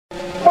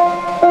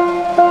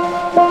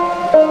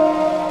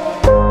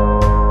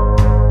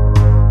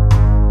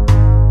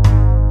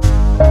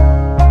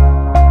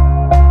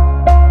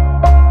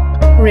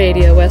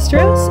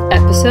Westeros,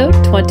 Episode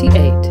 28,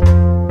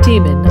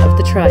 Demon of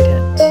the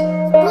Trident.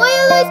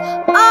 Spoilers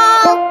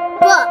all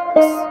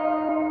books!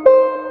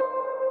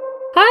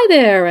 Hi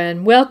there,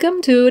 and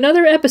welcome to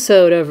another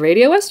episode of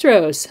Radio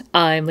Westeros.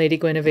 I'm Lady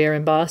Guinevere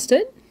in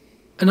Boston.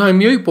 And I'm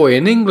Yolkboy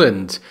in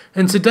England,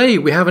 and today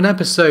we have an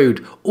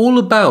episode all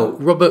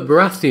about Robert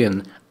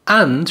Baratheon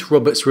and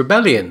Robert's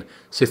Rebellion,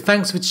 so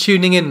thanks for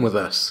tuning in with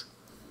us.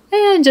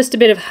 And just a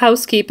bit of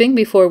housekeeping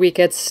before we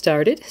get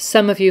started.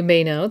 Some of you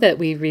may know that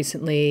we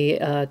recently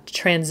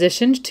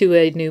transitioned to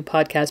a new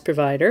podcast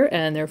provider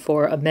and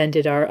therefore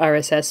amended our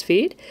RSS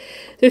feed.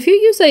 So if you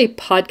use a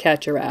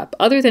podcatcher app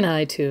other than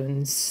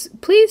iTunes,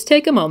 please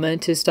take a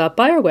moment to stop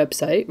by our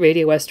website,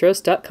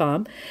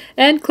 radiowesteros.com,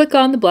 and click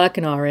on the black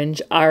and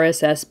orange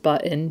RSS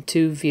button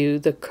to view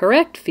the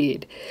correct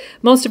feed.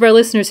 Most of our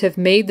listeners have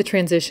made the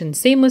transition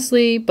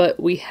seamlessly, but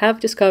we have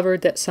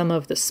discovered that some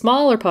of the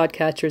smaller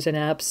podcatchers and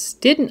apps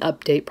didn't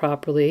update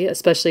properly,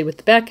 especially with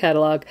the back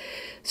catalog,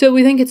 so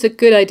we think it's a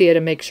good idea to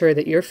make sure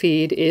that your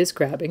feed is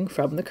grabbing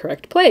from the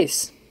correct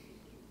place.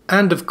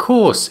 And of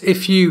course,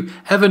 if you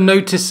ever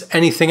notice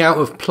anything out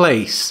of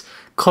place,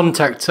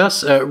 contact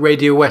us at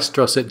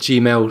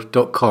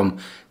radiowesteros@gmail.com.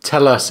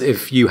 Tell us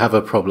if you have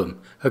a problem,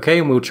 okay,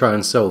 and we'll try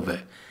and solve it.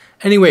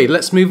 Anyway,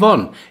 let's move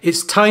on.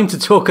 It's time to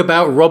talk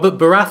about Robert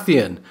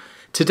Baratheon.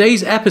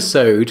 Today's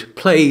episode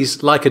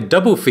plays like a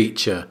double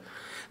feature.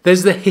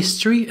 There's the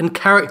history and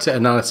character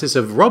analysis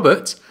of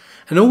Robert,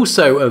 and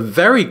also a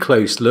very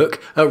close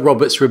look at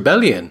Robert's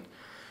Rebellion.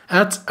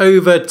 At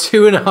over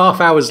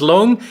 2.5 hours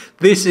long,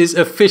 this is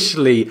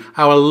officially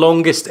our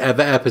longest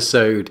ever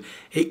episode.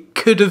 It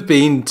could have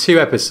been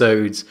 2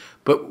 episodes,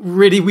 but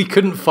really we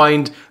couldn't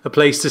find a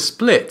place to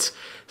split.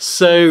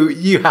 So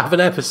you have an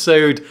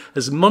episode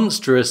as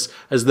monstrous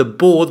as the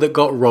boar that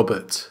got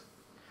Robert.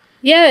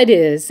 Yeah, it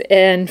is.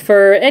 And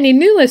for any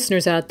new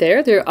listeners out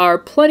there, there are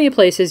plenty of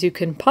places you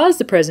can pause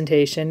the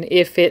presentation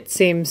if it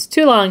seems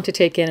too long to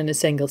take in a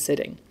single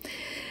sitting.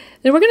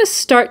 Then we're going to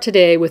start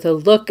today with a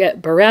look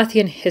at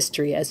Baratheon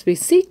history as we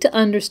seek to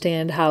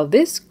understand how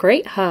this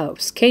great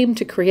house came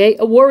to create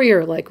a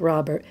warrior like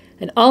Robert,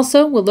 and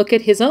also we'll look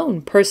at his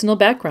own personal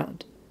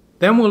background.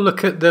 Then we'll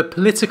look at the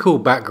political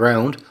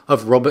background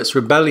of Robert's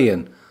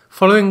Rebellion,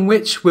 following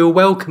which we'll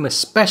welcome a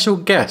special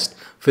guest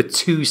for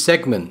 2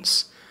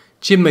 segments.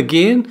 Jim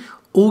McGeehan,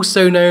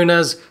 also known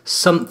as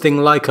Something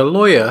Like a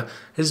Lawyer,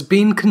 has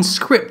been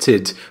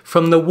conscripted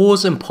from the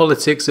Wars and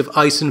Politics of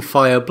Ice and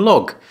Fire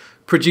blog,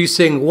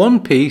 producing one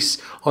piece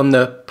on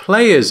the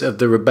players of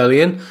the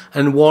rebellion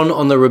and one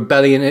on the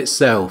rebellion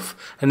itself,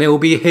 and he will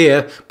be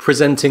here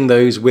presenting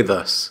those with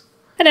us.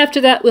 And after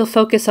that, we'll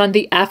focus on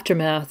the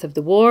aftermath of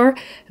the war.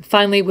 And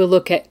finally, we'll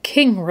look at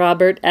King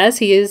Robert as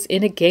he is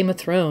in a Game of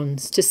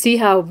Thrones to see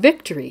how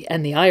victory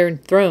and the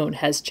Iron Throne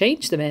has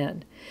changed the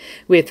man.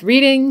 With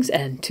readings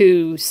and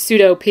 2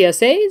 pseudo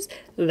PSAs,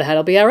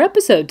 that'll be our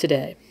episode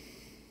today.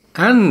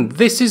 And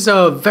this is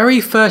our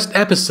very first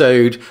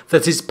episode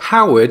that is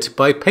powered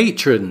by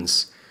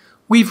patrons.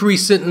 We've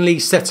recently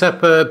set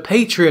up a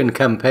Patreon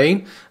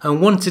campaign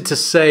and wanted to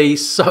say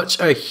such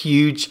a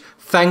huge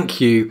thank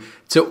you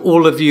to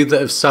all of you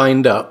that have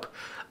signed up.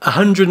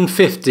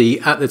 150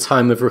 at the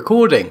time of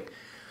recording.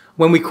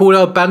 When we called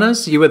our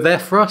banners, you were there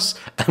for us,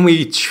 and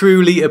we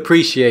truly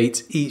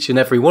appreciate each and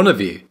every one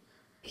of you.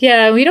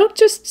 Yeah, we don't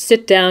just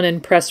sit down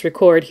and press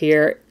record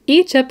here.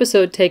 Each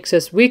episode takes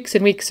us weeks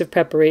and weeks of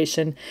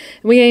preparation,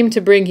 and we aim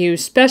to bring you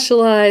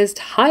specialized,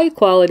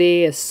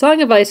 high-quality, A Song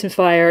of Ice and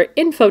Fire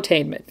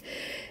infotainment.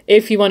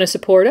 If you want to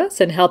support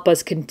us and help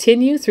us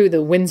continue through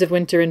the winds of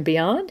winter and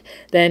beyond,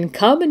 then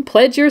come and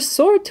pledge your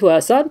sword to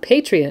us on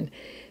Patreon.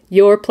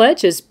 Your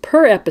pledge is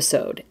per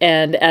episode,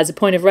 and as a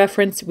point of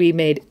reference, we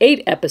made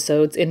 8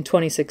 episodes in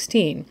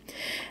 2016.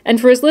 And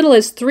for as little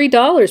as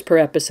 $3 per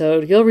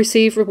episode, you'll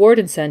receive reward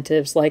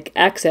incentives like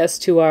access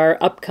to our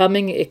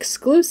upcoming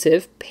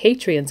exclusive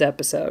Patreons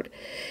episode.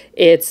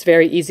 It's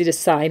very easy to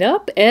sign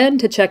up and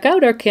to check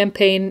out our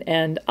campaign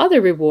and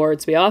other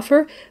rewards we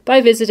offer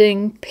by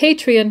visiting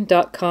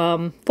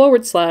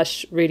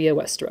patreon.com/Radio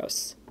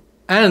Westeros.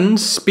 And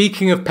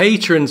speaking of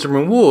patrons and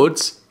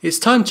rewards, it's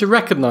time to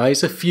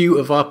recognise a few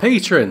of our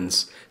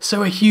patrons.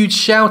 So a huge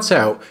shout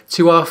out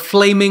to our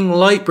Flaming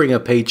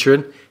Lightbringer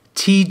patron,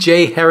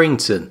 TJ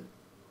Harrington.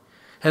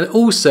 And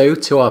also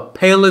to our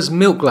Pale as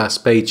Milk Glass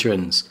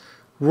patrons,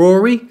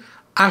 Rory,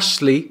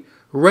 Ashley,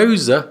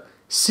 Rosa,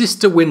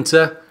 Sister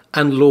Winter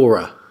and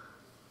Laura.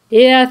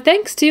 Yeah,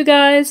 thanks to you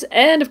guys,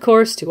 and of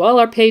course to all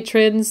our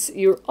patrons.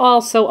 You're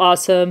all so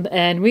awesome,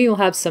 and we will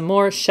have some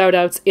more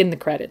shout-outs in the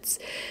credits.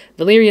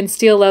 Valyrian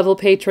Steel level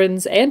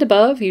patrons and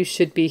above, you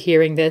should be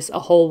hearing this a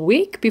whole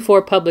week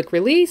before public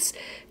release,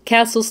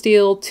 Castle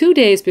Steel 2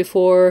 days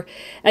before,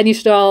 and you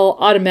should all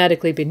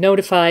automatically be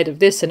notified of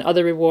this and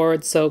other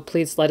rewards, so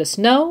please let us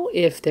know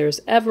if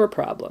there's ever a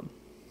problem.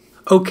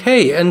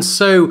 Okay, and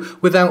so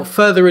without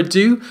further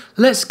ado,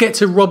 let's get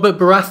to Robert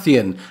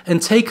Baratheon and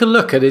take a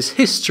look at his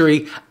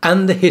history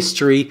and the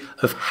history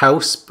of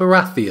House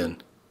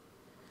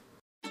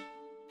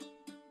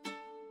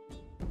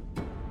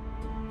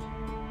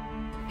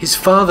His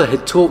father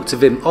had talked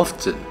of him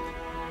often.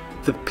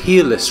 The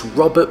peerless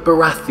Robert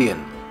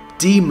Baratheon,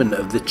 demon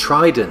of the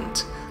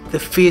Trident, the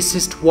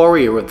fiercest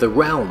warrior of the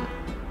realm,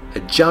 a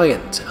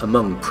giant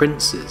among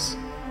princes.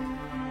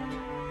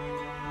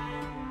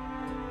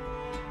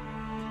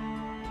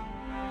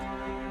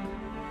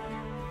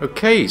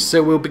 Okay,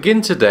 so we'll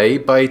begin today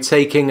by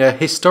taking a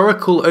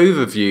historical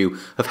overview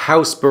of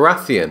House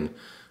Baratheon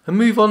and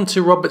move on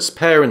to Robert's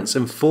parents'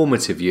 and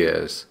formative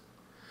years.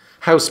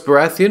 House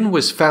Baratheon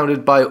was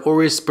founded by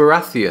Aerys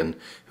Baratheon,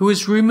 who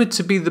was rumoured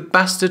to be the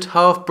bastard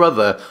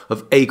half-brother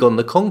of Aegon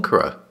the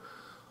Conqueror.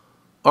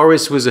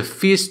 Aerys was a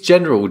fierce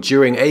general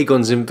during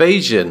Aegon's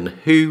invasion,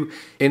 who,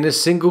 in a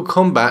single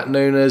combat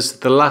known as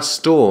the Last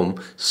Storm,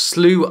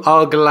 slew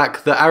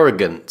Argilac the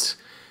Arrogant,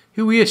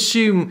 who we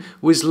assume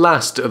was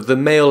last of the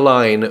male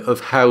line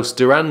of House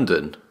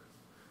Durrandon.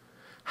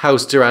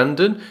 House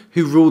Durrandon,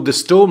 who ruled the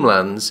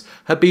Stormlands,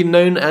 had been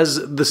known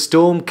as the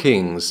Storm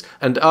Kings,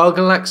 and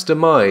Argilac's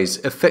demise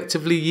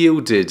effectively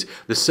yielded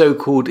the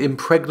so-called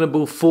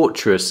impregnable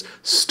fortress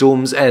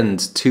Storm's End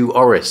to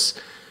Aerys,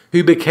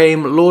 who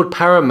became Lord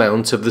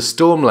Paramount of the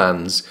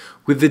Stormlands,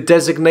 with the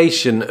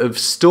designation of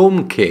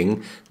Storm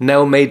King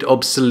now made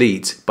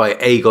obsolete by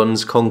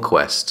Aegon's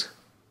conquest.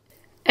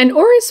 And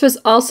Aerys was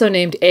also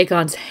named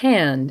Aegon's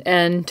Hand,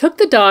 and took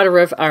the daughter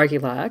of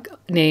Argilac,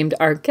 named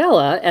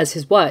Argella, as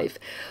his wife.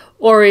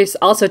 Aerys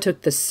also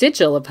took the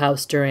sigil of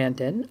House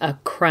Durrandon, a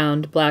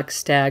crowned black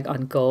stag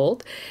on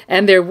gold,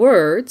 and their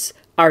words,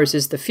 "Ours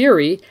is the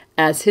Fury,"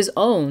 as his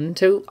own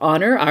to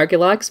honor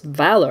Argilac's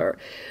valor.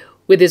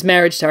 With his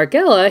marriage to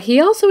Argella,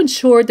 he also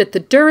ensured that the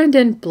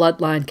Durrandon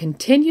bloodline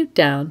continued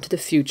down to the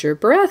future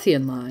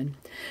Baratheon line.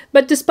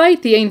 But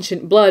despite the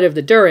ancient blood of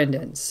the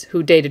Durrandons,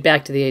 who dated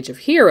back to the Age of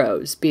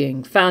Heroes,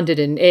 being founded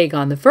in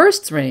Aegon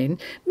I's reign,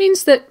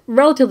 means that,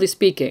 relatively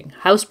speaking,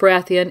 House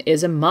Baratheon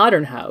is a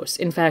modern house,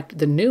 in fact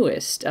the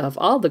newest of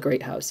all the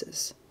great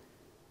houses.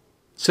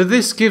 So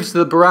this gives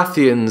the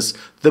Baratheons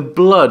the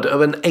blood of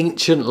an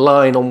ancient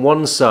line on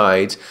one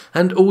side,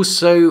 and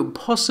also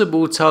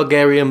possible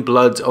Targaryen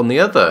blood on the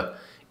other,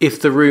 if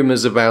the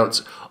rumours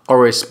about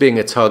Aerys being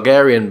a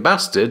Targaryen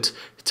bastard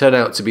turn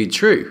out to be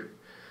true.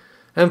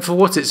 And for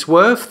what it's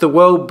worth, the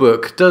World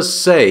Book does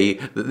say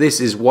that this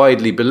is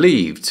widely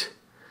believed.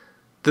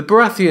 The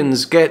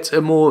Baratheons get a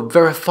more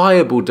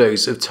verifiable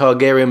dose of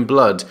Targaryen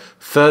blood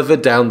further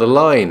down the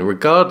line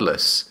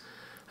regardless.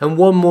 And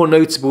one more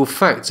notable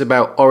fact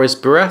about Aerys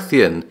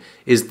Baratheon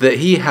is that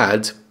he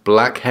had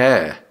black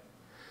hair.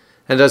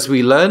 And as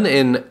we learn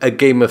in A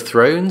Game of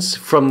Thrones,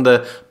 from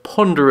the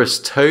ponderous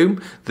tome,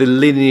 The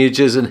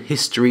Lineages and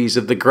Histories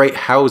of the Great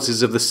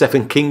Houses of the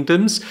Seven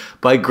Kingdoms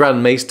by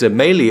Grand Maester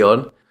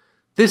Melion,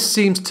 this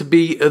seems to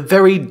be a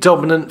very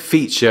dominant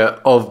feature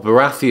of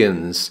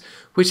Baratheons,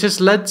 which has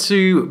led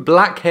to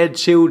black-haired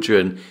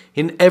children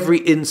in every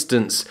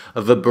instance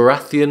of a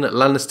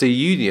Baratheon-Lannister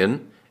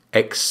union,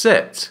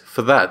 except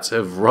for that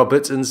of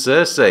Robert and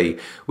Cersei,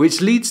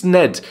 which leads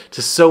Ned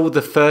to solve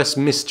the first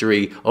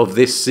mystery of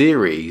this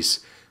series,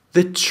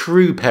 the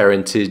true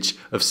parentage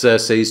of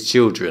Cersei's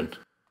children.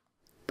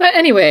 But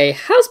anyway,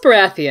 House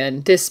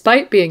Baratheon,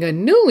 despite being a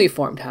newly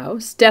formed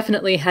house,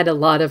 definitely had a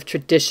lot of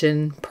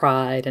tradition,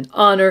 pride, and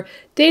honor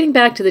dating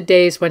back to the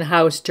days when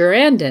House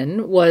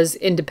Durrandon was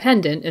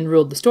independent and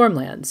ruled the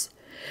Stormlands.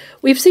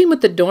 We've seen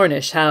with the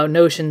Dornish how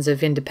notions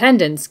of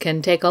independence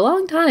can take a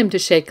long time to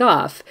shake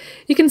off.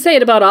 You can say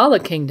it about all the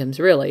kingdoms,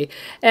 really.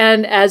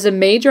 And as a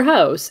major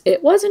house,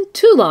 it wasn't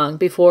too long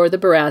before the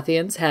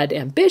Baratheons had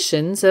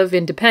ambitions of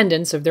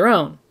independence of their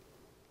own.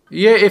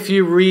 Yeah, if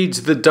you read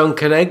the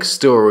Dunk and Egg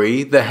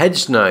story, The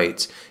Hedge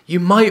Knight, you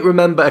might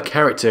remember a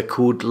character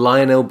called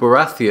Lionel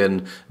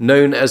Baratheon,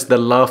 known as the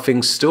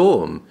Laughing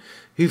Storm,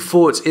 who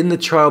fought in the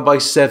Trial by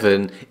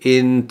Seven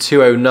in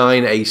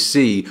 209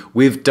 AC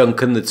with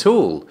Duncan the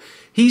Tall.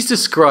 He's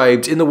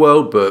described in the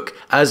World Book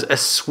as a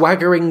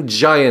swaggering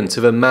giant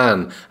of a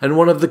man and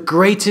one of the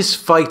greatest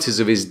fighters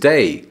of his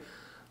day.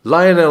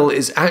 Lionel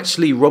is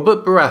actually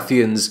Robert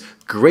Baratheon's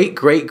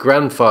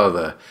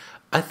great-great-grandfather.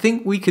 I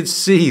think we could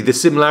see the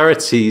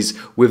similarities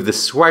with the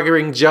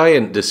swaggering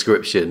giant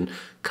description,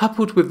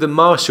 coupled with the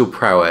martial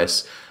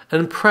prowess,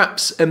 and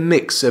perhaps a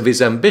mix of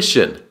his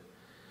ambition.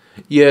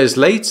 Years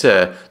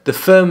later, the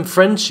firm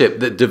friendship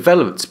that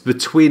developed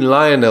between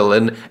Lionel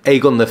and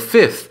Aegon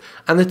V,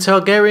 and the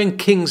Targaryen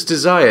king's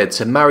desire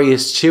to marry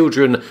his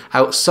children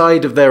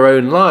outside of their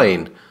own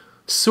line,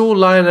 saw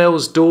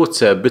Lionel's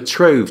daughter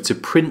betrothed to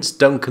Prince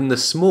Duncan the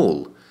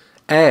Small,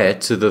 heir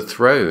to the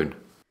throne.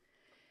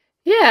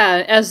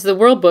 Yeah, as the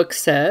World Book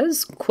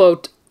says,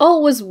 quote,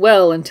 "All was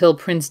well until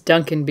Prince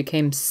Duncan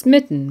became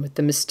smitten with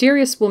the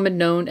mysterious woman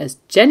known as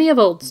Jenny of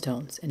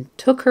Oldstones and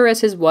took her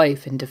as his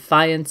wife in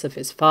defiance of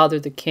his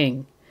father the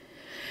king.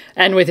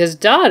 And with his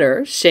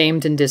daughter,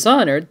 shamed and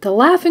dishonored, the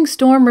Laughing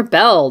Storm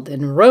rebelled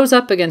and rose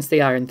up against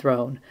the Iron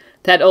Throne.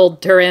 That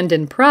old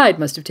Durrandon pride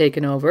must have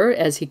taken over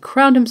as he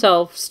crowned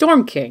himself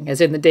Storm King,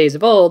 as in the days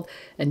of old,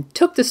 and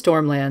took the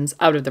Stormlands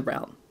out of the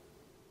realm."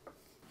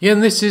 Yeah,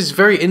 and this is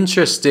very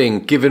interesting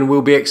given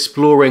we'll be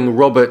exploring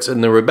Robert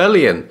and the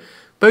Rebellion,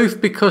 both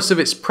because of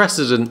its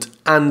precedent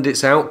and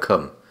its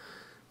outcome.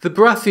 The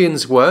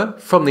Baratheons were,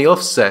 from the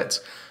offset,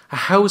 a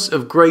house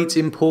of great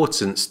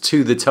importance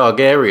to the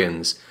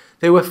Targaryens.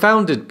 They were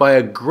founded by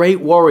a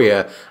great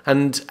warrior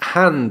and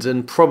hand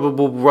and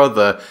probable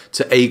brother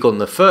to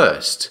Aegon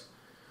I.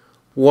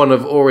 One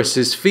of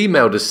Aerys'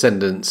 female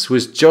descendants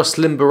was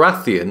Jocelyn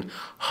Baratheon,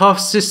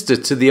 half-sister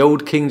to the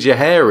old King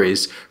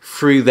Jaehaerys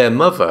through their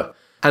mother,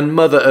 and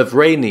mother of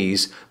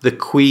Rhaenys, the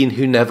queen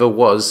who never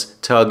was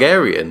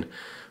Targaryen,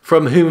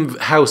 from whom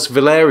House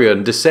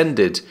Velaryon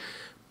descended.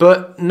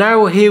 But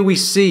now here we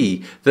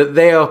see that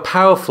they are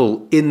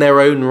powerful in their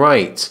own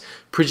right,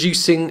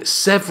 producing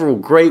several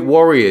great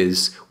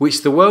warriors,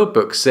 which the World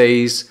Book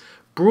says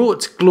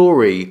brought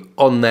glory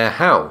on their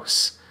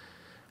house,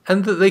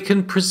 and that they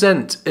can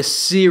present a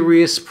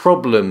serious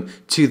problem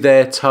to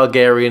their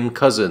Targaryen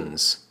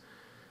cousins.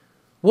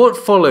 What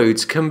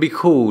followed can be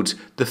called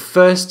the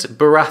First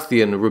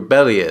Baratheon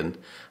Rebellion,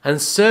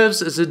 and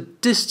serves as a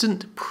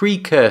distant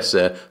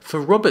precursor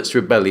for Robert's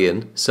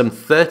Rebellion some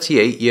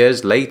 38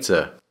 years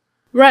later.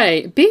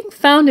 Right, being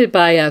founded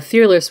by a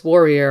fearless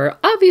warrior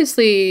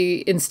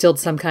obviously instilled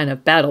some kind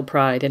of battle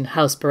pride in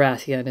House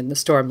Baratheon in the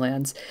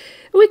Stormlands.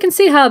 We can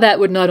see how that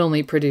would not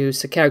only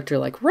produce a character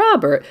like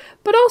Robert,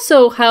 but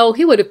also how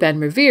he would have been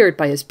revered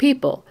by his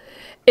people.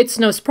 It's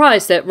no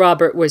surprise that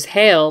Robert was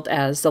hailed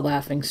as the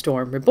Laughing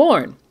Storm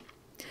Reborn.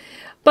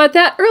 But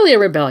that earlier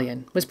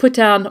rebellion was put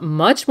down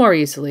much more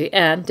easily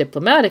and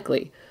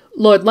diplomatically.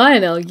 Lord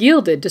Lionel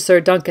yielded to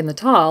Sir Duncan the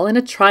Tall in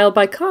a trial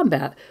by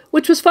combat,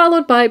 which was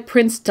followed by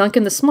Prince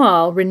Duncan the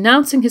Small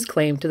renouncing his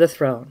claim to the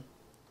throne.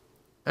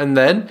 And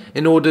then,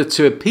 in order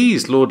to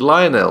appease Lord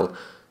Lionel,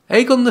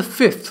 Aegon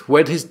V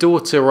wed his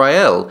daughter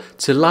Rhaelle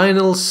to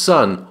Lionel's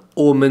son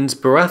Ormond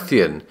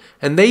Baratheon,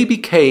 and they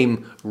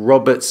became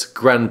Robert's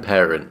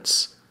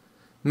grandparents.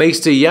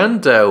 Maester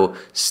Yandel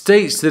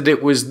states that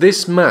it was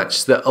this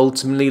match that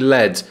ultimately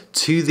led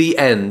to the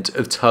end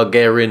of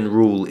Targaryen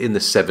rule in the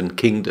Seven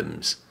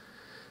Kingdoms.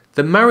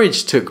 The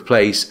marriage took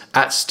place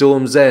at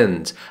Storm's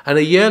End, and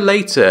a year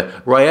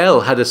later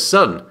Rhaelle had a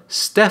son,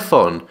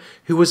 Steffon,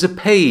 who was a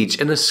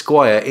page and a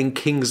squire in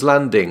King's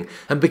Landing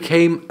and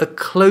became a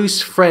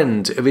close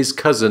friend of his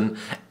cousin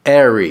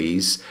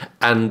Aerys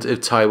and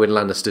of Tywin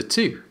Lannister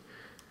too.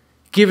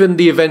 Given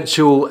the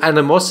eventual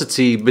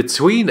animosity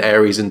between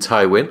Aerys and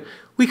Tywin,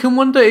 we can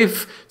wonder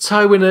if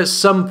Tywin at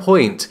some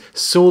point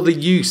saw the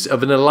use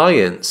of an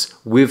alliance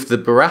with the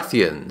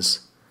Baratheons.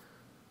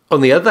 On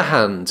the other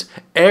hand,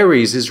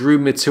 Aerys is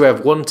rumoured to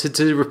have wanted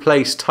to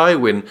replace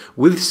Tywin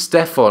with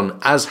Steffon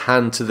as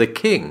hand to the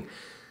king,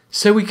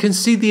 so we can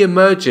see the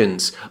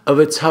emergence of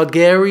a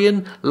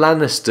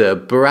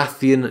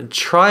Targaryen-Lannister-Baratheon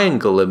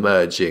triangle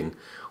emerging,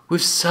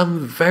 with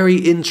some very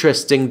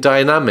interesting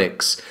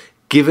dynamics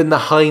given the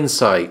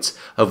hindsight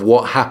of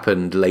what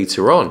happened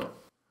later on.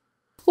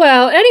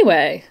 Well,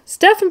 anyway,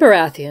 Steffon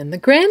Baratheon, the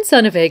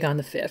grandson of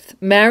Aegon V,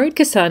 married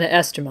Cassana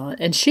Estermont,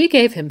 and she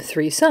gave him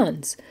 3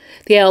 sons.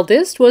 The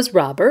eldest was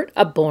Robert,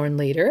 a born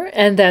leader,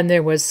 and then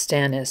there was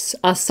Stannis,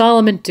 a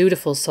solemn and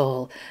dutiful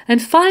soul,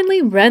 and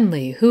finally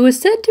Renly, who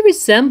is said to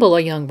resemble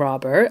a young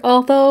Robert,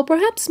 although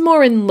perhaps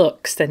more in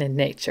looks than in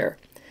nature.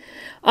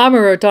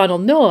 Armourer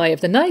Donald Noy of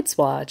the Night's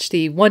Watch,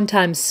 the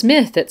one-time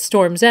smith at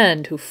Storm's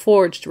End who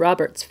forged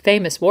Robert's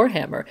famous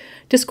warhammer,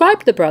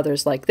 described the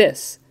brothers like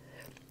this: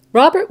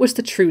 Robert was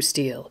the true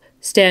steel.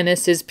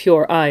 Stannis is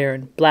pure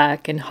iron,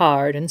 black and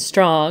hard and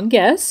strong,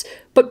 yes,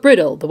 but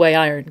brittle the way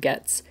iron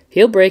gets.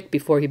 He'll break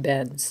before he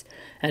bends.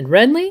 And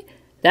Renly,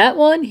 that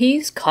one,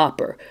 he's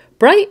copper,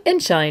 bright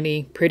and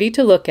shiny, pretty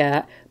to look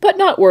at, but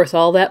not worth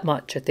all that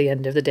much at the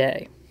end of the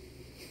day.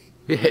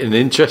 Yeah, an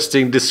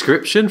interesting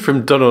description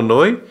from Donald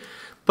Noy.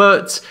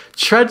 But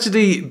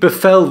tragedy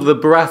befell the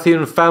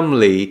Baratheon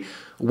family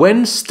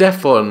when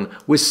Steffon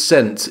was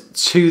sent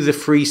to the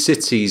Free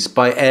Cities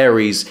by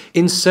Aerys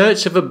in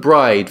search of a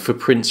bride for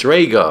Prince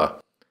Rhaegar.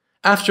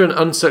 After an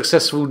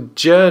unsuccessful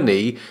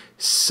journey,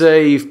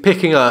 save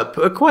picking up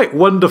a quite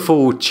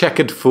wonderful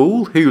checkered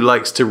fool who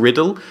likes to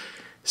riddle,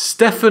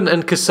 Steffon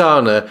and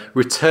Cassana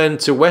returned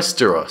to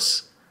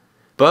Westeros.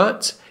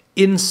 But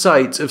in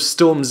sight of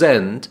Storm's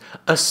End,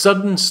 a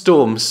sudden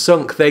storm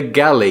sunk their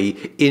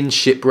galley in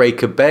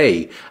Shipbreaker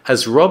Bay,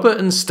 as Robert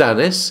and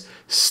Stannis,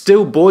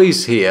 still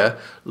boys here,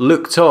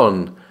 looked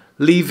on,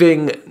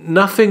 leaving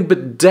nothing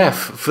but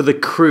death for the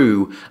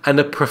crew and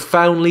a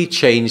profoundly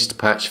changed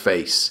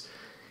Patchface.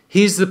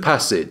 Here's the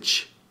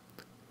passage.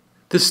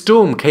 The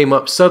storm came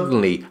up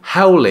suddenly,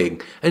 howling,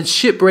 and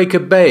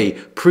Shipbreaker Bay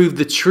proved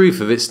the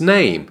truth of its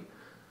name.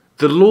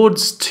 The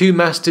Lord's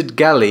 2-masted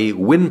galley,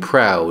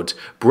 wind-proud,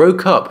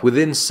 broke up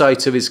within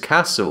sight of his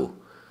castle.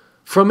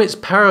 From its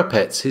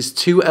parapets his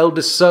 2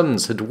 eldest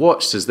sons had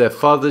watched as their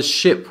father's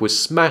ship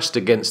was smashed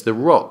against the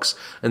rocks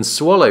and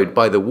swallowed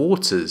by the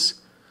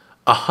waters.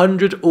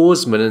 100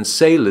 oarsmen and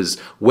sailors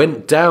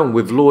went down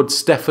with Lord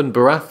Steffon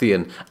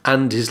Baratheon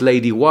and his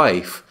lady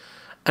wife,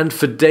 and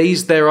for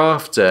days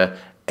thereafter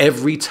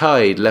every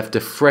tide left a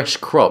fresh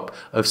crop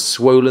of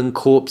swollen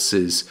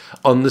corpses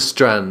on the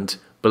strand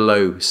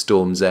below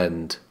Storm's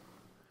End.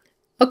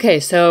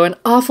 Okay, so an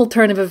awful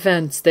turn of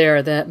events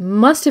there that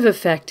must have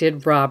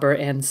affected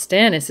Robert and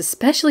Stannis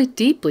especially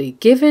deeply,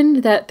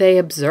 given that they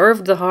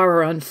observed the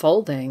horror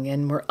unfolding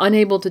and were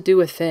unable to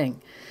do a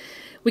thing.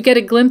 We get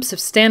a glimpse of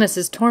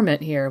Stannis'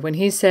 torment here when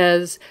he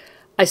says,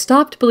 "I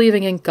stopped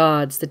believing in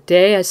gods the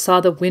day I saw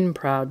the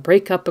wind-proud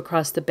break up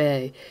across the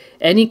bay.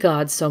 Any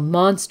god so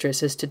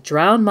monstrous as to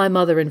drown my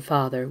mother and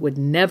father would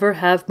never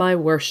have my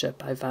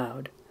worship, I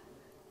vowed."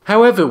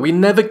 However, we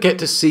never get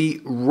to see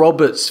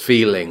Robert's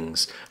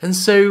feelings, and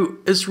so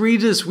as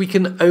readers we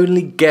can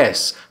only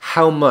guess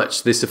how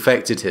much this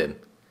affected him.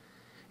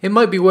 It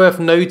might be worth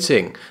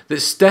noting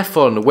that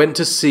Stefan went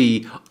to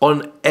sea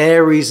on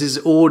Aerys'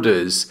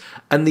 orders,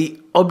 and the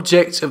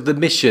object of the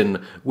mission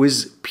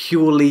was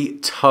purely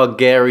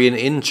Targaryen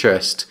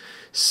interest,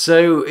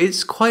 so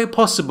it's quite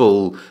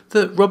possible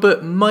that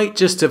Robert might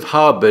just have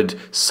harboured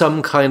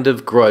some kind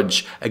of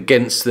grudge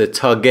against the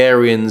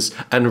Targaryens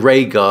and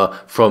Rhaegar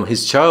from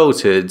his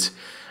childhood,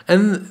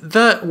 and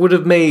that would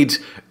have made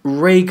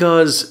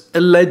Rhaegar's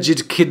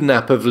alleged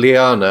kidnap of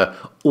Lyanna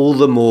all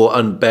the more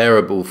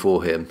unbearable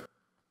for him.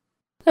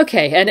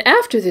 Okay, and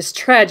after this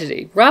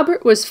tragedy,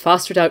 Robert was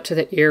fostered out to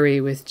the Eyrie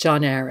with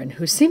Jon Arryn,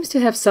 who seems to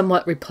have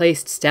somewhat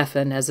replaced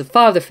Steffan as a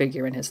father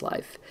figure in his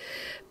life.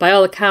 By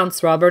all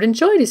accounts, Robert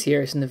enjoyed his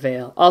years in the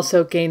Vale,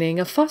 also gaining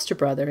a foster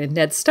brother in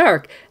Ned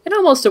Stark, and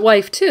almost a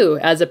wife too,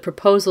 as a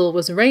proposal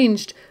was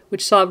arranged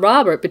which saw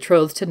Robert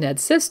betrothed to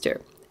Ned's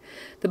sister.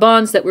 The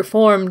bonds that were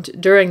formed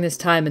during this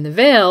time in the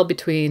Vale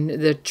between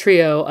the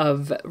trio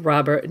of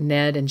Robert,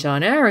 Ned, and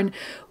Jon Arryn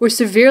were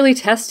severely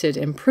tested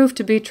and proved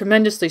to be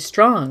tremendously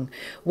strong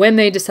when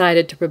they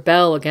decided to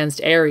rebel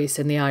against Aerys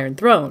and the Iron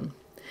Throne.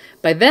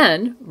 By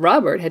then,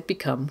 Robert had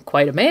become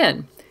quite a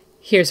man.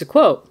 Here's a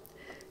quote.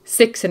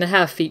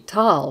 6.5 feet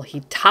tall, he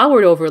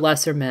towered over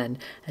lesser men,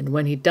 and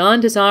when he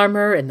donned his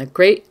armor and the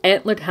great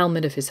antlered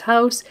helmet of his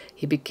house,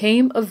 he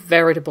became a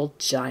veritable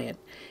giant.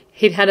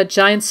 He'd had a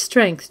giant's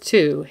strength,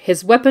 too,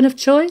 his weapon of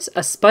choice,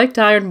 a spiked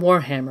iron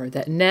warhammer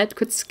that Ned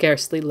could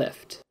scarcely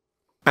lift.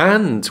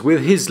 And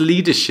with his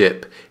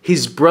leadership,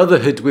 his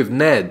brotherhood with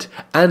Ned,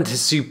 and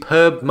his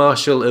superb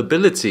martial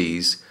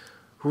abilities,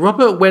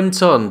 Robert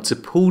went on to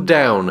pull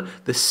down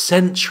the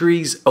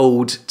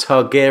centuries-old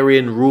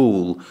Targaryen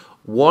rule,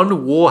 one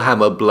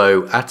warhammer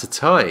blow at a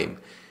time,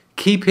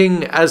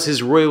 keeping as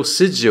his royal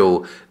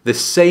sigil the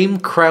same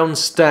crowned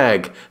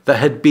stag that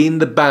had been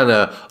the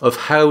banner of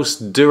House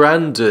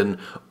Durrandon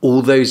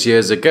all those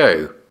years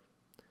ago.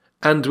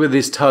 And with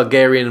his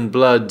Targaryen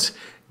blood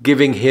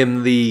giving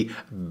him the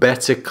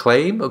better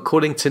claim,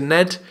 according to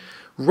Ned,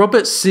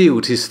 Robert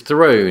sealed his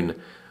throne.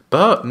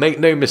 But make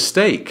no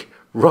mistake,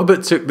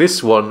 Robert took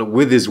this one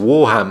with his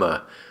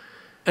warhammer.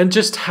 And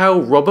just how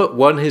Robert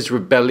won his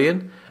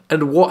rebellion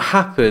and what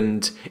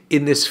happened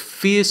in this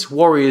fierce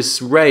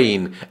warrior's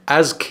reign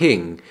as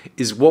king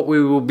is what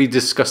we will be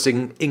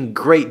discussing in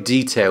great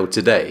detail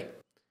today.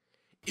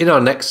 In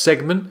our next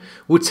segment,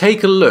 we'll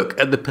take a look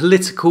at the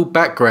political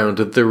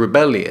background of the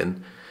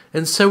rebellion,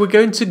 and so we're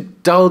going to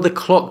dial the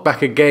clock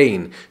back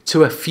again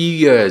to a few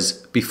years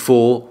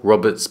before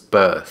Robert's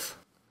birth.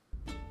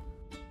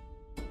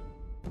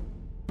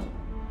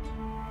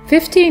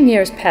 15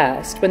 years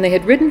passed when they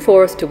had ridden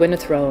forth to win a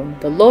throne.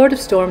 The Lord of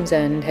Storm's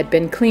End had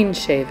been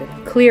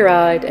clean-shaven,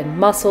 clear-eyed, and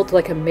muscled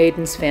like a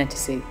maiden's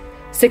fantasy.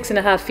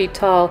 6.5 feet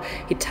tall,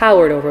 he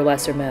towered over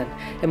lesser men,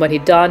 and when he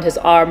donned his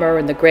armor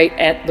and the great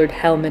antlered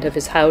helmet of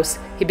his house,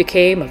 he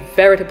became a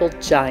veritable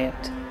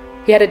giant.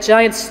 He had a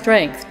giant's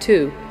strength,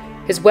 too,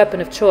 his weapon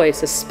of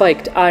choice a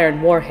spiked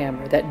iron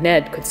warhammer that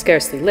Ned could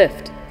scarcely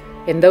lift.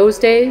 In those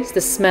days,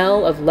 the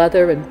smell of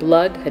leather and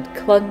blood had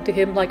clung to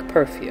him like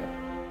perfume.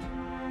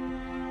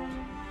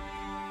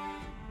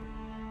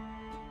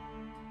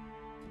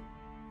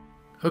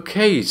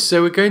 Okay,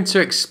 so we're going to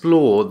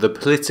explore the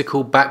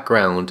political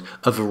background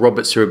of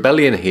Robert's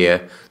rebellion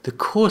here, the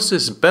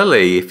casus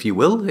belli, if you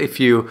will, if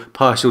you're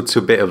partial to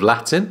a bit of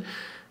Latin.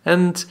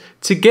 And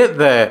to get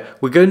there,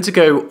 we're going to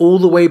go all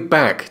the way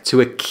back to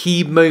a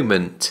key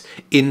moment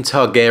in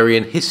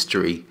Targaryen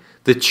history,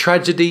 the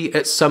tragedy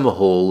at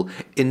Summerhall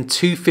in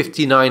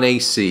 259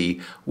 AC,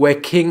 where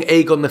King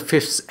Aegon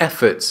V's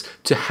efforts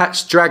to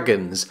hatch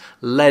dragons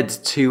led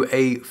to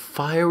a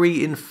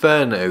fiery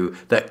inferno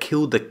that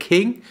killed the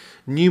king,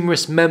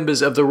 numerous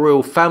members of the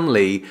royal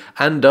family,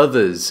 and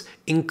others,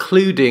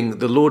 including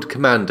the Lord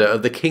Commander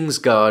of the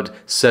Kingsguard,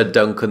 Sir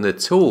Duncan the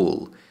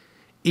Tall,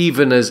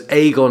 even as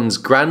Aegon's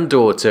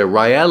granddaughter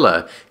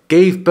Rhaella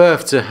gave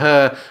birth to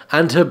her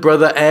and her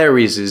brother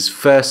Aerys'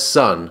 first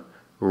son,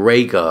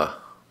 Rhaegar.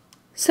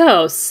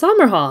 So,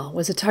 Summerhall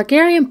was a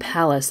Targaryen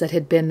palace that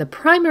had been the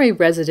primary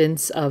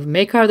residence of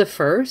Maekar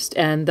I,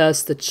 and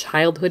thus the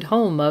childhood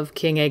home of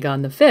King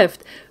Aegon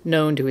V,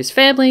 known to his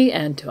family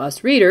and to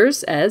us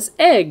readers as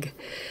Egg.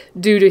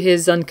 Due to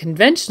his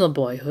unconventional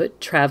boyhood,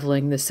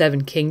 traveling the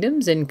Seven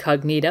Kingdoms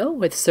incognito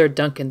with Sir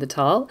Duncan the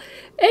Tall,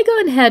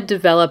 Aegon had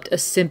developed a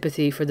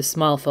sympathy for the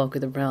small folk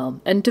of the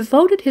realm, and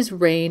devoted his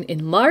reign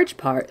in large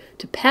part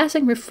to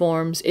passing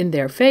reforms in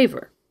their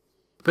favor.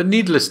 But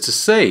needless to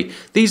say,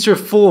 these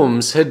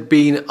reforms had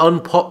been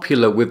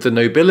unpopular with the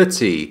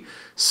nobility,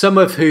 some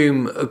of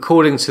whom,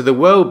 according to the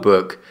World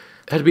Book,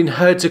 had been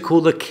heard to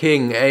call the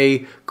king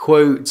a,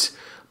 quote,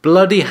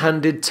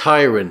 bloody-handed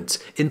tyrant,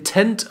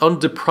 intent on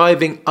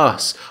depriving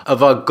us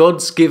of our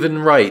God's-given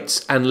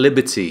rights and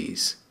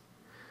liberties.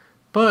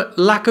 But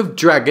lack of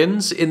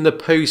dragons in the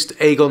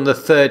post-Aegon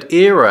III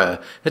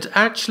era had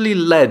actually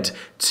led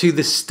to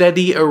the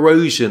steady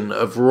erosion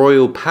of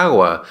royal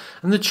power,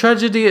 and the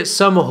tragedy at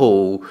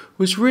Summerhall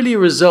was really a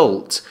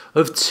result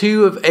of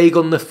two of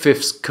Aegon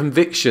V's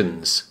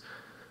convictions.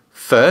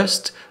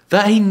 First,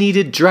 that he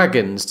needed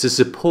dragons to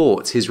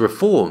support his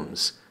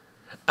reforms.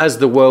 As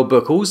the World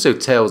Book also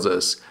tells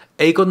us,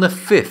 Aegon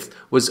V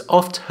was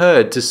oft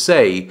heard to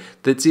say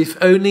that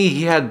if only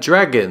he had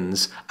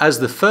dragons, as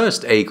the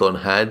first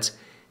Aegon had,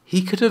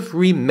 he could have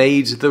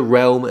remade the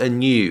realm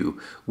anew,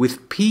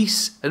 with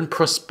peace and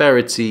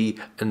prosperity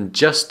and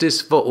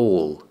justice for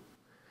all.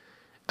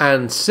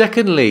 And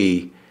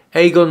secondly,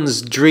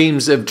 Aegon's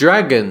dreams of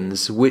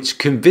dragons, which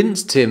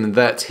convinced him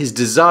that his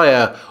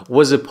desire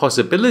was a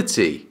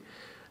possibility.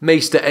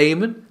 Maester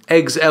Aemon,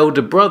 Egg's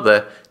elder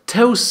brother,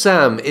 tells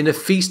Sam in A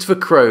Feast for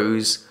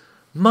Crows,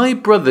 "My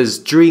brothers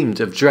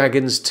dreamed of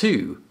dragons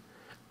too,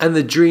 and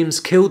the dreams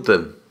killed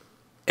them,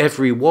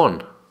 every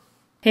one."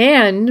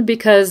 And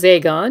because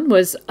Aegon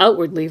was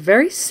outwardly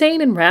very sane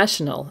and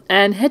rational,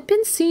 and had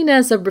been seen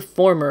as a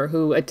reformer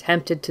who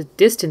attempted to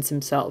distance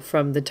himself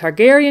from the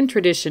Targaryen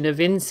tradition of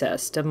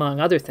incest, among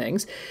other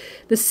things,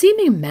 the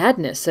seeming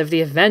madness of the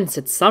events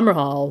at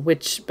Summerhall,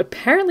 which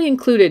apparently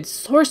included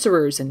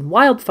sorcerers and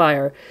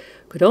wildfire,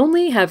 could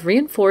only have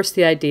reinforced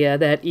the idea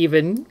that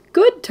even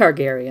good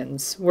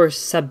Targaryens were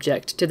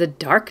subject to the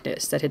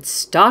darkness that had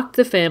stalked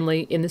the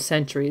family in the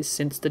centuries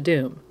since the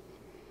Doom.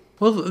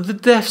 Well, the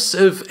deaths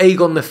of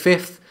Aegon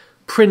V,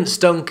 Prince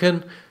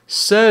Duncan,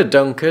 Sir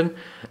Duncan,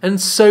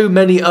 and so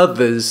many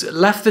others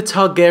left the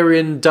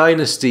Targaryen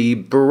dynasty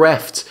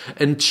bereft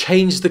and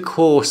changed the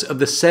course of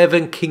the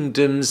Seven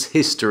Kingdoms'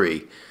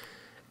 history.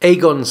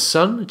 Aegon's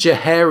son,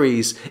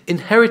 Jaehaerys,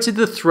 inherited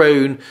the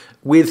throne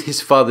with his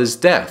father's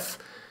death.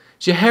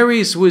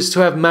 Jaehaerys was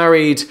to have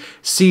married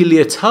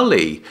Celia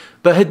Tully,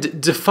 but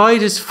had defied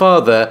his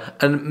father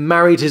and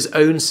married his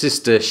own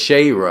sister,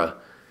 Shaera.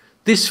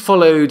 This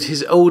followed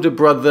his older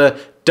brother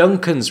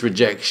Duncan's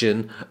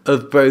rejection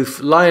of both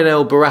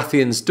Lionel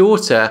Baratheon's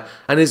daughter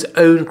and his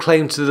own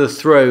claim to the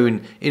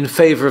throne in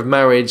favour of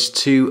marriage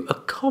to a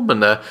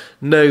commoner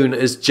known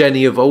as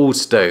Jenny of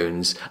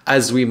Oldstones,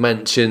 as we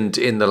mentioned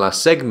in the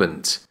last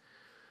segment.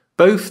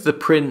 Both the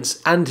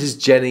prince and his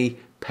Jenny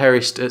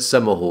perished at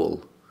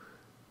Summerhall.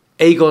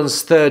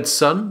 Aegon's third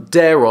son,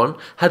 Daeron,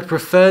 had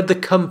preferred the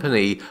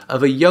company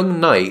of a young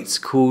knight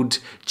called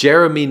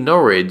Jeremy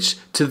Norridge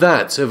to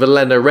that of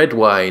Olenna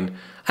Redwine,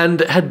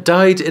 and had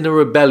died in a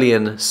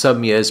rebellion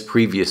some years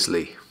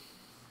previously.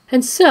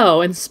 And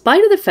so, in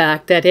spite of the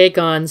fact that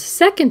Aegon's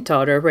second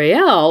daughter,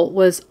 Rhaelle,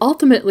 was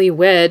ultimately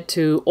wed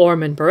to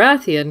Ormond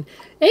Baratheon,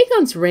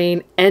 Aegon's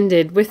reign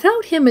ended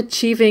without him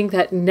achieving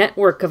that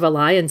network of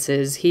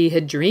alliances he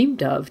had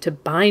dreamed of to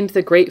bind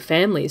the great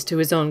families to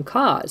his own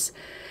cause.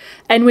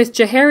 And with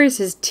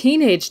Jaehaerys'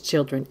 teenage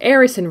children,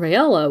 Aerys and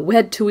Rhaella,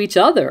 wed to each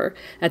other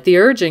at the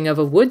urging of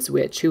a woods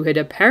witch who had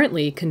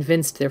apparently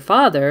convinced their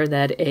father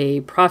that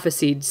a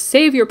prophesied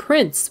savior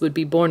prince would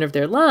be born of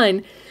their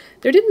line,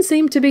 there didn't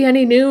seem to be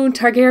any new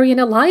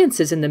Targaryen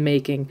alliances in the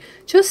making,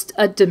 just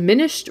a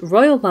diminished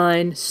royal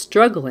line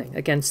struggling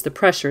against the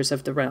pressures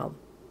of the realm.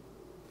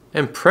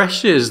 And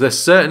pressures there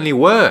certainly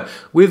were,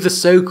 with the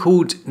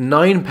so-called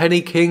Ninepenny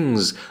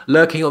Kings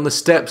lurking on the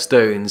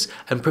stepstones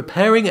and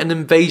preparing an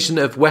invasion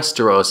of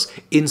Westeros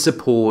in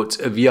support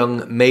of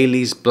young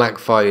Maelys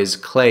Blackfire's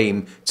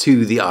claim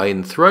to the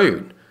Iron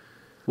Throne.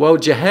 While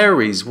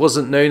Jaehaerys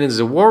wasn't known as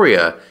a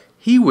warrior,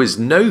 he was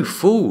no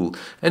fool,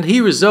 and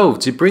he resolved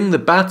to bring the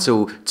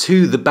battle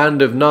to the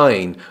Band of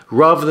Nine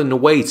rather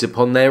than wait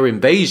upon their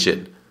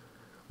invasion.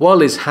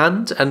 While his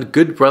hand and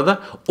good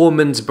brother,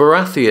 Ormond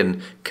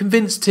Baratheon,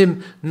 convinced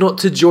him not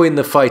to join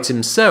the fight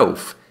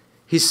himself,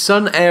 his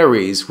son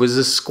Aerys was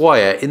a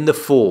squire in the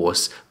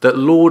force that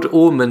Lord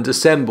Ormond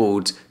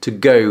assembled to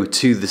go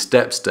to the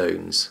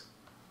Stepstones.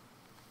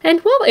 And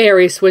while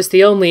Aerys was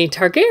the only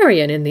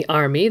Targaryen in the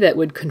army that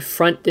would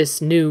confront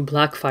this new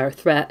Blackfire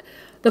threat,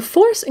 the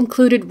force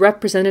included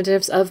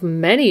representatives of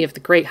many of the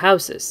great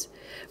houses.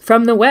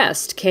 From the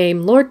west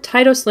came Lord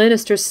Tytos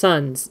Lannister's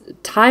sons,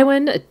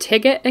 Tywin,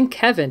 Tigget, and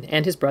Kevin,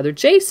 and his brother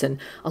Jason,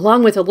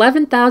 along with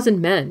 11,000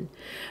 men.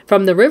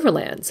 From the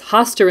Riverlands,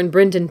 Hoster and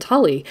Brynden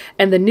Tully,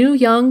 and the new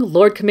young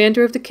Lord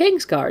Commander of the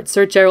Kingsguard,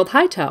 Sir Gerald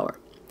Hightower.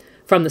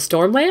 From the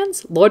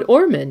Stormlands, Lord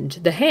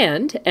Ormond, the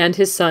Hand, and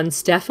his son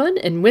Steffon,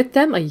 and with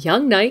them a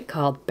young knight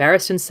called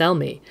Barristan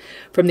Selmy.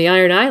 From the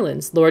Iron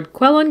Islands, Lord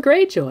Quelon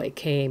Greyjoy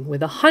came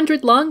with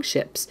 100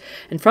 longships,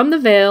 and from the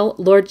Vale,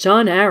 Lord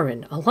Jon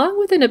Arryn, along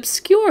with an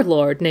obscure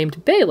lord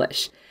named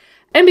Baelish.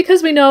 And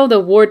because we know the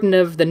Warden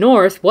of the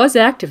North was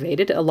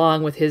activated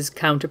along with his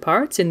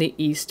counterparts in the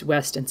East,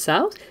 West, and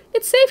South,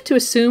 it's safe to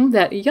assume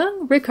that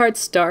young Rickard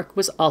Stark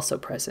was also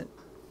present.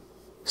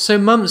 So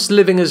months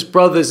living as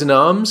brothers in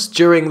arms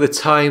during the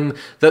time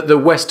that the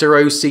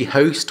Westerosi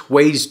host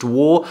waged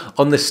war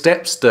on the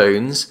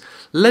Stepstones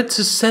led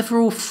to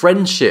several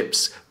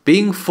friendships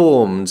being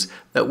formed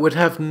that would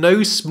have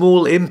no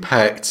small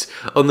impact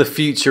on the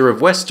future of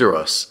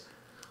Westeros.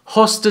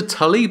 Hoster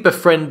Tully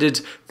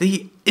befriended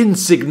the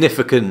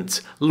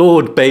insignificant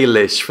Lord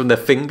Baelish from the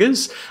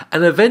Fingers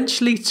and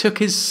eventually took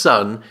his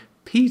son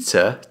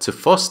Peter to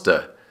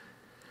foster.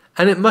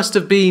 And it must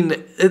have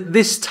been at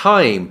this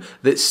time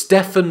that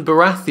Steffon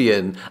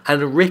Baratheon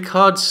and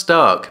Rickard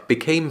Stark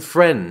became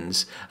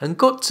friends and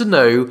got to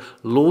know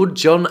Lord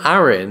Jon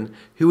Arryn,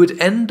 who would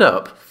end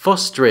up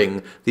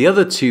fostering the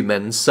other two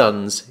men's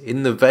sons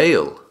in the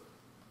Vale.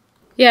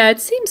 Yeah,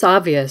 it seems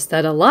obvious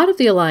that a lot of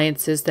the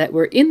alliances that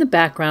were in the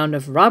background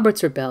of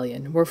Robert's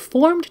rebellion were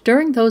formed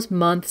during those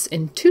months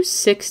in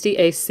 260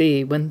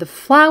 AC when the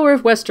flower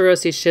of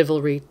Westerosi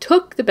chivalry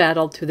took the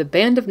battle to the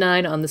Band of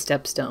Nine on the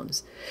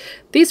Stepstones.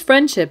 These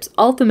friendships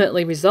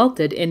ultimately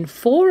resulted in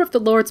 4 of the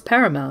Lords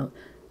Paramount,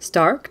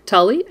 Stark,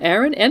 Tully,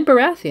 Arryn, and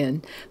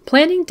Baratheon,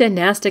 planning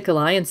dynastic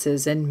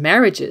alliances and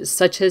marriages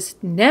such as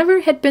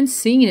never had been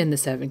seen in the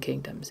Seven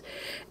Kingdoms.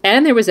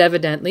 And there was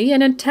evidently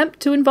an attempt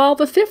to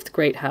involve a 5th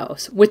great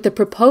house, with the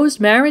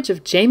proposed marriage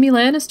of Jaime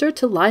Lannister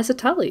to Lysa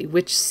Tully,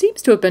 which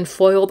seems to have been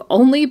foiled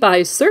only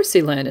by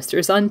Cersei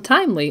Lannister's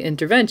untimely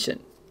intervention.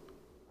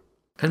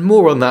 And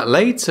more on that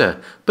later,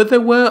 but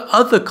there were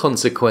other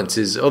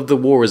consequences of the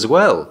war as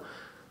well.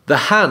 The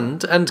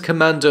Hand and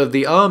commander of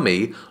the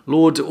army,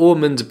 Lord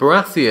Ormond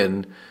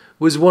Baratheon,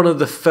 was one of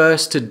the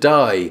first to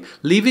die,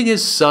 leaving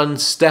his son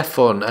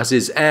Steffon as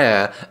his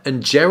heir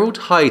and Gerald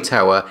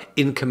Hightower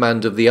in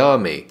command of the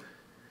army.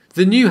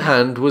 The new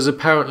Hand was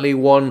apparently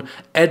one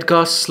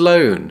Edgar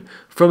Sloane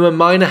from a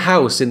minor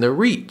house in the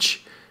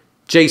Reach.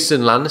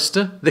 Jason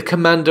Lannister, the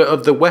commander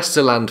of the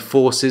Westerland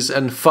forces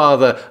and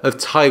father of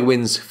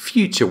Tywin's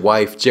future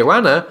wife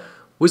Joanna,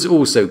 was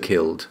also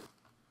killed.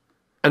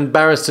 And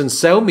Barristan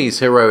Selmy's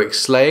heroic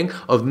slaying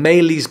of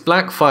Maelys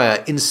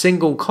Blackfyre in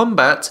single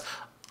combat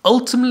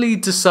ultimately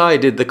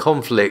decided the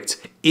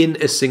conflict in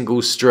a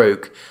single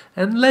stroke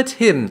and led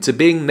him to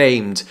being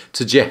named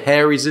to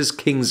Jaehaerys'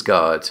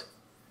 Kingsguard.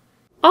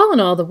 All in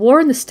all, the War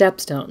in the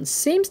Stepstones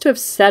seems to have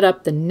set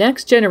up the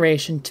next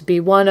generation to be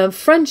one of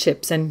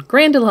friendships and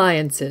grand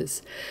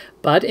alliances.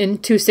 But in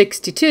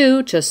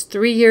 262, just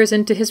 3 years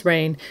into his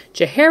reign,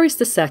 Jaehaerys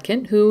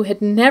II, who had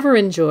never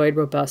enjoyed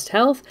robust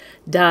health,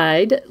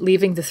 died,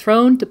 leaving the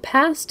throne to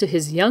pass to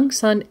his young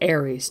son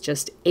Aerys,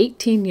 just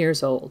 18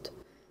 years old.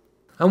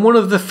 And one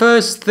of the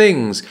first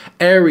things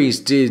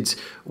Aerys did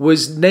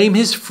was name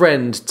his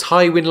friend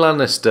Tywin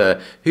Lannister,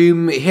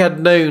 whom he had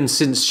known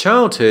since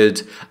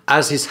childhood,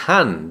 as his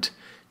Hand,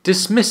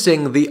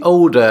 dismissing the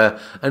older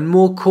and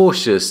more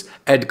cautious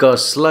Edgar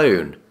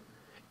Sloane.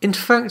 In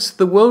fact,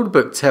 the World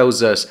Book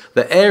tells us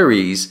that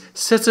Aerys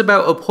set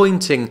about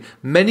appointing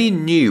many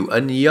new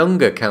and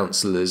younger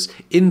councillors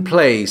in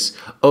place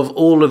of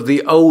all of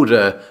the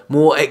older,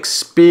 more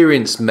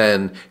experienced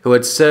men who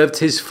had served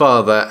his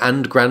father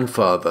and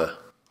grandfather.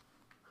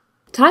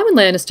 Tywin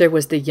Lannister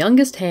was the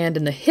youngest Hand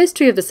in the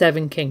history of the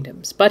Seven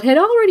Kingdoms, but had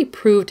already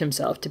proved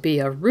himself to be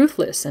a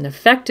ruthless and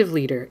effective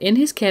leader in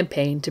his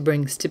campaign to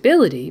bring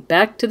stability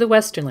back to the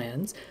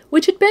Westerlands,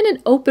 which had been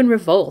in open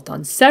revolt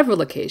on several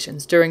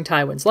occasions during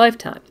Tywin's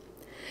lifetime.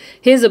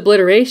 His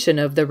obliteration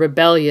of the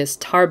rebellious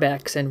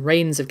Tarbecks and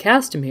Rains of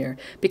Castamere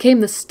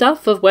became the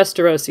stuff of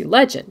Westerosi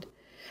legend.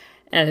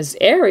 As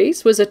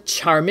Aerys was a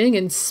charming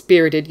and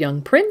spirited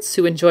young prince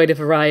who enjoyed a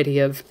variety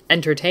of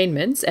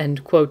entertainments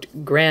and, quote,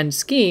 grand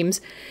schemes,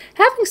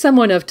 having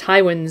someone of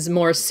Tywin's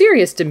more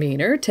serious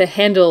demeanor to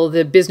handle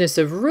the business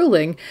of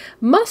ruling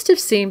must have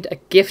seemed a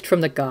gift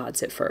from the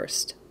gods at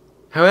first.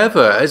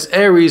 However, as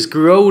Aerys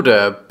grew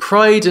older,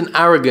 pride and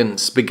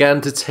arrogance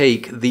began to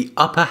take the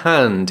upper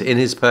hand in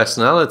his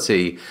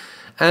personality,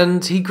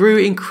 and he grew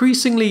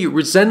increasingly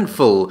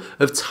resentful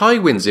of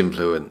Tywin's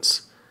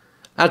influence.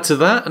 Add to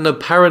that an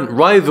apparent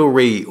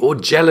rivalry or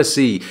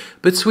jealousy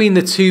between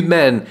the two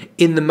men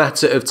in the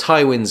matter of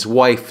Tywin's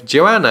wife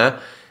Joanna,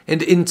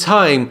 and in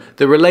time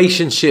the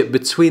relationship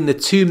between the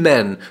two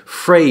men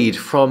frayed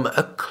from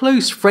a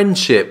close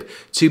friendship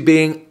to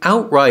being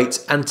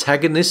outright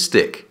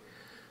antagonistic.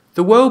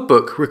 The World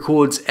Book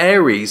records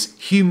Aerys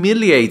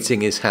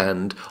humiliating his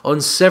Hand on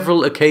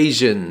several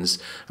occasions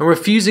and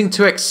refusing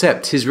to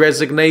accept his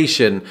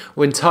resignation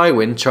when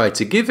Tywin tried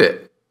to give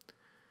it.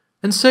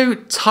 And so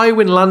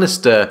Tywin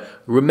Lannister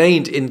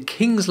remained in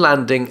King's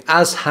Landing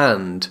as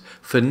Hand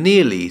for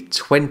nearly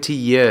 20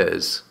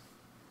 years.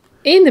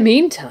 In the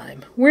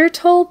meantime, we're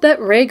told that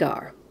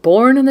Rhaegar,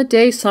 born on the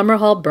day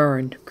Summerhall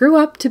burned, grew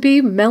up to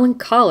be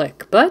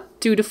melancholic but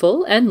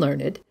dutiful and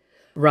learned.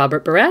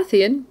 Robert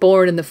Baratheon,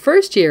 born in the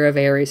first year of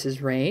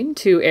Aerys' reign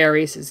to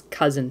Aerys'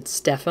 cousin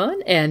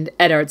Steffon, and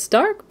Eddard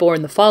Stark,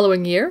 born the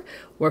following year,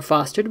 were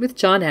fostered with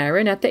Jon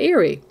Arryn at the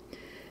Eyrie.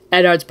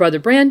 Eddard's brother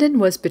Brandon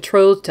was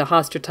betrothed to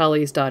Hoster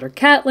Tully's daughter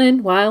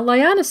Catelyn, while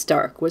Lyanna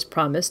Stark was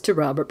promised to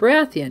Robert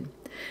Baratheon.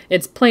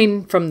 It's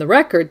plain from the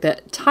record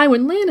that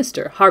Tywin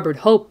Lannister harbored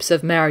hopes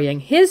of marrying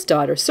his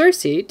daughter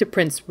Cersei to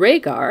Prince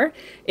Rhaegar,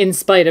 in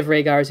spite of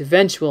Rhaegar's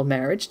eventual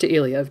marriage to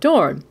Elia of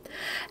Dorne.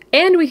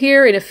 And we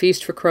hear in A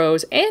Feast for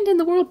Crows and in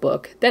the World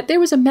Book that there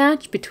was a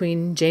match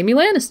between Jaime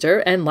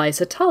Lannister and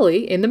Lysa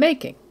Tully in the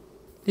making.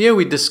 Yeah,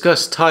 we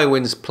discussed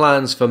Tywin's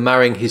plans for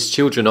marrying his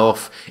children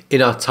off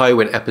in our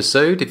Tywin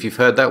episode, if you've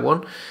heard that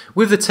one,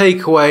 with the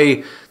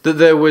takeaway that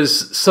there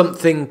was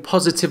something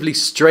positively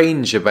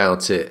strange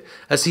about it,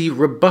 as he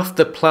rebuffed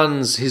the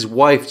plans his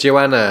wife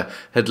Joanna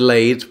had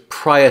laid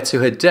prior to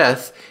her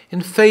death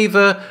in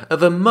favour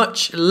of a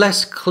much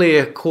less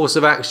clear course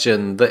of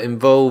action that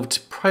involved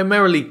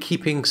primarily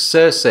keeping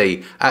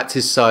Cersei at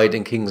his side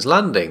in King's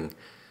Landing,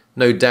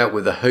 no doubt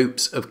with the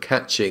hopes of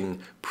catching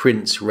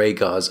Prince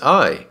Rhaegar's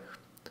eye.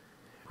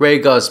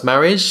 Rhaegar's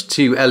marriage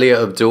to Elia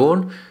of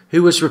Dorne,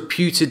 who was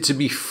reputed to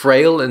be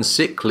frail and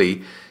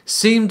sickly,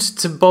 seemed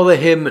to bother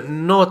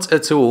him not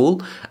at all,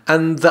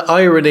 and the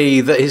irony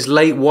that his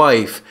late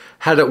wife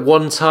had at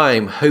one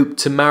time hoped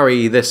to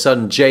marry their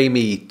son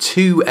Jaime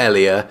to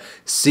Elia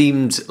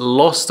seemed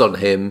lost on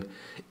him,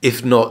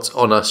 if not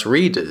on us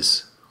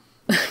readers.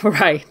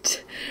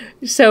 Right.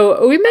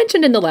 So, we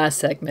mentioned in the last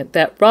segment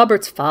that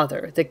Robert's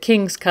father, the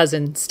king's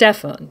cousin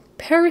Stefan,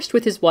 perished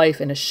with his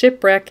wife in a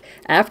shipwreck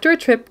after a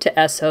trip to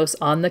Essos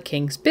on the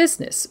king's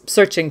business,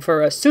 searching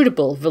for a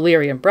suitable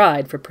Valyrian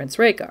bride for Prince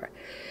Rhaegar.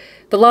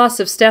 The loss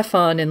of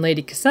Stefan and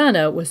Lady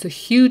Cassana was a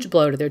huge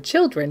blow to their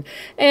children,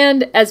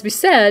 and, as we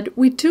said,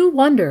 we do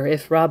wonder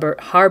if Robert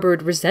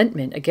harbored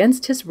resentment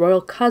against his royal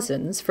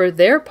cousins for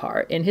their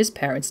part in his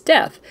parents'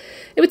 death.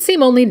 It would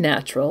seem only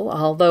natural,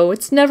 although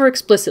it's never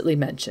explicitly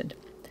mentioned.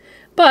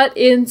 But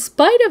in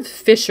spite of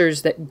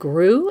fissures that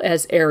grew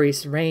as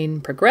Aerys'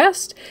 reign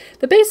progressed,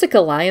 the basic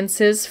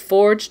alliances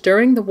forged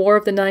during the War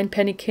of the Nine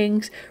Penny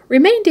Kings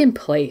remained in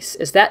place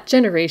as that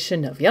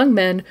generation of young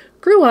men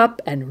grew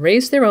up and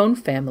raised their own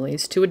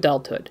families to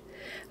adulthood.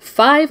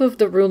 5 of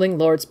the ruling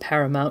lords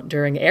paramount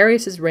during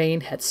Aerys'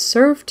 reign had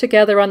served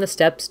together on the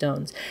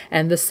Stepstones,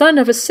 and the son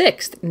of a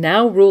 6th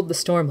now ruled the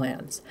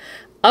Stormlands.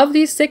 Of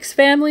these 6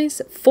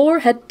 families, 4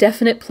 had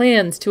definite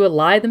plans to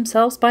ally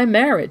themselves by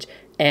marriage,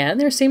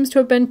 and there seems to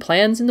have been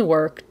plans in the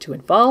work to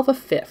involve a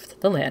 5th,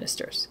 the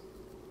Lannisters.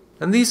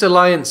 And these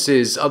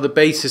alliances are the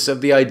basis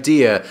of the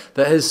idea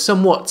that has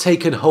somewhat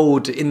taken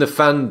hold in the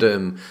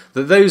fandom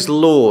that those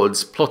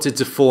lords plotted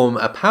to form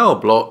a power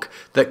block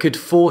that could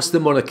force the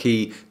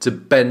monarchy to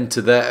bend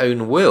to their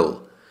own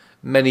will.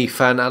 Many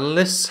fan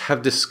analysts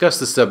have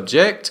discussed the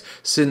subject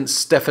since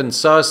Stefan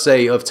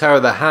Sarsay of Tower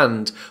of the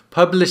Hand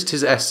published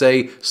his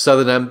essay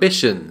Southern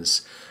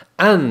Ambitions.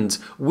 And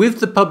with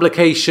the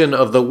publication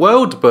of the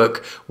World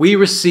Book, we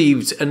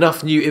received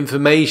enough new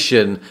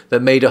information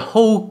that made a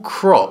whole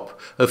crop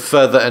of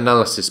further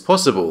analysis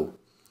possible.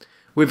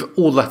 With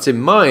all that in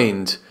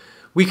mind,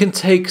 we can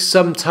take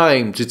some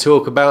time to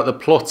talk about the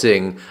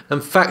plotting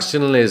and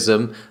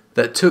factionalism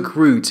that took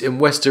root in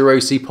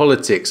Westerosi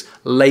politics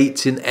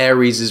late in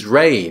Aerys'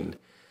 reign,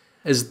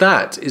 as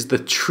that is the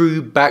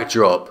true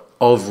backdrop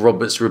of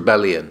Robert's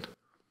rebellion.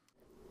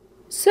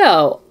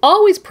 So,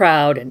 always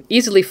proud and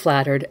easily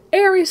flattered,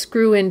 Aerys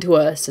grew into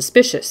a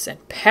suspicious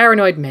and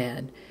paranoid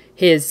man.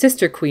 His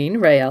sister queen,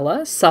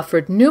 Rhaella,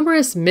 suffered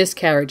numerous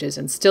miscarriages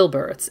and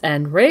stillbirths,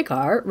 and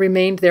Rhaegar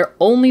remained their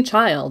only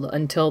child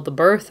until the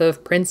birth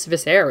of Prince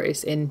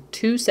Viserys in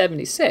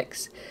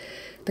 276.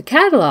 The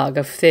catalogue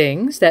of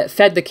things that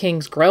fed the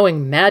king's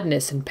growing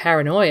madness and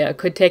paranoia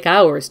could take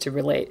hours to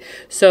relate,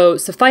 so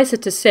suffice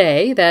it to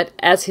say that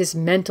as his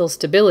mental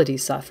stability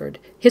suffered,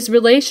 his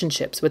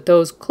relationships with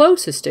those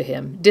closest to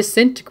him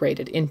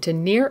disintegrated into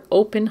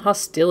near-open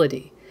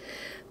hostility.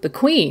 The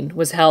queen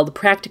was held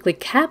practically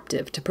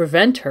captive to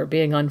prevent her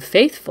being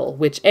unfaithful,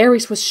 which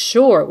Aerys was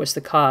sure was the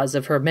cause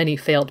of her many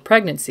failed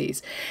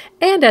pregnancies.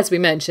 And as we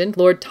mentioned,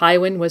 Lord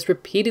Tywin was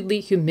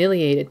repeatedly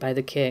humiliated by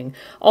the king,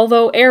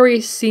 although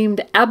Aerys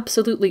seemed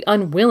absolutely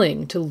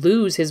unwilling to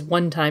lose his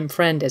one-time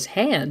friend as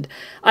hand,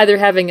 either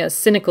having a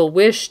cynical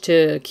wish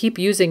to keep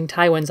using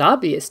Tywin's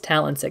obvious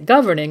talents at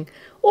governing,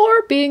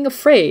 or being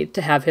afraid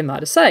to have him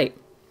out of sight.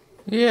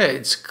 Yeah,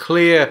 it's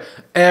clear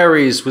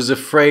Aerys was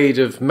afraid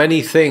of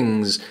many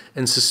things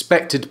and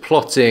suspected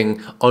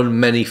plotting on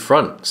many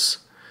fronts.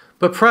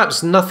 But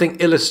perhaps nothing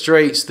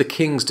illustrates the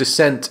king's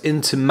descent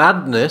into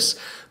madness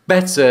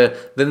better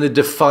than the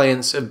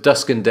defiance of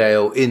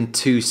Duskendale in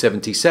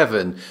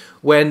 277,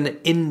 when,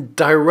 in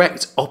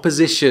direct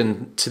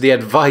opposition to the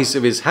advice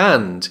of his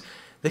hand,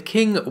 the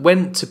king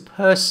went to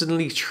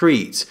personally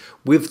treat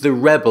with the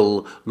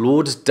rebel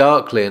Lord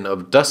Darklyn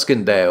of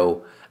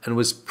Duskendale, and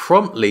was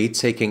promptly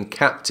taken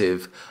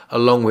captive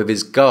along with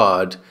his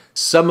guard,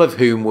 some of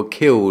whom were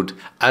killed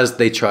as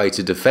they tried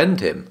to defend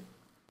him.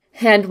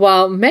 And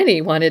while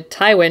many wanted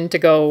Tywin to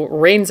go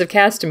Rains of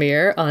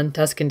Castamere on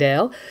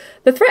Duskendale,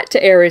 the threat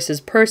to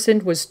Aerys'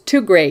 person was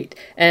too great,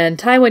 and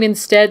Tywin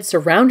instead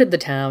surrounded the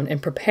town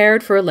and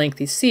prepared for a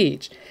lengthy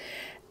siege.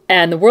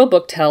 And the World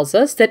Book tells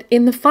us that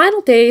in the final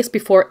days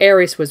before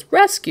Aerys was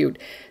rescued,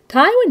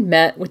 Tywin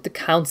met with the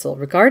council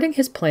regarding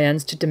his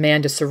plans to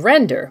demand a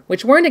surrender,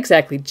 which weren't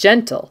exactly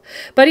gentle,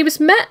 but he was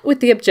met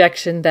with the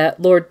objection that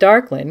Lord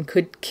Darklyn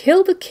could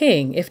kill the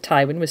king if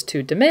Tywin was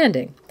too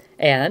demanding.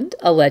 And,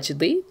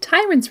 allegedly,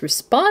 Tywin's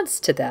response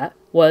to that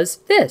was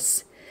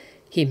this: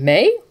 "He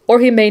may or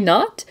he may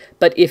not,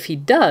 but if he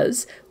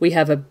does, we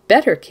have a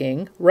better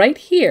king right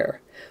here,"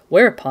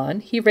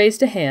 whereupon he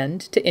raised a hand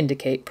to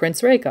indicate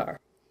Prince Rhaegar.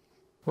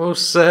 Well,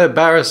 Sir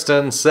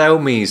Barristan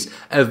Selmy's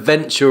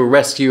eventual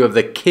rescue of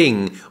the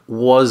king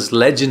was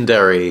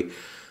legendary,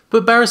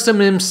 but Barristan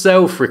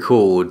himself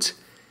recalled,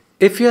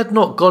 "If he had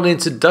not gone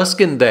into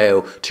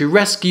Duskendale to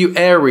rescue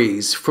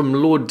Aerys from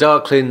Lord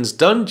Darklyn's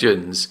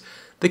dungeons,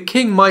 the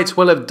king might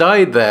well have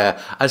died there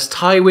as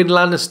Tywin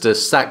Lannister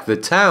sacked the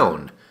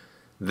town.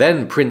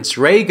 Then Prince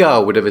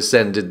Rhaegar would have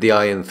ascended the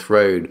Iron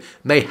Throne,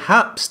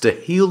 mayhaps to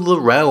heal the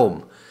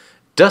realm.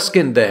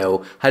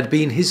 Duskendale had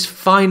been his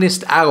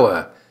finest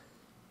hour,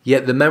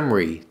 yet the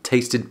memory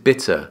tasted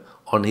bitter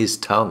on his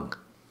tongue."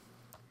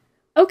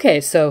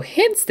 Okay, so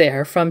hints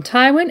there from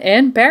Tywin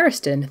and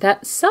Barristan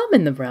that some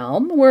in the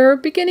realm were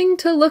beginning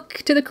to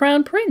look to the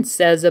Crown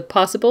Prince as a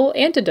possible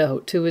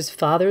antidote to his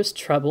father's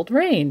troubled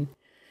reign.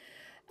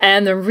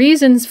 And the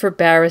reasons for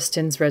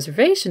Barristan's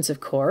reservations, of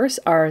course,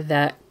 are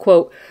that,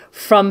 quote,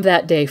 "from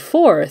that day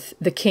forth,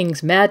 the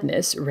king's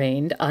madness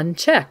reigned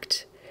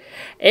unchecked.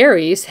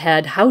 Aerys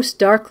had House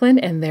Darklyn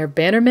and their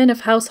bannermen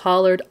of House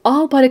Hollard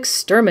all but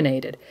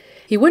exterminated.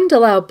 He wouldn't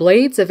allow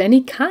blades of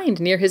any kind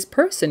near his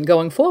person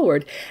going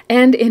forward,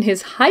 and in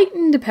his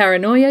heightened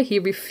paranoia he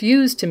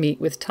refused to meet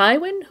with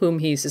Tywin, whom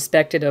he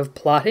suspected of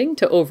plotting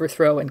to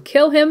overthrow and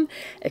kill him,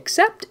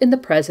 except in the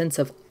presence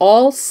of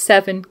all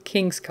 7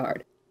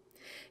 Kingsguard.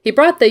 He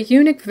brought the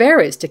eunuch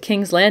Varys to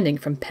King's Landing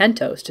from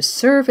Pentos to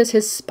serve as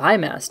his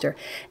spymaster,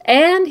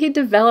 and he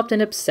developed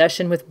an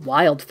obsession with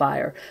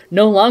wildfire,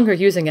 no longer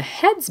using a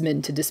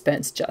headsman to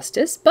dispense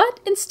justice, but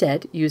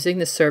instead using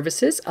the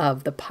services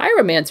of the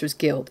Pyromancer's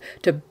Guild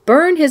to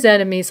burn his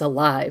enemies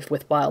alive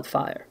with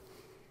wildfire."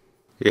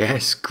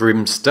 Yes,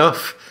 grim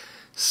stuff.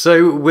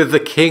 So, with the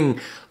king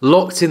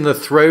locked in the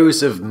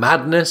throes of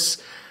madness,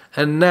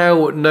 and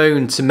now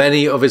known to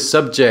many of his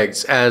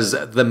subjects as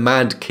the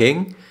Mad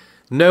King,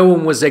 no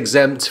one was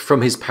exempt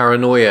from his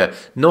paranoia,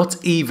 not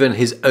even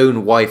his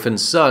own wife and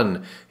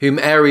son, whom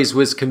Aerys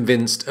was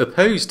convinced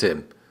opposed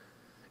him.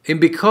 And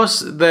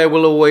because there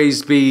will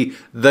always be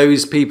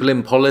those people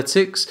in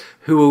politics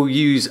who will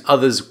use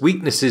others'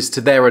 weaknesses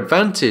to their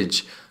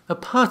advantage, a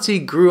party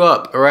grew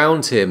up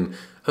around him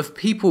of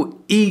people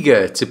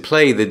eager to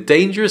play the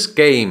dangerous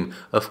game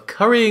of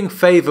currying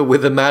favour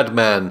with a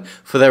madman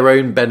for their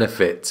own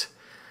benefit.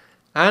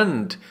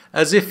 And,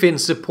 as if in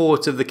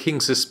support of the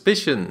king's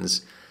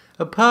suspicions,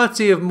 a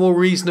party of more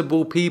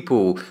reasonable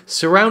people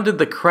surrounded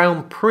the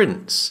Crown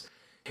Prince,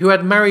 who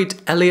had married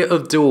Elliot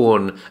of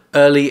Dorne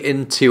early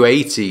in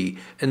 280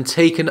 and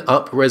taken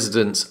up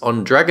residence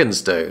on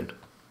Dragonstone.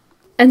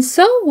 And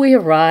so we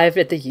arrive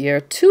at the year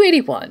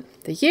 281,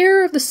 the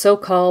year of the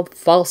so-called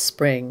False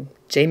Spring,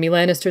 Jaime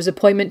Lannister's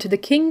appointment to the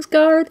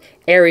Kingsguard,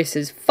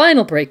 Aerys'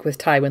 final break with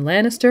Tywin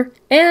Lannister,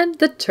 and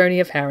the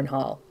tourney of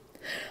Harrenhal.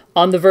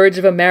 On the verge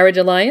of a marriage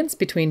alliance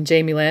between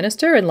Jaime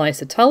Lannister and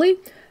Lysa Tully,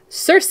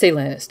 Cersei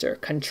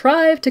Lannister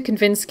contrived to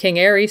convince King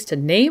Aerys to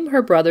name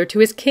her brother to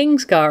his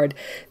Kingsguard,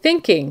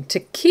 thinking to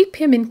keep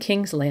him in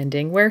King's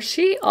Landing, where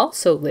she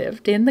also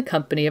lived in the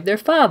company of their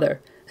father.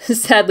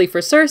 Sadly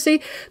for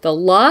Cersei, the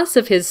loss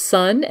of his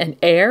son and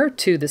heir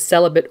to the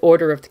celibate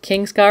order of the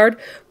Kingsguard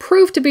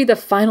proved to be the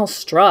final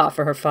straw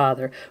for her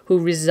father, who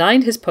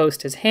resigned his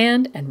post as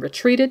hand and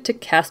retreated to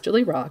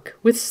Casterly Rock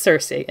with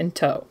Cersei in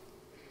tow.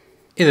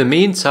 In the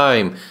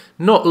meantime,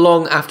 not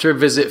long after a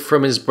visit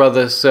from his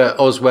brother Sir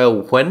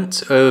Oswell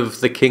Whent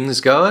of the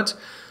Kingsguard,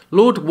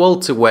 Lord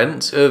Walter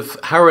Whent of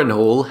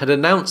Harrenhal had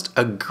announced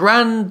a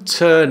grand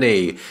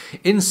tourney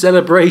in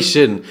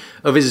celebration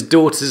of his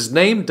daughter's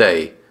name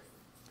day.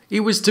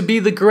 It was to be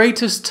the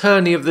greatest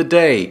tourney of the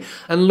day,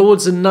 and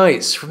lords and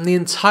knights from the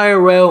entire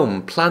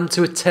realm planned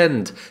to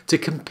attend to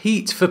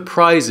compete for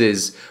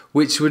prizes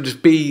which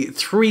would be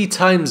 3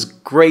 times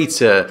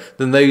greater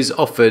than those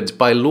offered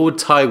by Lord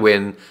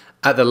Tywin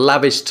at the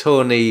lavish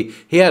tourney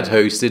he had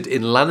hosted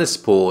in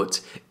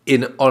Lannisport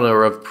in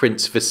honour of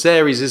Prince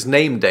Viserys'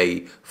 name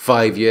day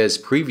 5 years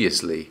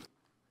previously.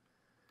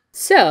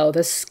 So,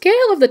 the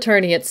scale of the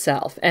tourney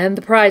itself and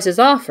the prizes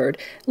offered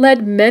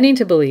led many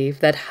to believe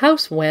that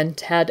House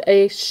Whent had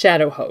a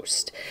shadow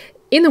host.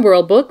 In the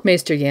World Book,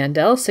 Maester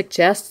Yandel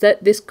suggests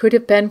that this could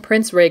have been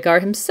Prince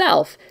Rhaegar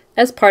himself,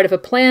 as part of a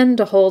plan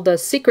to hold a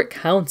secret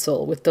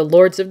council with the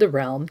lords of the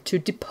realm to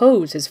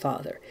depose his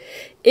father.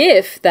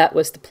 If that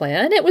was the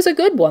plan, it was a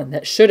good one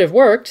that should have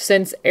worked,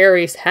 since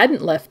Aerys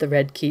hadn't left the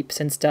Red Keep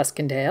since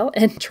Duskendale,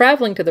 and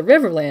traveling to the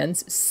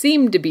Riverlands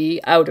seemed to be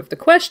out of the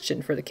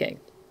question for the king.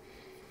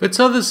 But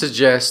others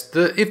suggest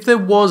that if there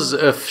was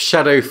a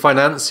shadow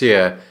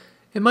financier,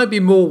 it might be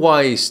more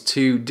wise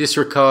to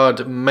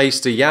disregard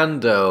Maester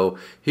Yandel,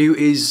 who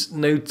is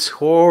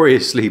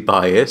notoriously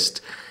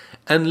biased,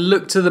 and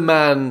look to the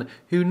man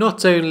who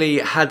not only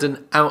had an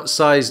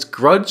outsized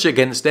grudge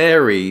against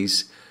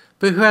Aerys,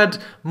 but who had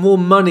more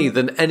money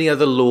than any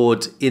other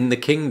lord in the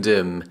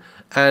kingdom,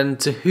 and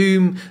to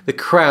whom the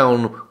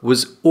crown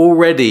was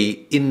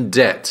already in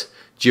debt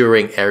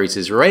during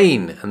Aerys'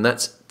 reign, and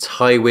that's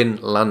Tywin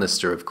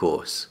Lannister, of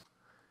course.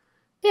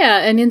 Yeah,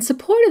 and in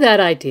support of that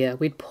idea,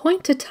 we'd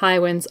point to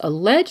Tywin's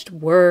alleged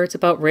words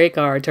about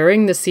Rhaegar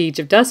during the Siege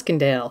of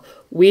Duskendale,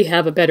 "We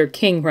have a better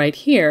king right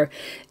here,"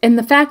 and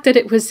the fact that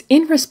it was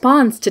in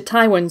response to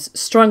Tywin's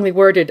strongly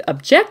worded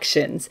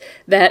objections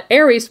that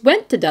Aerys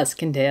went to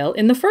Duskendale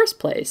in the first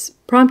place,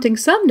 prompting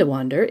some to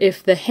wonder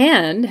if the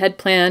Hand had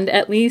planned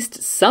at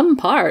least some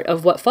part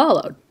of what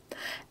followed.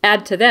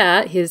 Add to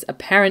that his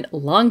apparent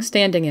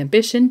long-standing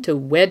ambition to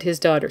wed his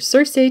daughter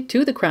Cersei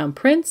to the Crown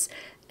Prince,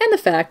 and the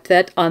fact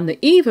that on the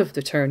eve of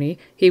the tourney,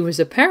 he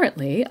was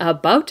apparently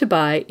about to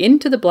buy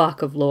into the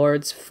block of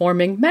lords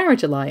forming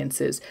marriage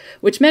alliances,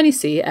 which many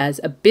see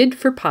as a bid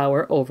for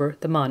power over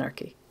the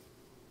monarchy.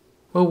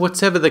 Well,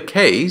 whatever the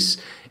case,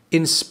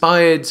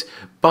 inspired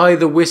by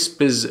the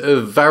whispers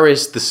of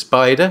Varys the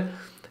Spider,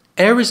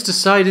 Aerys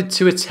decided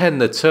to attend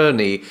the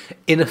tourney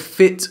in a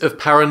fit of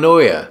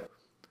paranoia.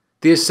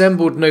 The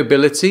assembled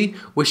nobility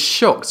was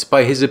shocked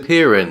by his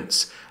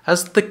appearance,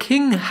 as the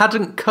king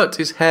hadn't cut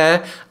his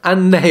hair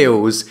and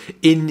nails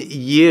in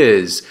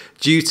years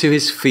due to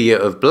his fear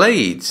of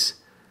blades.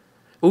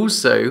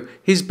 Also,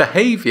 his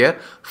behaviour,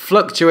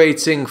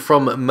 fluctuating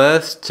from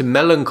mirth to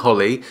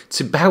melancholy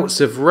to bouts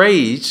of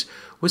rage,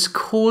 was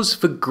cause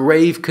for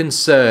grave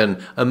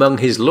concern among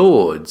his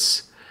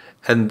lords.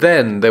 And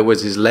then there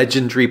was his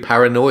legendary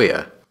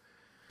paranoia.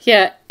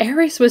 Yeah,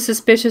 Aerys was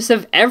suspicious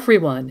of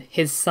everyone,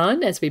 his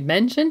son, as we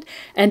mentioned,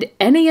 and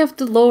any of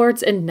the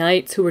lords and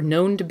knights who were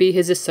known to be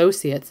his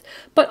associates,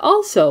 but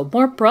also,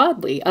 more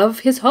broadly,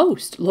 of his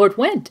host, Lord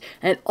Went,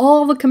 and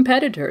all the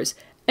competitors,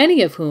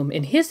 any of whom,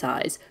 in his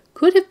eyes,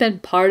 could have been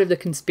part of the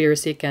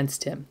conspiracy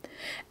against him.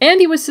 And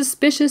he was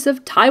suspicious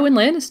of Tywin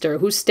Lannister,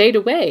 who stayed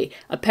away,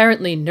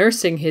 apparently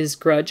nursing his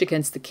grudge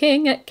against the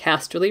king at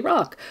Casterly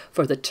Rock,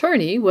 for the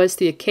tourney was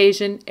the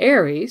occasion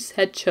Aerys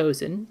had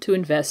chosen to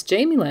invest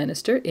Jaime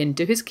Lannister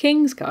into his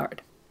Kingsguard.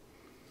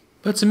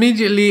 But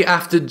immediately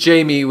after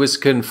Jaime was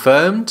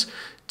confirmed,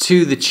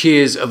 to the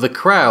cheers of the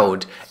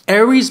crowd,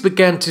 Aerys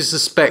began to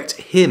suspect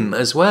him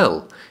as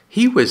well.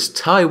 He was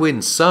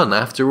Tywin's son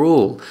after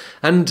all,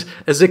 and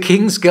as a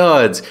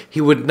Kingsguard, he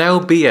would now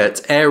be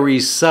at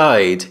Aerys'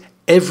 side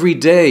every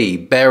day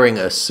bearing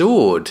a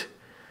sword.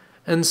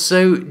 And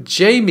so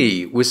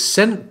Jaime was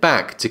sent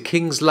back to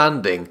King's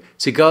Landing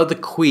to guard the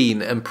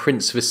Queen and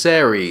Prince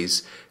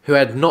Viserys, who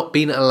had not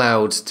been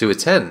allowed to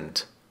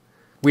attend.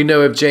 We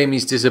know of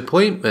Jaime's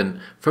disappointment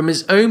from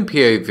his own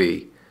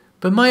POV,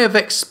 but might have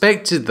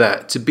expected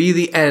that to be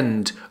the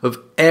end of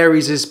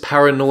Aerys'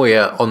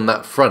 paranoia on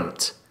that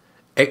front.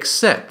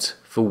 Except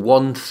for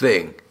one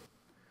thing.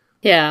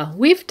 Yeah,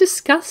 we've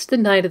discussed the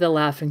Night of the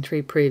Laughing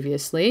Tree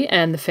previously,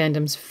 and the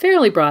fandom's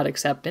fairly broad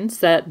acceptance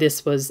that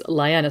this was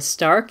Lyanna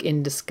Stark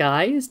in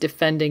disguise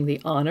defending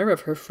the honor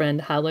of her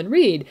friend Howland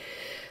Reed.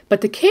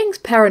 But the king's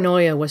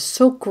paranoia was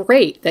so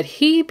great that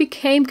he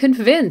became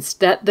convinced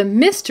that the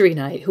Mystery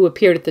Knight who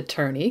appeared at the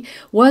tourney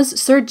was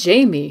Sir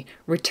Jaime,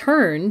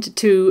 returned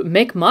to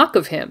make mock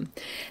of him.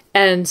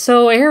 And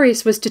so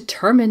Aerys was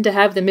determined to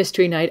have the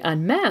Mystery Knight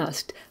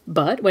unmasked,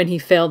 but when he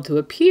failed to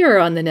appear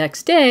on the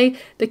next day,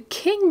 the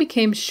king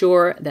became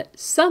sure that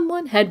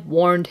someone had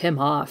warned him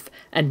off,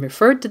 and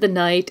referred to the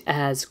knight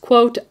as,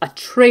 quote, a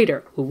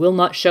traitor who will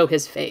not show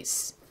his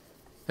face.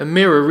 And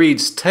Mira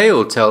Reed's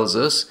tale tells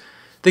us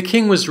the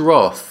king was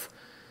wroth,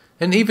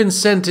 and even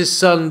sent his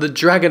son the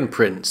Dragon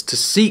Prince to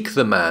seek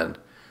the man,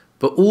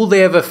 but all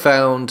they ever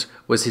found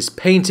was his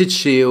painted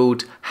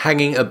shield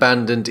hanging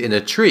abandoned in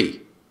a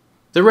tree.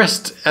 The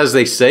rest, as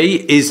they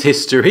say, is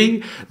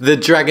history. The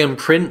Dragon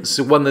Prince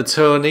won the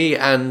tourney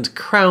and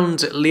crowned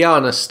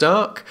Lyanna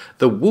Stark,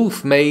 the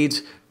Wolf Maid,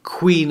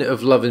 Queen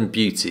of Love and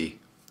Beauty.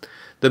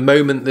 The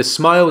moment the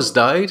Smiles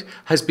died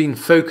has been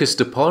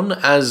focused upon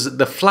as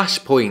the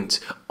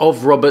flashpoint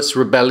of Robert's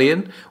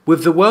rebellion,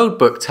 with the World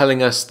Book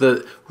telling us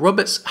that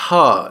Robert's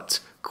heart,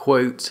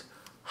 quote,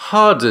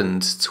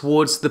 hardened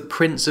towards the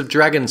Prince of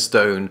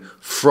Dragonstone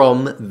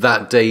from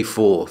that day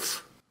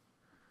forth.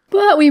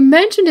 But we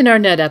mentioned in our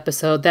Ned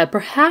episode that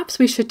perhaps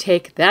we should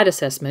take that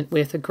assessment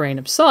with a grain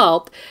of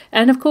salt,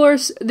 and of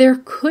course, there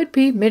could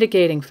be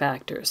mitigating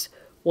factors.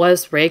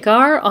 Was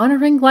Rhaegar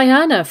honoring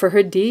Lyanna for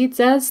her deeds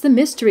as the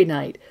Mystery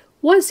Knight?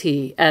 Was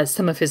he, as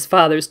some of his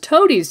father's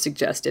toadies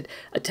suggested,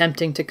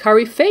 attempting to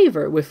curry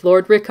favour with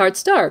Lord Rickard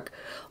Stark?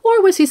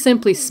 Or was he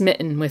simply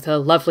smitten with a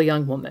lovely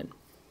young woman?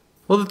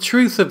 Well, the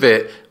truth of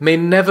it may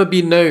never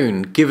be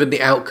known given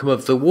the outcome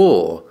of the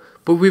war,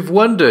 but we've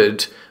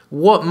wondered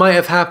what might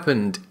have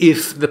happened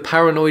if the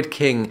paranoid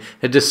king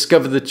had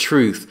discovered the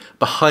truth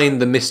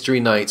behind the Mystery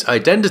Knight's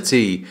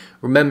identity,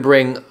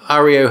 remembering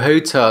Areo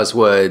Hotar's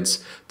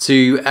words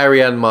to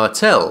Ariane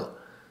Martell,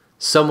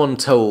 someone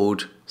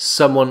told,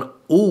 someone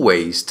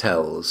always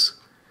tells.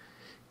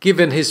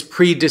 given his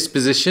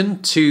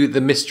predisposition to the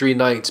Mystery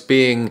Knight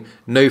being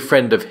no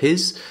friend of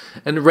his,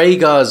 and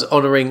Rhaegar's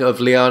honouring of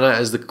Lyanna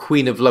as the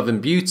Queen of Love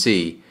and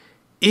Beauty,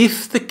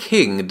 if the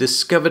king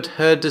discovered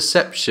her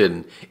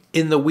deception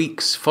in the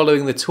weeks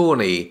following the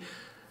tourney,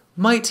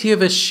 might he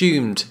have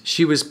assumed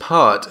she was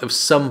part of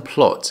some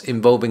plot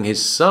involving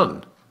his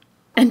son?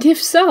 And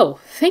if so,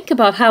 think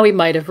about how he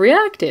might have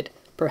reacted.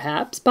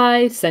 Perhaps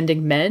by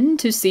sending men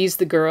to seize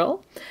the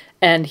girl.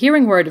 And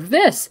hearing word of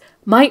this,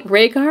 might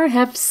Rhaegar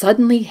have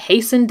suddenly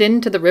hastened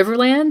into the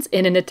Riverlands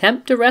in an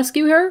attempt to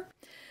rescue her?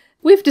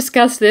 We've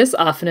discussed this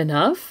often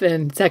enough,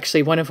 and it's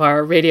actually one of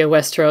our Radio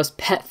Westeros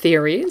pet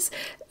theories,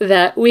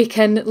 that we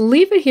can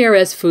leave it here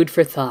as food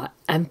for thought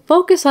and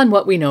focus on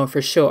what we know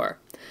for sure.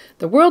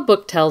 The World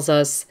Book tells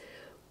us,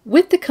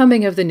 with the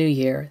coming of the new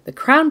year, the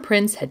Crown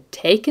Prince had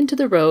taken to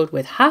the road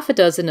with half a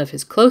dozen of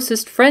his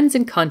closest friends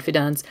and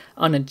confidants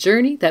on a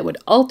journey that would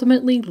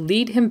ultimately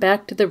lead him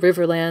back to the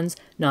Riverlands,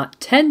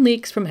 not 10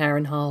 leagues from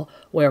Harrenhal,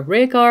 where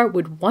Rhaegar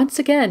would once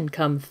again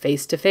come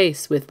face to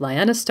face with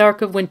Lyanna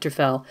Stark of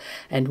Winterfell,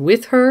 and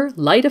with her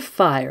light a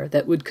fire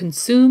that would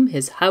consume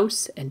his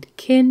house and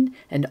kin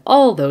and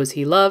all those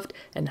he loved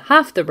and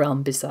half the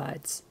realm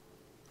besides.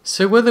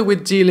 So whether we're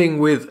dealing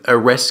with a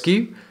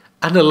rescue,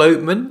 an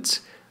elopement,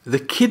 the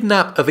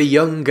kidnap of a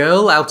young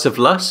girl out of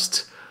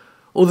lust,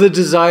 or the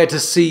desire to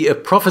see a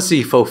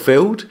prophecy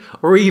fulfilled,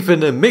 or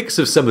even a mix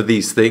of some of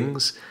these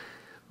things,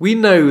 we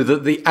know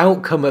that the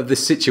outcome of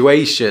this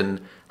situation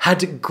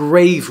had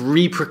grave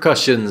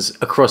repercussions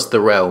across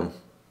the realm.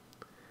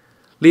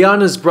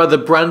 Lyanna's brother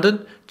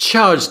Brandon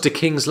charged to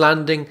King's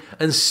Landing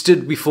and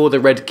stood before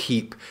the Red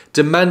Keep,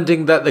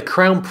 demanding that the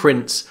Crown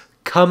Prince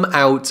come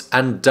out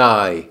and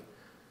die.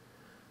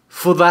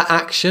 For that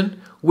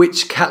action,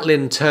 which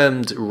Catelyn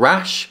termed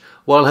rash,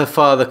 while her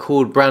father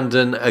called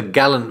Brandon a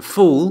gallant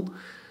fool,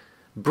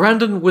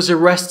 Brandon was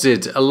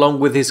arrested along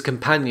with his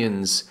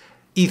companions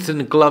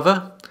Ethan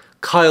Glover,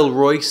 Kyle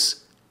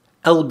Royce,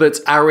 Elbert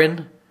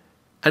Arryn,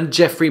 and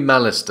Geoffrey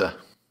Mallister.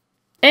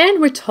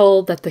 And we're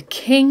told that the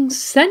king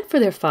sent for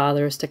their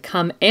fathers to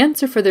come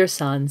answer for their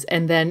sons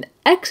and then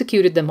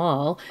executed them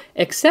all,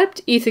 except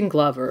Ethan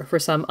Glover, for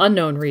some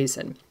unknown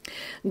reason.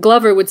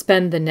 Glover would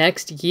spend the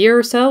next year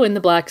or so in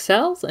the Black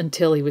Cells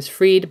until he was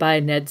freed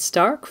by Ned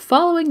Stark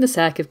following the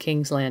sack of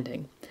King's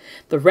Landing.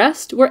 The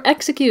rest were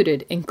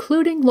executed,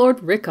 including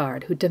Lord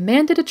Rickard, who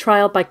demanded a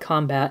trial by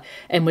combat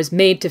and was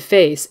made to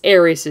face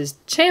Aerys'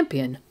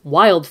 champion,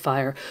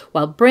 Wildfire,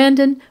 while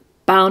Brandon,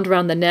 bound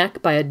round the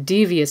neck by a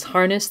devious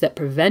harness that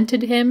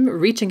prevented him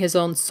reaching his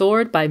own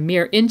sword by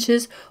mere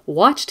inches,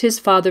 watched his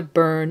father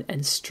burn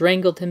and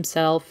strangled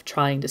himself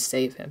trying to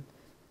save him.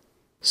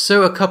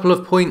 So a couple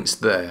of points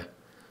there.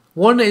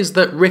 One is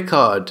that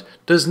Rickard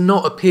does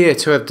not appear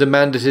to have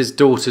demanded his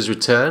daughter's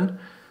return,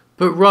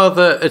 but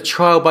rather a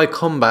trial by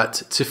combat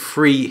to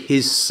free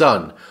his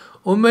son,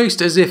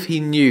 almost as if he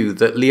knew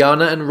that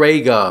Lyanna and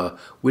Rhaegar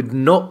would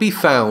not be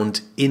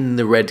found in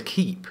the Red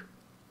Keep.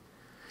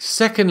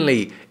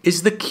 Secondly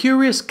is the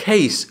curious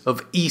case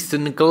of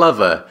Ethan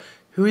Glover,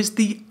 who is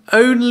the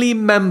only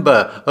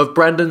member of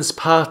Brandon's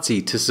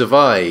party to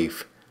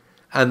survive,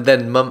 and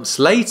then months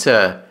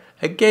later,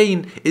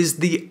 again, is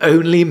the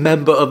only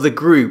member of the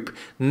group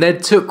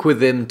Ned took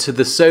with him to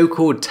the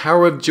so-called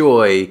Tower of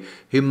Joy,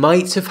 who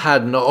might have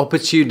had an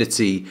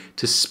opportunity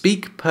to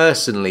speak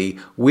personally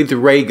with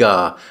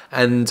Rhaegar,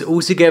 and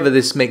altogether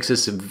this makes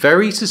us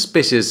very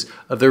suspicious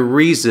of the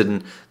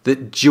reason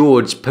that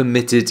George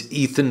permitted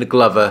Ethan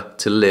Glover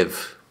to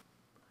live.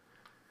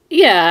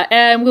 Yeah,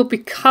 and we'll be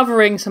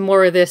covering some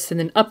more of this in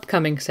an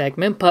upcoming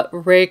segment, but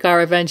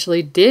Rhaegar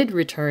eventually did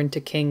return to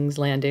King's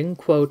Landing,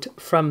 quote,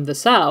 from the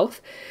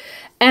south.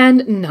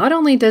 And not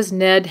only does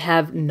Ned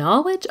have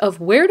knowledge of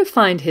where to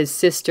find his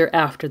sister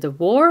after the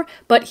war,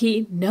 but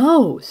he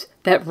knows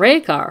that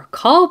Rhaegar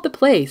called the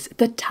place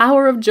the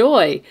Tower of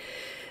Joy.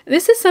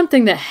 This is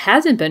something that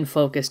hasn't been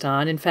focused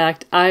on. In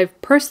fact, I've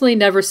personally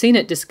never seen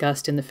it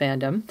discussed in the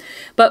fandom.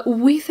 But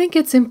we think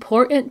it's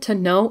important to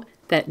note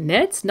that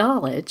Ned's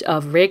knowledge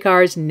of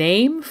Rhaegar's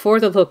name for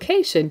the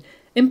location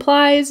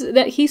implies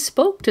that he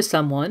spoke to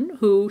someone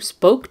who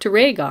spoke to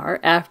Rhaegar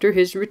after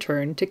his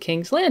return to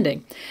King's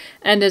Landing.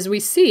 And as we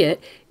see it,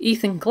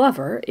 Ethan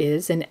Glover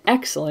is an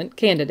excellent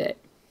candidate.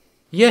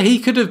 Yeah, he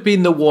could have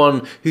been the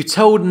one who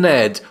told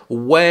Ned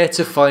where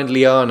to find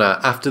Lyanna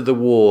after the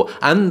war,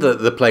 and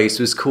that the place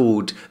was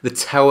called the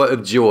Tower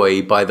of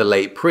Joy by the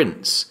late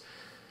prince.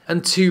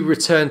 And to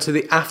return to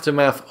the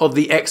aftermath of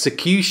the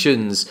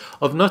executions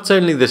of not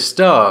only the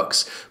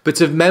Starks,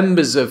 but of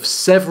members of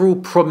several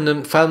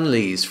prominent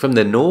families from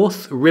the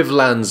North,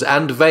 Riverlands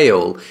and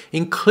Vale,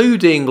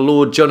 including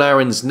Lord Jon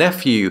Arryn's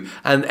nephew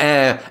and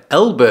heir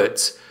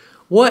Elbert,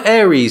 what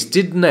Aerys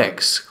did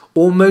next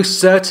almost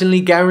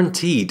certainly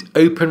guaranteed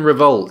open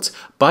revolt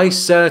by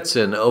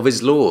certain of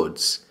his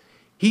lords.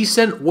 He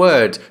sent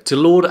word to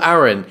Lord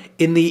Arryn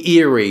in the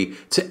Eyrie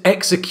to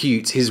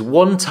execute his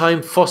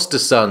one-time foster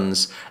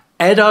sons,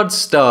 Eddard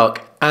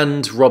Stark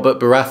and Robert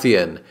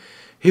Baratheon,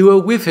 who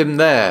were with him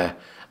there,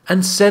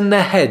 and send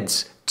their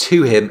heads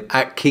to him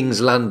at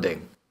King's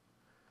Landing.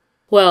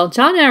 Well,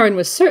 Jon Arryn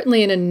was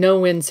certainly in a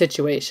no-win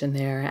situation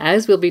there,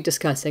 as we'll be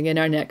discussing in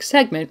our next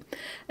segment,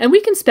 and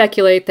we can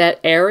speculate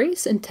that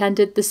Aerys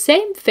intended the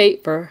same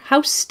fate for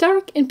House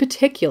Stark in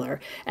particular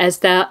as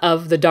that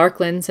of the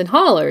Darklands and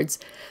Hollards,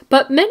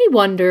 but many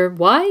wonder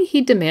why he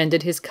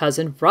demanded his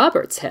cousin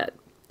Robert's head.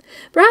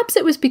 Perhaps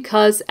it was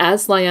because,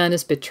 as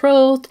Lyanna's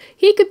betrothed,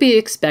 he could be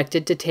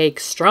expected to take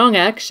strong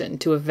action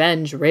to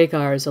avenge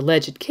Rhaegar's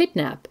alleged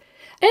kidnap.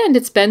 And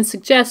it's been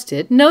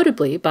suggested,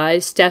 notably by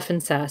Stefan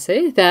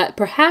Sasse, that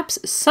perhaps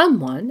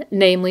someone,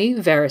 namely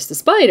Varys the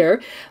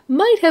Spider,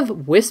 might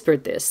have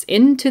whispered this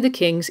into the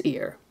king's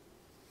ear.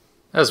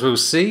 As we'll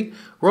see,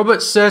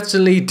 Robert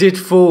certainly did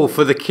fall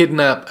for the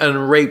kidnap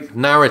and rape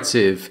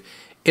narrative,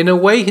 in a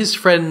way his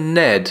friend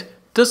Ned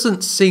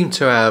doesn't seem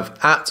to have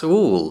at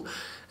all,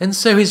 and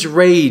so his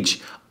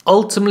rage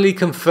ultimately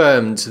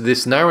confirmed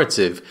this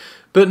narrative.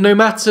 But no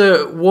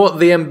matter what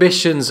the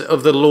ambitions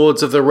of the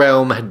Lords of the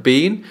Realm had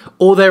been,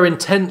 or their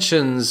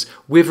intentions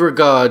with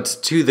regard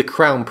to the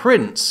Crown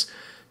Prince,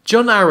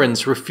 Jon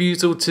Arryn's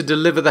refusal to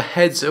deliver the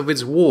heads of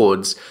his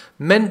wards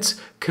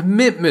meant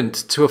commitment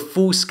to a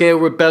full-scale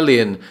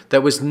rebellion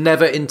that was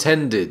never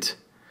intended.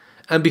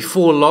 And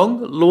before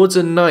long, lords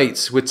and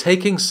knights were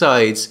taking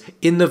sides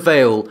in the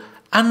Vale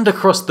and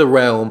across the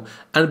realm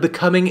and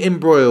becoming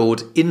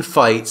embroiled in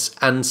fights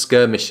and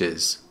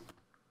skirmishes.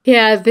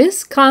 Yeah,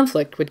 this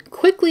conflict would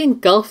quickly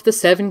engulf the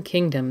Seven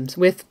Kingdoms,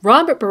 with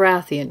Robert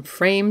Baratheon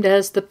framed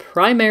as the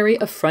primary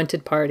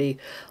affronted party,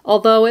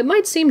 although it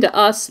might seem to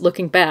us,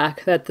 looking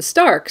back, that the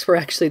Starks were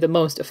actually the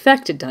most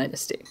affected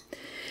dynasty.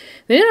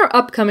 In our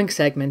upcoming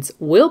segments,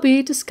 we'll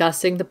be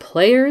discussing the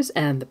players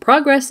and the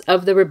progress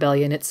of the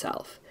rebellion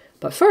itself.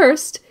 But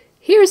first,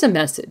 here's a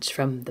message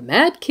from the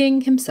Mad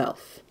King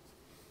himself.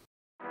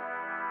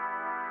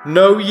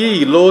 Know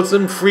ye, lords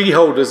and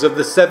freeholders of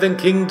the Seven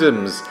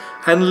Kingdoms,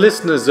 and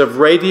listeners of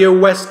Radio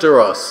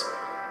Westeros,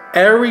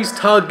 Aerys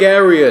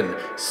Targaryen,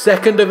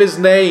 second of his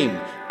name,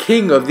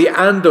 king of the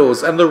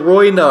Andals and the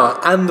Rhoynar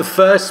and the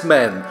First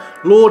Men,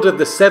 lord of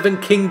the Seven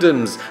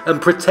Kingdoms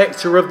and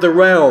protector of the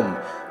realm,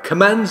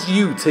 commands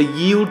you to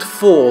yield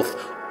forth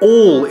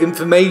all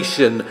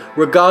information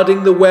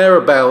regarding the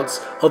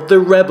whereabouts of the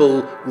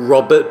rebel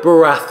Robert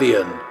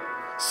Baratheon.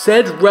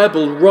 Said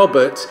rebel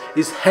Robert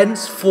is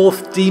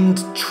henceforth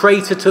deemed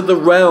traitor to the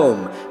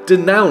realm,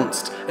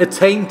 denounced,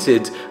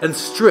 attainted, and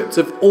stripped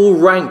of all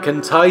rank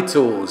and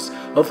titles,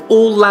 of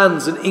all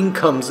lands and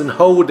incomes and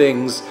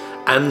holdings,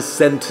 and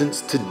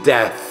sentenced to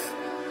death.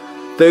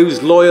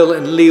 Those loyal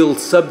and leal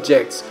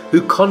subjects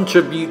who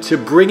contribute to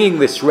bringing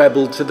this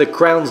rebel to the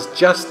crown's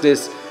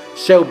justice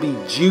shall be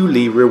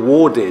duly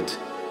rewarded,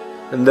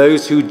 and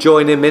those who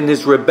join him in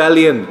his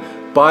rebellion,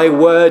 by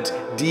word,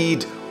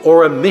 deed,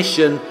 or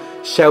omission,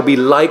 shall be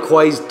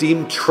likewise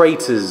deemed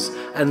traitors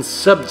and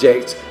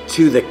subject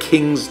to the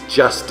king's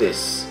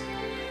justice.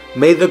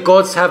 May the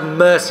gods have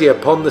mercy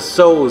upon the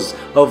souls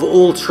of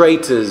all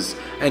traitors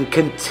and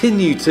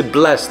continue to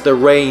bless the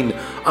reign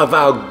of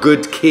our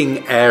good King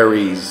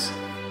Aerys.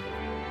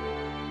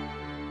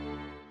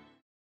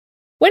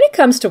 When it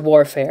comes to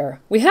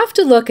warfare, we have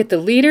to look at the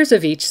leaders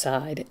of each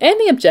side and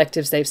the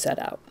objectives they've set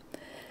out.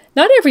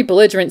 Not every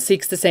belligerent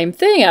seeks the same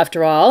thing,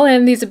 after all,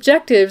 and these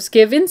objectives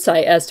give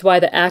insight as to why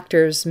the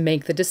actors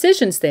make the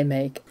decisions they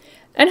make,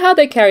 and how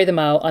they carry them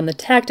out on the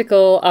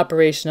tactical,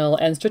 operational,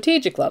 and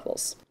strategic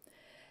levels.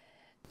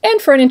 And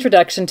for an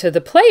introduction to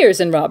the players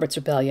in Robert's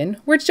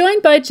Rebellion, we're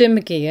joined by Jim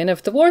McGeehan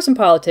of the Wars and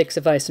Politics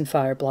of Ice and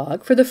Fire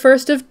blog for the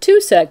first of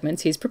two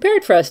segments he's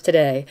prepared for us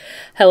today.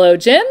 Hello,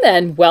 Jim,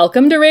 and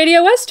welcome to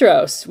Radio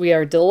Westeros. We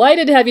are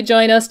delighted to have you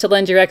join us to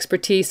lend your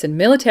expertise in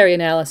military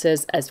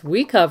analysis as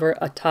we cover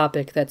a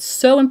topic that's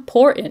so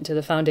important to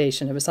the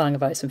foundation of A Song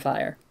of Ice and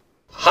Fire.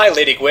 Hi,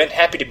 Lady Gwyn.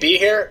 Happy to be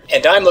here,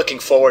 and I'm looking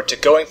forward to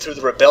going through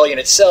the rebellion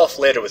itself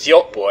later with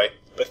Yolkboy.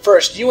 But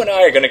first, you and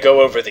I are going to go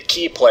over the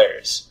key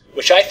players,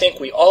 which I think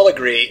we all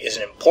agree is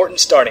an important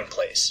starting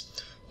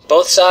place.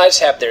 Both sides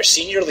have their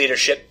senior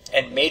leadership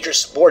and major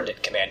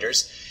subordinate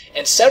commanders,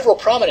 and several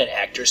prominent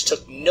actors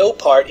took no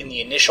part in the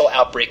initial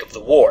outbreak of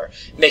the war,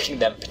 making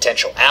them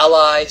potential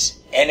allies,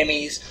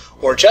 enemies,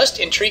 or just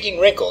intriguing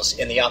wrinkles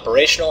in the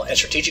operational and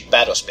strategic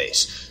battle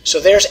space. So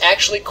there's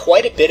actually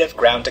quite a bit of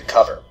ground to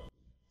cover.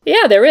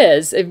 Yeah, there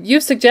is.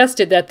 You've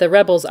suggested that the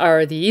rebels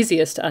are the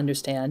easiest to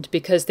understand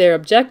because their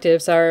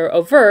objectives are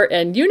overt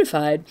and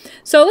unified,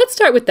 so let's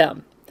start with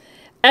them.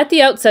 At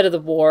the outset of the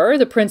war,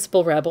 the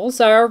principal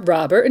rebels are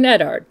Robert and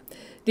Eddard.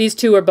 These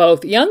two are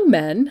both young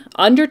men,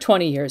 under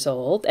 20 years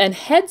old, and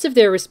heads of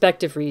their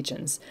respective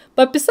regions.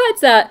 But besides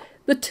that,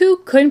 the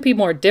two couldn't be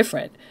more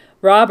different.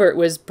 Robert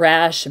was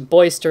brash and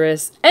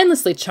boisterous,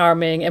 endlessly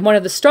charming, and one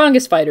of the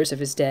strongest fighters of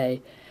his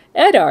day.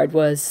 Eddard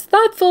was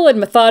thoughtful and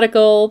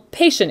methodical,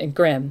 patient and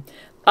grim.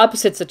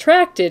 Opposites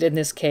attracted in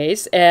this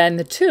case, and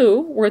the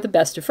two were the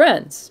best of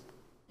friends.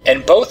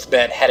 And both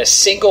men had a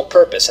single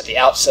purpose at the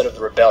outset of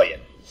the rebellion.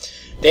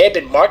 They had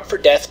been marked for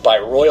death by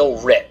royal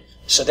writ,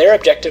 so their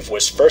objective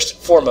was first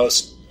and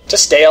foremost to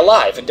stay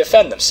alive and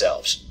defend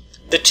themselves.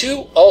 The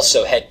two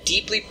also had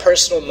deeply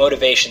personal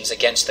motivations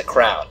against the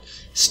crown,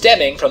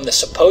 stemming from the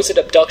supposed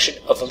abduction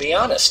of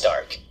Lyanna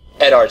Stark,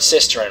 Eddard's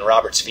sister and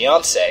Robert's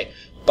fiancée,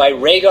 by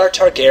Rhaegar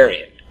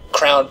Targaryen,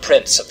 Crown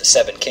Prince of the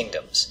Seven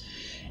Kingdoms.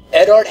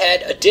 Eddard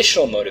had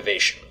additional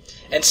motivation,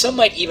 and some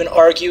might even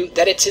argue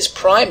that it's his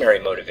primary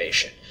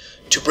motivation,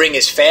 to bring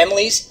his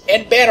family's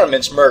and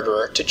Bannerman's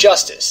murderer to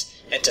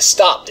justice, and to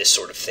stop this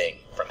sort of thing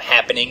from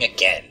happening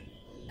again.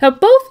 Now,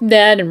 both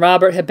Ned and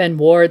Robert had been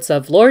wards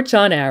of Lord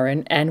Jon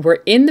Arryn and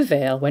were in the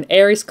Vale when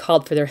Aerys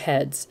called for their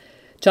heads.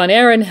 Jon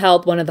Arryn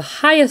held one of the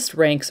highest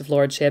ranks of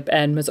lordship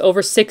and was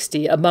over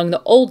 60, among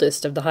the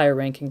oldest of the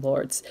higher-ranking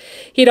lords.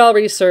 He'd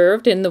already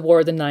served in the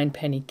War of the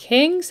Nine-Penny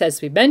Kings,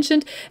 as we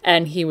mentioned,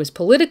 and he was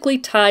politically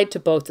tied to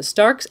both the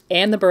Starks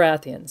and the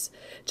Baratheons.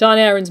 Jon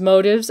Arryn's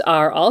motives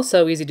are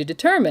also easy to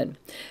determine.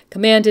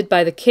 Commanded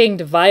by the king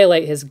to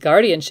violate his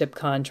guardianship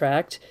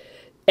contract,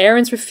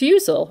 Arryn's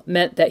refusal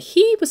meant that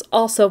he was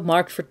also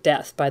marked for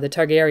death by the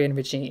Targaryen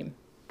regime.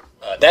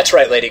 That's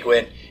right, Lady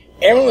Gwyn.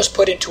 Arryn was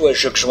put into a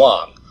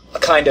zhugzwang, a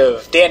kind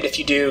of damned if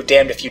you do,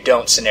 damned if you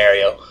don't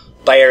scenario,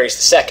 by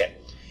Aerys II.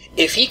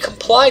 If he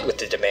complied with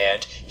the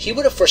demand, he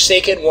would have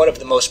forsaken one of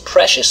the most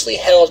preciously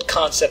held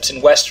concepts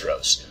in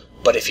Westeros.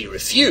 But if he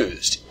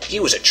refused, he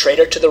was a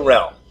traitor to the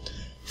realm.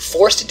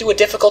 Forced into a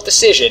difficult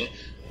decision,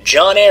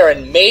 Jon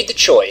Arryn made the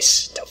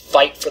choice to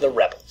fight for the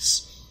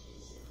rebels.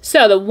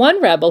 So, the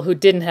one rebel who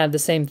didn't have the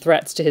same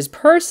threats to his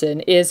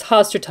person is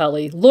Hoster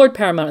Tully, Lord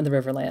Paramount of the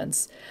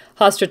Riverlands.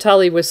 Hoster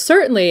Tully was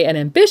certainly an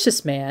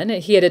ambitious man.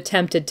 He had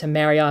attempted to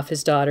marry off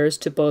his daughters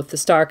to both the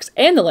Starks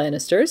and the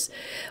Lannisters.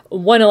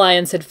 One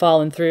alliance had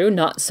fallen through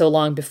not so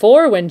long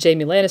before, when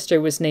Jaime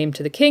Lannister was named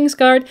to the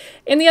Kingsguard,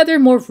 and the other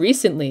more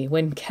recently,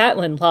 when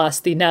Catelyn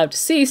lost the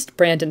now-deceased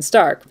Brandon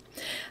Stark.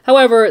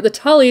 However, the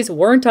Tullys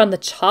weren't on the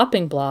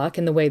chopping block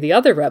in the way the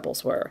other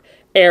rebels were.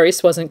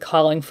 Aerys wasn't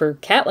calling for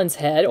Catelyn's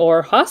head,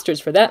 or Hoster's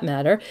for that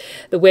matter,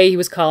 the way he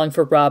was calling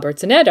for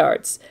Robert's and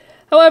Eddard's.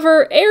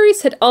 However,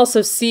 Aerys had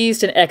also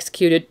seized and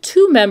executed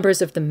two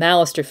members of the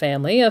Mallister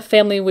family, a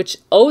family which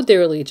owed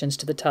their allegiance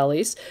to the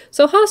Tullys,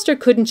 so Hoster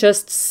couldn't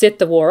just sit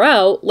the war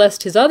out,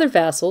 lest his other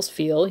vassals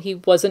feel he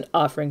wasn't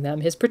offering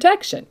them his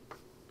protection.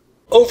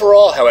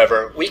 Overall,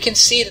 however, we can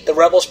see that the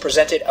rebels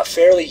presented a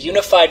fairly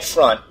unified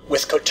front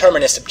with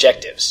coterminous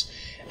objectives.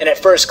 And at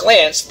first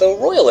glance, the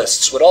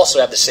royalists would also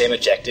have the same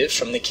objectives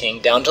from the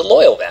king down to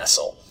loyal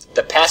vassal,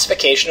 the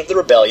pacification of the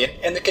rebellion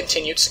and the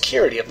continued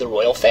security of the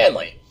royal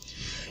family.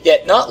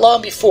 Yet not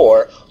long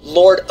before,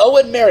 Lord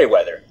Owen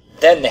Merryweather,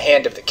 then the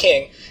Hand of the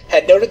King,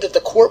 had noted that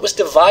the court was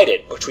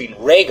divided between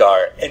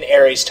Rhaegar and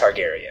Aerys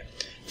Targaryen.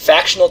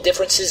 Factional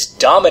differences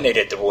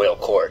dominated the royal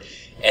court,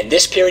 and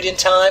this period in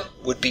time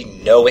would be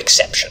no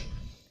exception.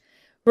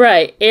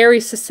 Right,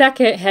 Aerys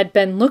II had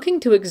been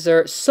looking to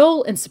exert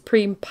sole and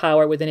supreme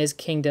power within his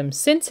kingdom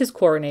since his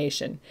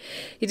coronation.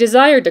 He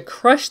desired to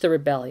crush the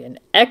rebellion,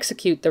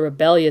 execute the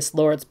rebellious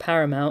lords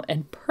paramount,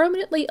 and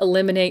permanently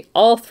eliminate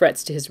all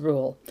threats to his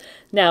rule.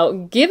 Now,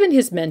 given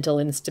his mental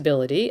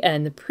instability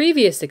and the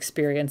previous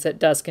experience at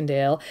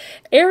Duskendale,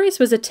 Aerys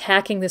was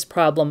attacking this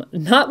problem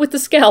not with the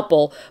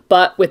scalpel,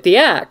 but with the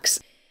axe.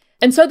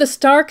 And so the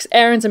Starks,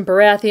 Arryns, and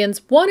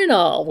Baratheons, one and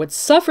all, would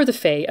suffer the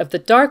fate of the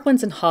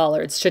Darklands and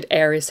Hollards should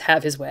Aerys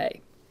have his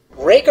way.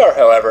 Rhaegar,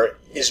 however,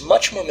 is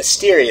much more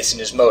mysterious in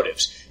his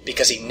motives,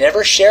 because he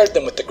never shared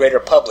them with the greater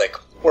public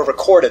or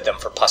recorded them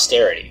for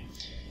posterity.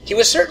 He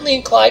was certainly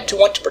inclined to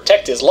want to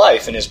protect his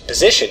life and his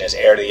position as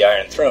heir to the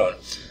Iron Throne,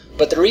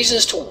 but the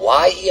reasons to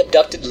why he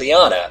abducted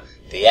Lyanna,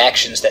 the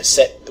actions that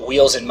set the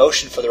wheels in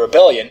motion for the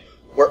rebellion,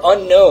 were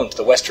unknown to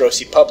the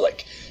Westerosi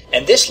public,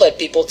 and this led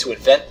people to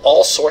invent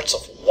all sorts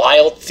of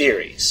wild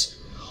theories.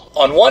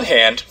 On one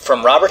hand,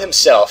 from Robert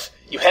himself,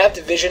 you have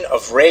the vision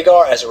of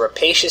Rhaegar as a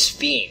rapacious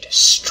fiend,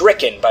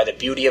 stricken by the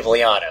beauty of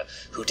Lyanna,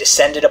 who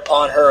descended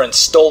upon her and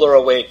stole her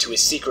away to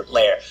his secret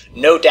lair,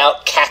 no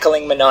doubt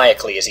cackling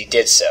maniacally as he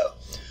did so.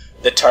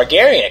 The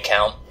Targaryen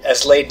account,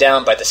 as laid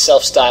down by the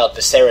self-styled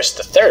Viserys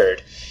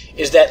III,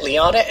 is that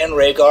Lyanna and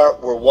Rhaegar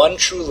were one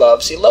true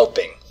love's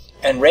eloping,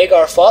 and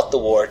Rhaegar fought the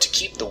war to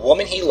keep the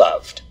woman he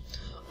loved.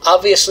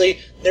 Obviously,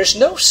 there's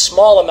no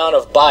small amount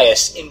of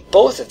bias in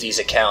both of these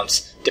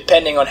accounts,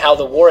 depending on how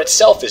the war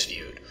itself is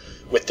viewed,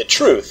 with the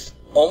truth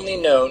only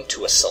known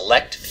to a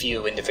select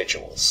few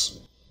individuals.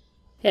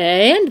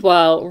 And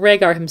while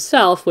Rhaegar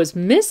himself was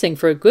missing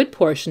for a good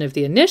portion of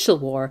the initial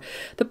war,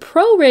 the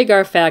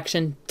pro-Rhaegar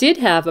faction did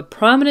have a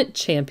prominent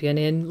champion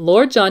in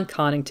Lord Jon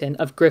Connington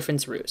of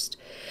Griffin's Roost.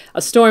 A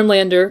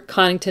Stormlander,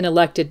 Connington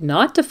elected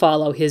not to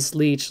follow his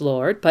liege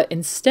lord, but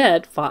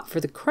instead fought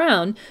for the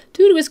crown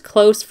due to his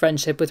close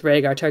friendship with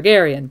Rhaegar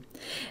Targaryen.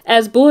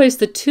 As boys,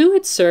 the two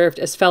had served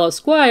as fellow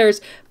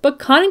squires, but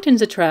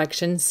Connington's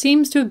attraction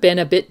seems to have been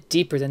a bit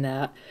deeper than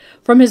that.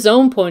 From his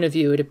own point of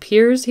view, it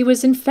appears he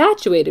was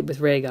infatuated with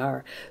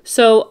Rhaegar.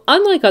 So,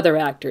 unlike other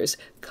actors,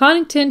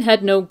 Connington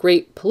had no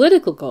great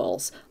political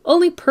goals,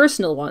 only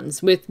personal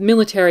ones with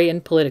military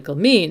and political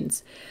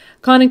means.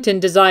 Connington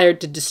desired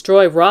to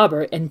destroy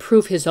Robert and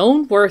prove his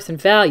own worth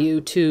and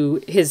value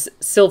to his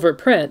Silver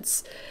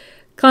Prince.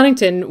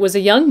 Connington was a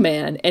young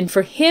man, and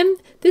for him,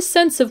 this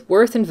sense of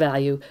worth and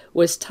value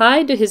was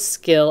tied to his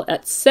skill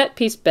at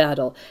set-piece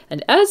battle,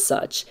 and as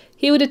such,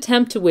 he would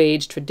attempt to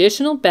wage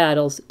traditional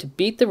battles to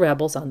beat the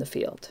rebels on the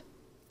field.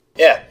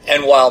 Yeah,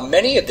 and while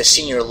many of the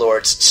senior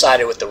lords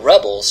sided with the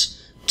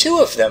rebels, two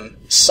of them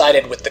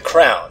sided with the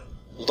crown,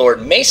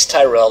 Lord Mace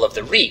Tyrell of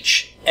the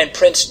Reach and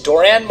Prince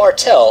Doran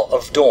Martell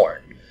of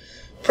Dorne.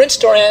 Prince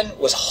Doran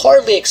was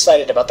hardly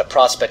excited about the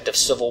prospect of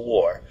civil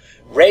war.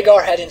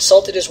 Rhaegar had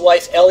insulted his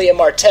wife Elia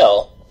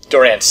Martell,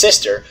 Doran's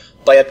sister,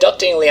 by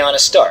abducting Lyanna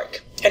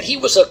Stark, and he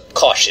was a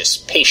cautious,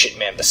 patient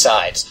man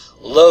besides,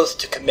 loath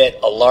to commit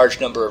a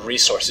large number of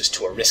resources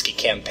to a risky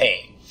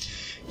campaign.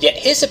 Yet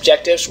his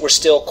objectives were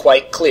still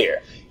quite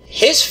clear.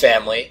 His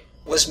family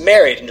was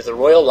married into the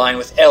royal line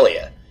with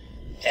Elia,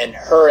 and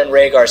her and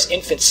Rhaegar's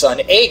infant son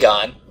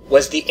Aegon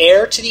was the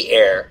heir to the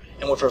heir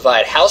and would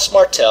provide House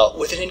Martell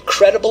with an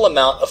incredible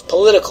amount of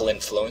political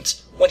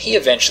influence when he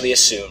eventually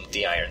assumed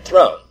the Iron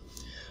Throne.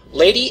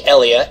 Lady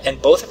Elia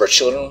and both of her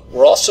children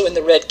were also in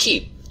the Red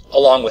Keep,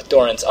 along with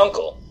Doran's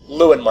uncle,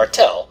 Lewin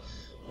Martell,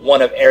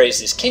 one of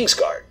Aerys'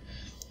 Kingsguard.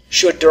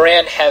 Should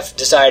Doran have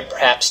desired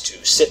perhaps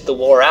to sit the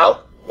war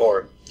out,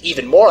 or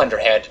even more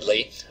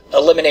underhandedly,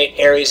 eliminate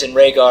Aerys and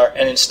Rhaegar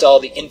and install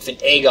the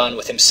infant Aegon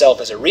with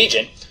himself as a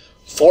regent,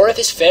 4 of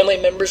his family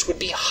members would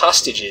be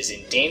hostages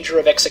in danger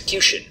of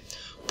execution,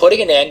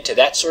 putting an end to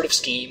that sort of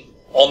scheme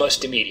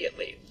almost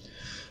immediately.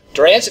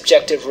 Doran's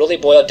objective really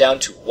boiled down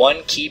to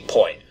one key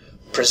point: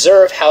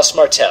 preserve House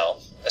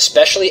Martell,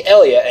 especially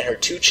Elia and her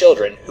 2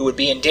 children, who would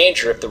be in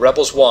danger if the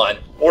rebels won,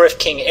 or if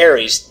King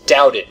Aerys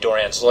doubted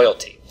Doran's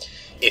loyalty.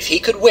 If he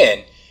could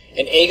win,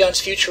 and Aegon's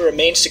future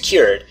remained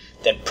secured,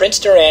 then Prince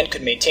Doran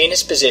could maintain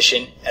his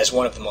position as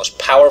one of the most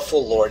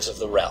powerful lords of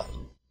the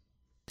realm.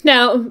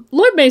 Now,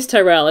 Lord Mace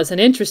Tyrell is an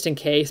interesting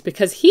case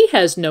because he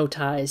has no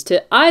ties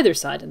to either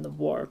side in the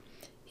war.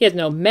 He has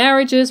no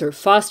marriages or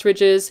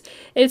fosterages.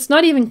 It's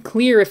not even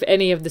clear if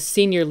any of the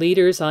senior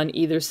leaders on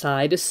either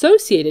side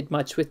associated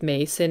much with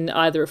Mace in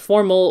either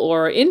formal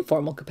or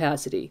informal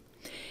capacity.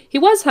 He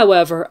was,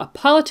 however, a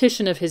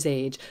politician of his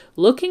age,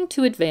 looking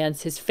to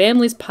advance his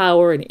family's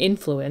power and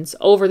influence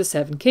over the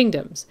 7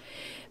 kingdoms.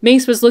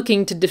 Mace was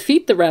looking to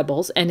defeat the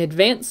rebels and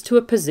advance to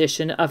a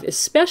position of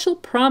especial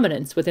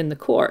prominence within the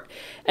court,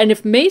 and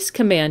if Mace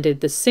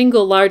commanded the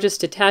single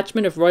largest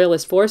detachment of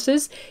royalist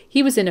forces,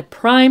 he was in a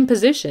prime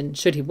position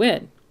should he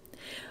win.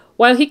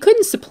 While he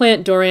couldn't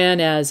supplant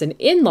Doran as an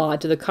in-law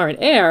to the current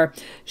heir,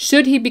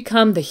 should he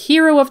become the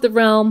hero of the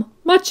realm,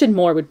 much and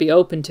more would be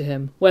open to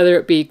him, whether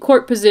it be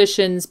court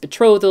positions,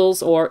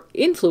 betrothals, or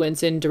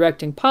influence in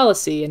directing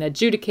policy and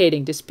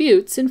adjudicating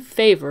disputes in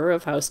favor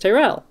of House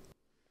Tyrell.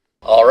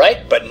 All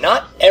right, but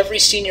not every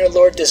senior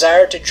lord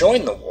desired to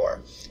join the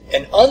war,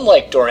 and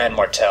unlike Doran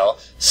Martell,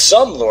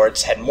 some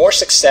lords had more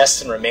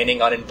success than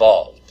remaining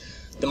uninvolved.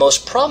 The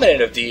most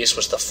prominent of these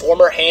was the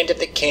former Hand of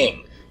the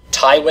King,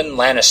 Tywin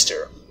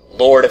Lannister,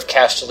 Lord of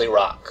Casterly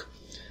Rock.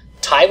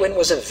 Tywin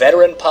was a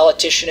veteran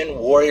politician and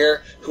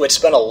warrior who had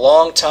spent a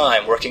long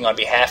time working on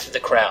behalf of the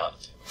crown,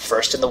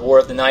 first in the War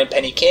of the Nine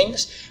Penny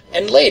Kings,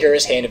 and later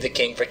as Hand of the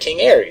King for King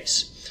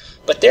Aerys.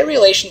 But their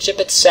relationship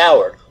had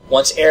soured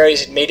once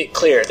Aerys had made it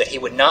clear that he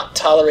would not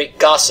tolerate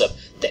gossip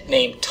that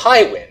named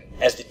Tywin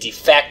as the de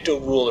facto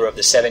ruler of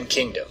the 7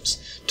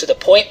 kingdoms, to the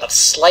point of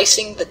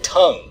slicing the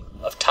tongue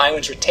of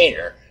Tywin's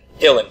retainer,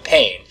 Ilyn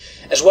Payne,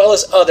 as well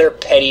as other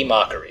petty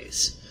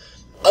mockeries.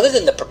 Other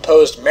than the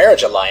proposed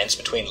marriage alliance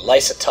between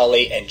Lysa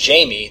Tully and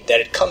Jaime that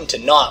had come to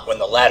naught when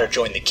the latter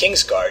joined the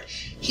Kingsguard,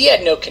 he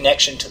had no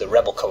connection to the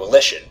rebel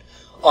coalition.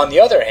 On the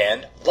other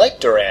hand,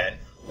 like Doran,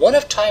 one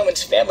of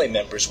Tywin's family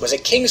members was a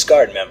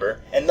Kingsguard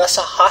member and thus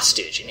a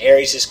hostage in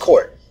Aerys'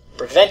 court,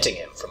 preventing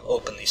him from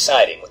openly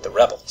siding with the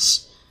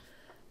rebels.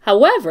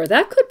 However,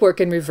 that could work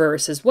in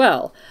reverse as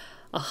well.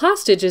 A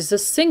hostage is a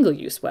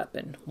single-use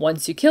weapon.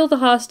 Once you kill the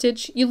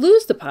hostage, you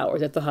lose the power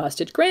that the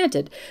hostage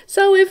granted.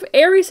 So if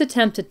Aerys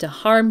attempted to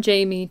harm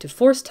Jaime to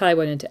force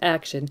Tywin into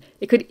action,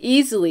 it could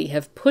easily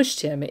have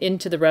pushed him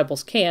into the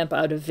rebels' camp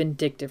out of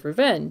vindictive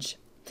revenge.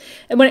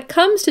 And when it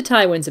comes to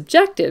Tywin's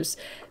objectives,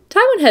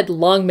 Tywin had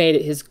long made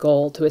it his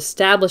goal to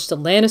establish the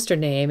Lannister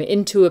name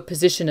into a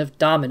position of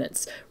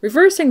dominance,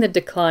 reversing the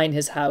decline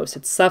his house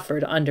had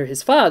suffered under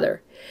his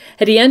father.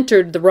 Had he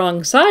entered the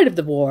wrong side of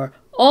the war,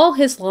 all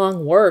his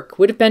long work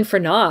would have been for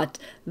naught.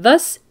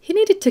 Thus, he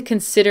needed to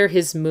consider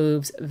his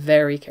moves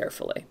very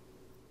carefully.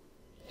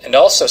 And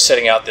also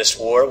setting out this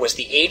war was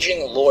the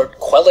aging Lord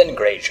Quellin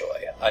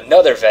Greyjoy,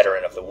 another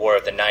veteran of the War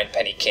of the Nine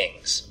Penny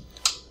Kings.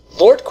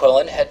 Lord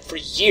Quellin had for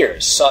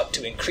years sought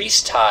to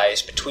increase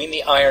ties between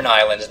the Iron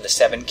Islands and the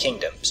 7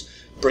 kingdoms,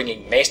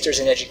 bringing maesters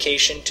in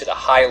education to the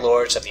High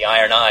Lords of the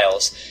Iron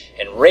Isles,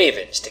 and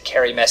ravens to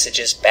carry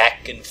messages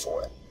back and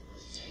forth.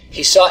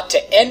 He sought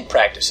to end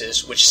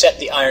practices which set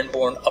the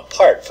Ironborn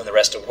apart from the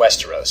rest of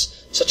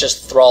Westeros, such as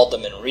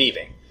thraldom and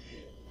reaving.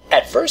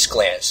 At first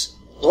glance,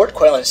 Lord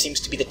Quellin seems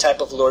to be the type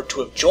of lord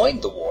to have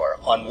joined the war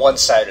on one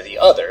side or the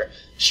other,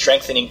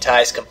 strengthening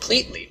ties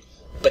completely,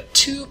 but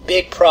 2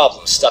 big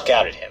problems stuck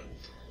out at him.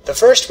 The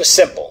first was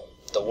simple.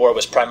 The war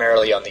was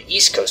primarily on the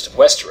east coast of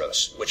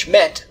Westeros, which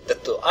meant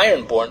that the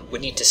Ironborn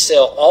would need to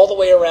sail all the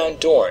way around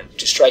Dorne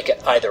to strike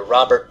at either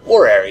Robert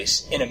or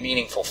Aerys in a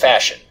meaningful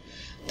fashion.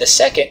 The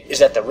second is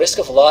that the risk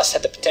of loss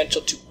had the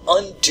potential to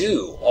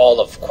undo all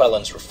of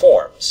Quellen's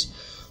reforms.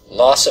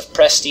 Loss of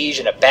prestige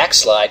and a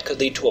backslide could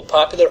lead to a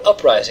popular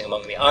uprising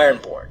among the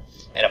Ironborn,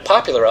 and a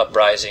popular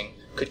uprising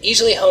could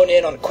easily hone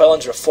in on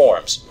Quellen's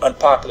reforms,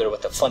 unpopular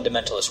with the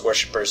fundamentalist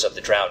worshippers of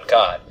the drowned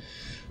god.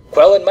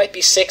 Quellen might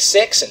be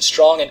 6'6" and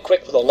strong and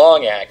quick with a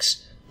long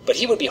axe, but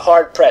he would be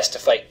hard-pressed to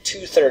fight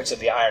 2/3 of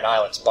the Iron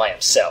Islands by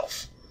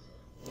himself.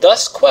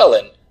 Thus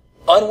Quellen,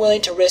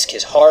 unwilling to risk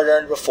his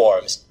hard-earned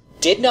reforms,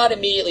 did not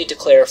immediately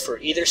declare for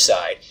either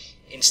side,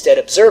 instead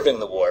observing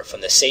the war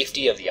from the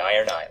safety of the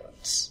Iron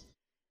Islands.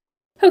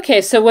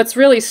 Okay, so what's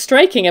really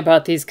striking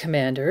about these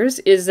commanders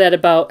is that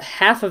about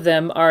half of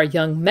them are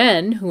young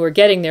men who are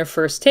getting their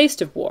first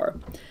taste of war.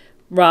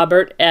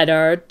 Robert,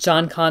 Eddard,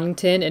 Jon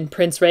Connington, and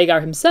Prince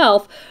Rhaegar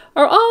himself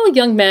are all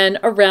young men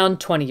around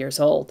 20 years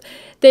old.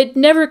 They'd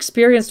never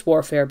experienced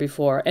warfare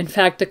before. In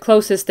fact, the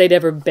closest they'd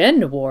ever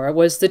been to war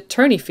was the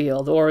tourney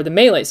field or the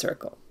melee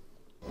circle.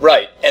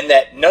 Right, and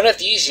that none of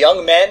these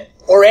young men,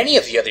 or any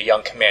of the other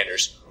young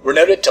commanders, were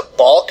noted to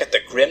balk at the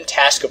grim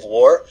task of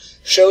war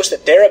shows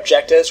that their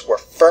objectives were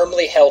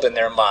firmly held in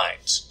their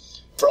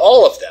minds. For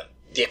all of them,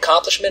 the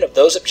accomplishment of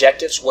those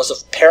objectives was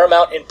of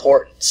paramount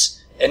importance,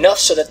 enough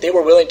so that they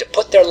were willing to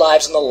put their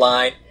lives on the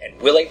line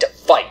and willing to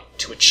fight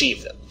to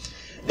achieve them.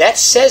 That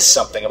says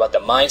something about the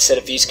mindset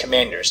of these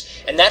commanders,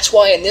 and that's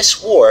why in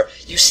this war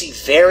you see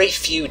very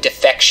few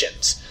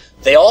defections.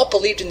 They all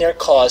believed in their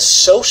cause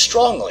so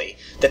strongly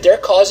that their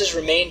causes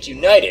remained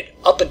united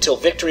up until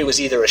victory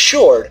was either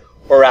assured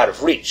or out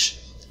of reach.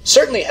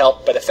 Certainly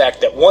helped by the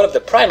fact that one of the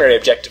primary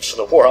objectives for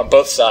the war on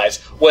both sides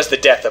was the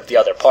death of the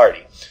other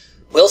party.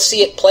 We'll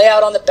see it play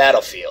out on the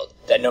battlefield,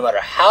 that no matter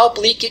how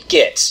bleak it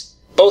gets,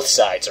 both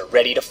sides are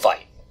ready to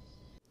fight.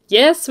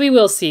 Yes, we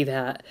will see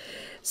that.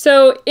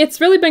 So,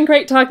 it's really been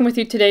great talking with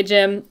you today,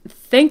 Jim.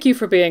 Thank you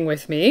for being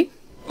with me.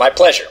 My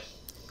pleasure.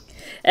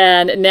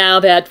 And now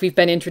that we've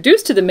been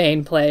introduced to the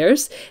main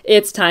players,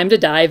 it's time to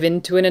dive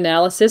into an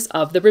analysis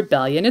of the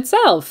rebellion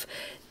itself.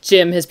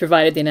 Jim has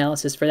provided the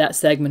analysis for that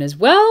segment as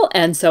well,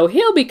 and so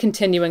he'll be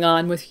continuing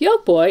on with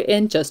Yolkboy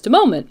in just a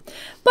moment.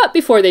 But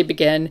before they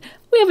begin,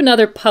 we have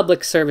another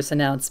public service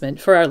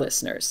announcement for our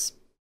listeners.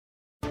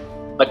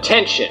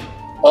 Attention,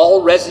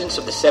 all residents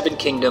of the Seven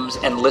Kingdoms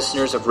and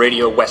listeners of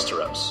Radio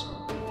Westeros.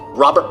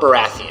 Robert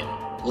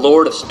Baratheon,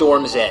 Lord of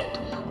Storm's End,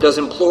 does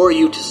implore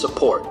you to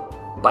support,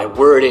 by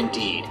word and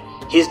deed,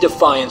 his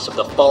defiance of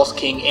the false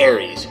King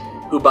Aerys,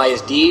 who by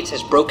his deeds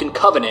has broken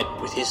covenant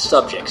with his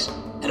subjects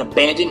and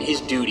abandoned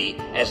his duty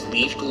as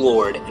liege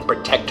lord and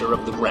protector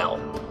of the realm.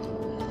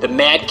 The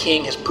Mad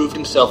King has proved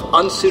himself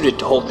unsuited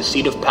to hold the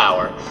seat of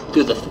power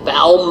through the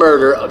foul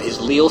murder of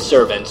his leal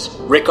servants,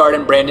 Rickard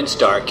and Brandon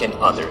Stark and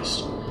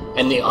others,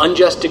 and the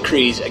unjust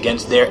decrees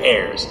against their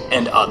heirs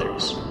and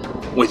others.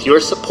 With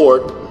your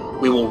support,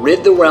 we will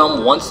rid the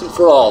realm once and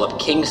for all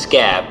of King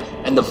Scab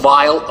and the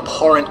vile,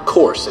 abhorrent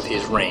course of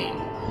his reign.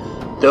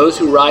 Those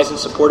who rise in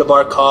support of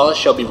our cause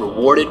shall be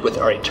rewarded with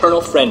our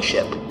eternal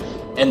friendship,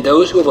 and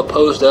those who have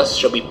opposed us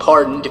shall be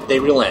pardoned if they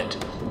relent,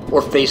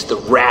 or face the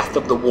wrath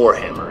of the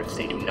Warhammer if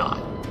they do not.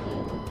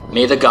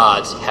 May the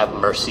gods have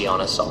mercy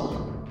on us all.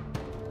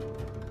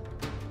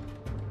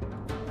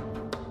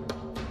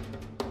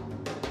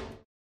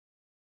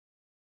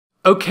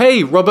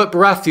 Okay, Robert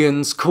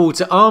Baratheon's call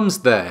to arms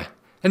there.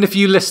 And if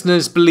you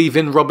listeners believe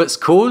in Robert's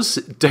cause,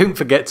 don't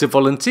forget to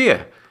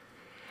volunteer.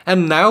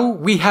 And now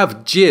we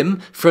have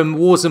Jim from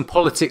Wars and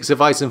Politics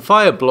of Ice and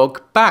Fire blog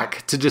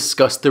back to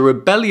discuss the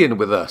rebellion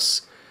with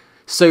us.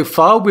 So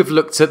far we've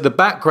looked at the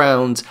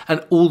background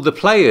and all the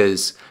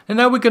players, and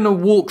now we're going to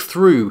walk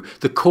through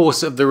the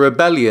course of the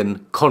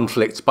rebellion,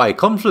 conflict by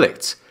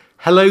conflict.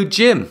 Hello,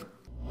 Jim.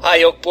 Hi,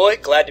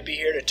 Yolkboy. Glad to be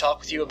here to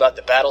talk with you about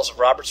the battles of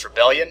Robert's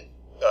Rebellion,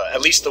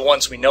 at least the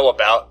ones we know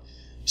about.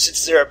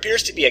 Since there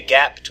appears to be a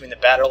gap between the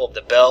Battle of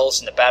the Bells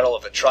and the Battle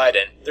of the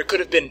Trident, there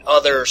could have been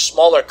other,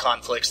 smaller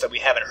conflicts that we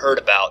haven't heard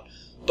about,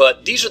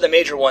 but these are the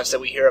major ones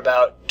that we hear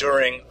about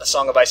during A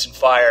Song of Ice and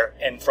Fire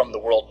and from the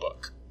World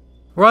Book.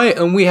 Right,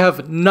 and we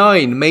have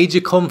 9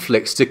 major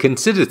conflicts to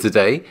consider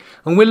today,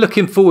 and we're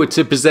looking forward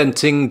to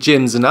presenting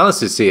Jim's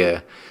analysis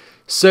here.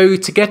 So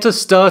to get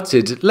us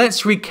started,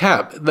 let's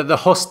recap that the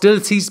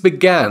hostilities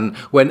began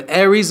when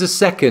Aerys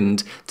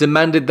II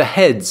demanded the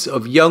heads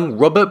of young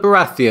Robert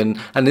Baratheon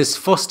and his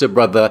foster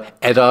brother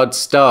Eddard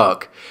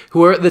Stark,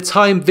 who were at the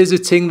time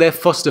visiting their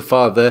foster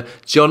father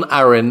Jon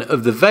Arryn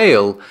of the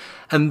Vale,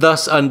 and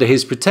thus under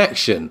his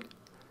protection.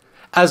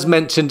 As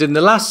mentioned in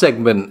the last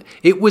segment,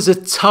 it was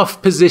a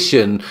tough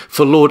position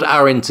for Lord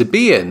Arryn to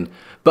be in,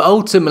 but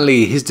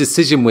ultimately his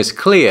decision was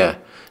clear.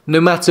 No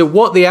matter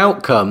what the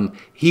outcome,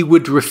 he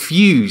would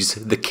refuse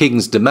the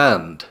king's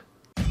demand.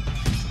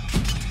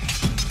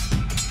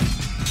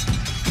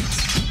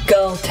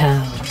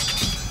 Gulltown.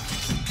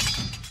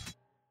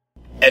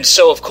 And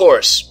so, of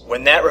course,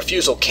 when that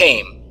refusal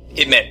came,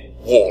 it meant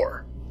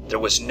war. There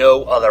was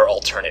no other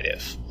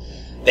alternative.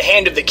 The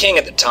hand of the king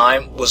at the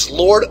time was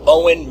Lord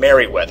Owen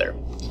Merryweather,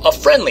 a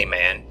friendly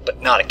man,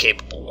 but not a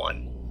capable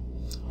one.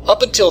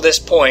 Up until this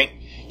point,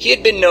 he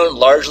had been known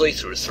largely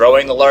through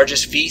throwing the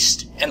largest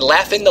feast and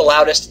laughing the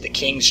loudest at the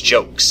king's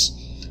jokes.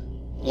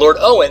 Lord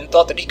Owen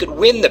thought that he could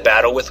win the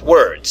battle with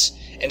words,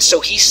 and so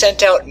he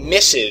sent out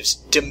missives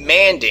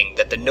demanding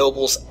that the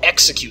nobles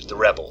execute the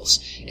rebels,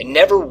 and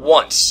never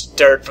once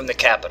stirred from the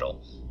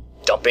capital,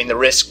 dumping the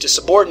risk to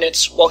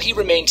subordinates while he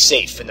remained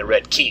safe in the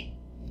Red Keep.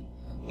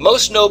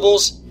 Most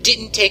nobles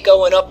didn't take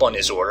Owen up on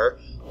his order,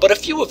 but a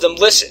few of them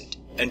listened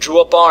and drew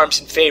up arms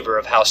in favor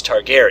of House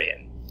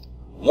Targaryen.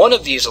 One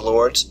of these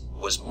lords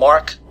was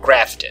Mark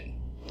Grafton,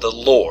 the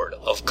Lord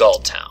of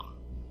Gulltown.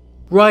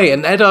 Right,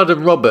 and Eddard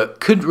and Robert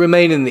couldn't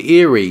remain in the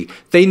Eyrie.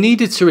 They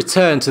needed to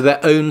return to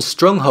their own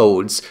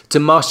strongholds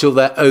to marshal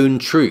their own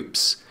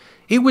troops.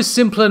 It was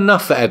simple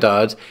enough for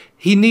Eddard.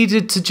 He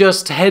needed to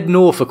just head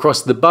north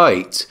across the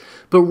Bight.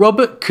 But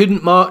Robert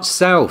couldn't march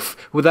south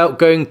without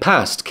going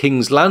past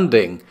King's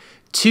Landing,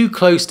 too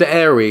close to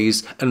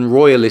Aerys and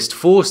royalist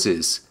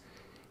forces.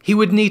 He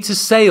would need to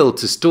sail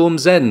to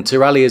Storm's End to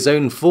rally his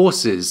own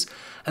forces,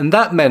 and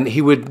that meant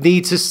he would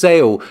need to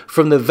sail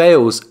from the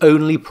Vale's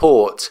only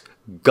port,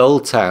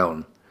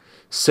 Gulltown.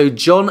 So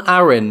Jon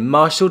Arryn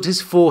marshalled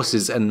his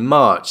forces and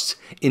marched,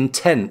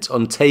 intent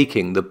on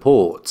taking the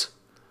port.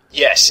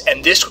 Yes,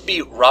 and this would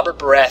be Robert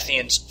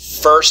Baratheon's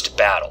first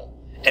battle,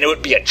 and it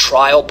would be a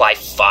trial by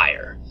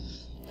fire.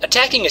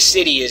 Attacking a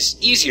city is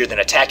easier than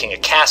attacking a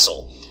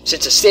castle,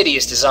 since a city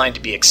is designed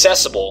to be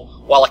accessible,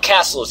 while a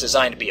castle is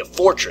designed to be a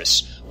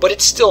fortress, but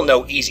it's still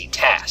no easy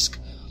task.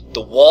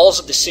 The walls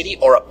of the city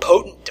are a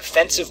potent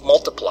defensive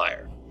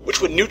multiplier,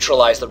 which would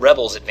neutralize the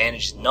rebels'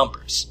 advantage in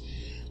numbers.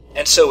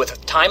 And so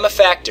with time a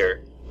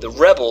factor, the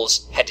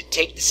rebels had to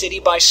take the city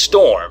by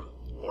storm,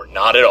 or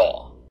not at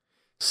all.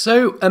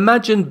 So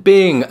imagine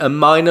being a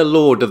minor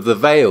lord of the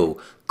Vale,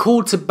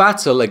 called to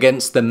battle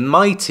against the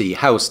mighty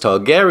House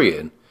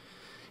Targaryen.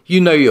 You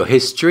know your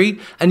history,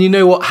 and you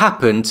know what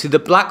happened to the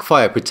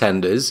Blackfyre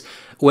pretenders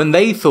when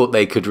they thought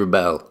they could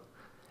rebel.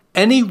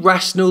 Any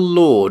rational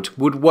lord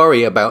would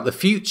worry about the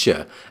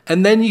future,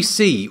 and then you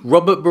see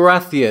Robert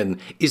Baratheon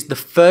is the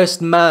first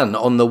man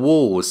on the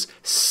walls,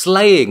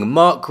 slaying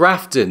Mark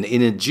Grafton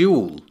in a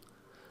duel.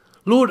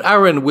 Lord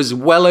Arryn was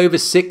well over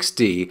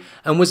 60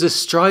 and was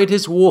astride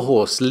his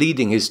warhorse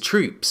leading his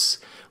troops.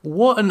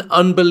 What an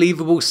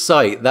unbelievable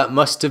sight that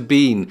must have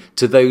been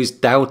to those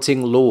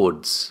doubting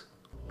lords.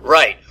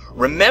 Right.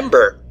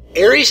 Remember,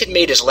 Aerys had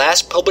made his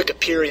last public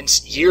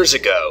appearance years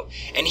ago,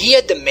 and he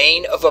had the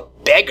mane of a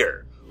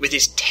beggar, with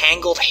his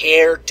tangled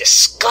hair,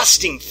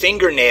 disgusting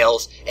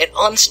fingernails, and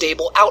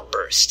unstable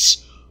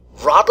outbursts.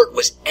 Robert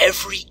was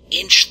every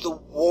inch the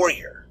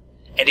warrior,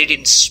 and it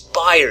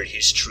inspired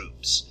his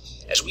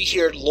troops. As we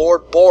hear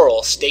Lord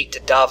Borrell state to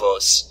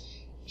Davos,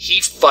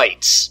 he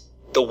fights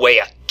the way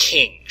a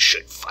king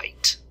should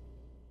fight.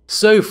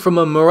 So from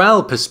a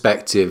morale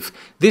perspective,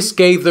 this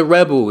gave the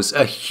rebels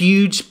a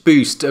huge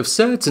boost of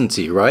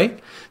certainty, right?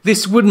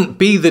 This wouldn't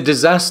be the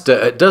disaster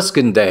at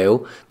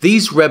Duskendale.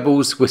 These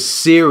rebels were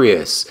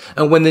serious,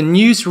 and when the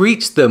news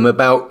reached them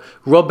about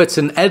Robert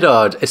and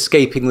Eddard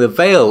escaping the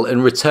Vale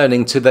and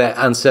returning to their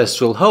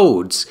ancestral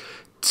holds,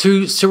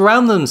 to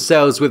surround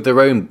themselves with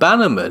their own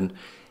bannermen,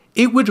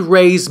 it would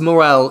raise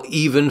morale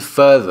even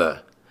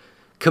further.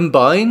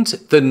 Combined,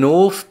 the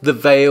North, the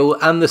Vale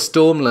and the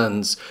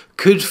Stormlands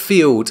could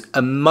field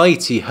a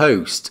mighty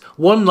host,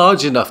 one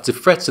large enough to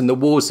threaten the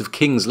walls of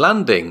King's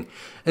Landing,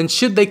 and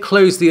should they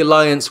close the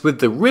alliance with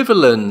the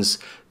Riverlands,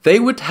 they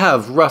would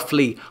have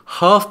roughly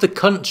half the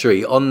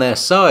country on their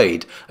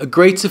side, a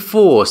greater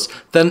force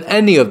than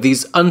any of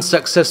these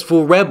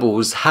unsuccessful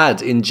rebels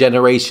had in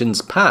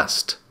generations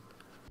past.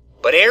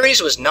 But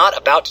Aerys was not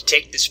about to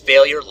take this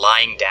failure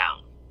lying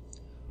down.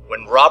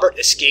 When Robert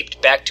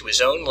escaped back to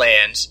his own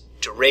lands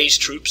to raise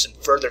troops and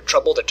further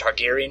trouble the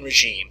Targaryen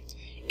regime,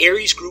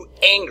 Aerys grew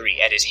angry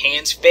at his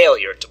hand's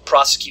failure to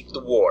prosecute the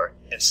war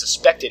and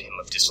suspected him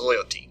of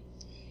disloyalty.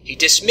 He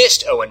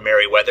dismissed Owen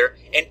Merryweather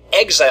and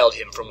exiled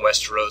him from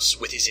Westeros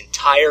with his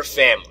entire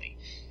family,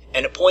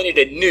 and appointed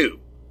a new,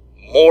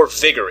 more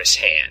vigorous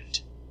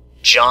hand,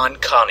 Jon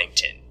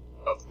Connington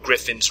of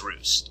Griffin's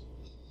Roost.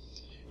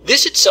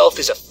 This itself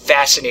is a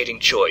fascinating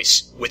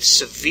choice with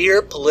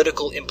severe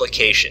political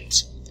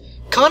implications.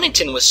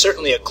 Connington was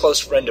certainly a close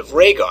friend of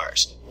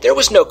Rhaegar's. There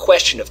was no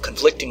question of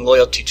conflicting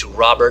loyalty to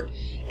Robert,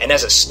 and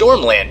as a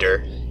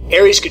Stormlander,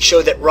 Aerys could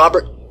show that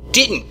Robert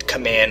didn't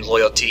command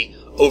loyalty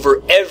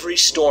over every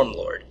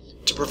Stormlord,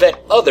 to prevent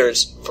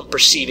others from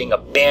perceiving a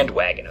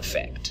bandwagon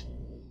effect.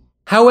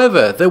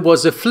 However, there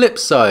was a flip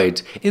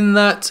side, in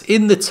that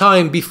in the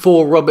time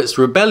before Robert's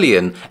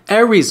rebellion,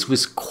 Aerys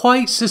was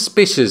quite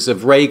suspicious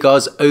of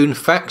Rhaegar's own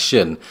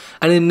faction,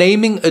 and in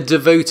naming a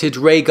devoted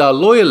Rhaegar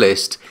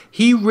loyalist,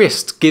 he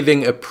risked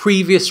giving a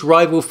previous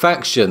rival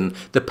faction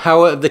the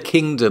power of the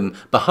kingdom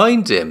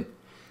behind him.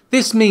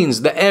 This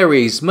means that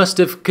Aerys must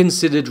have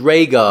considered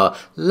Rhaegar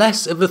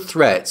less of a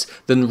threat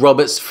than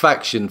Robert's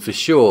faction for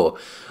sure,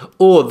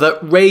 or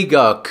that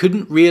Rhaegar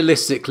couldn't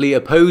realistically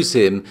oppose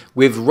him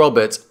with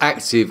Robert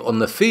active on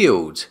the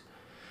field.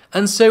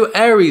 And so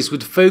Aerys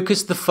would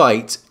focus the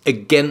fight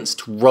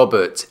against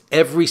Robert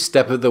every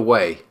step of the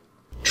way.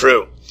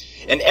 True.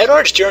 And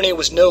Eddard's journey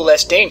was no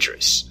less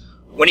dangerous.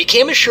 When he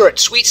came ashore at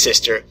Sweet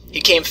Sister,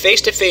 he came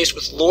face to face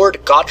with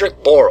Lord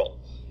Godric Borrell.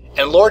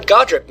 And Lord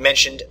Godric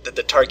mentioned that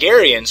the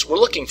Targaryens were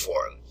looking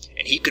for him,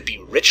 and he could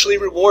be richly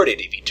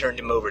rewarded if he turned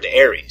him over to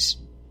Aerys.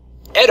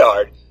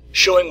 Eddard,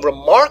 showing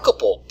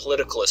remarkable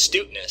political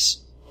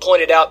astuteness,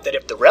 pointed out that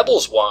if the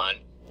rebels won,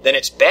 then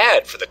it's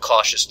bad for the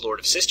cautious Lord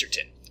of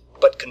Sisterton.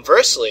 But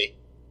conversely,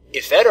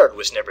 if Eddard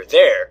was never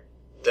there,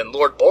 then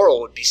Lord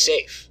Borrell would be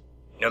safe,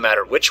 no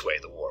matter which way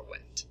the war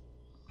went.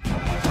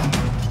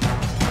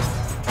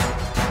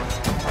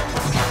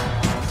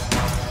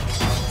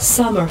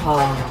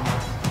 Summerhall.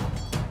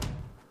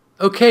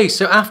 Okay,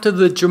 so after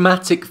the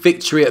dramatic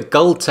victory at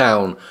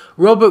Gulltown,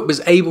 Robert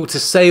was able to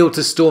sail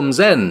to Storm's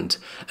End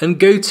and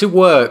go to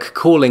work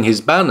calling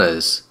his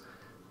banners.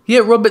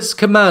 Yet Robert's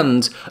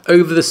command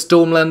over the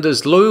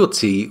Stormlanders'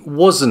 loyalty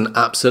wasn't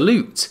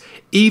absolute,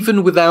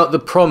 even without the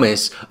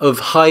promise of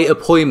high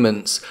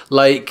appointments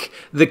like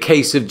the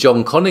case of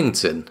Jon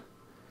Connington.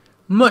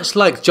 Much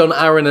like Jon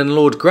Arryn and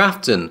Lord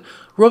Grafton,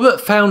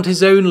 Robert found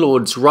his own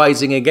lords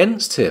rising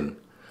against him.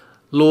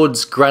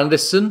 Lords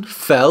Grandison,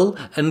 Fell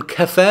and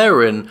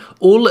Caefaerin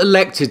all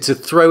elected to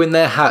throw in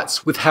their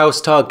hats with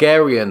House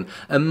Targaryen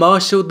and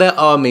marshalled their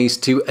armies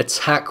to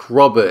attack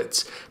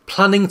Robert,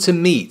 planning to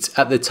meet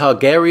at the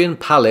Targaryen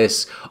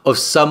palace of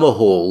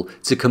Summerhall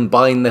to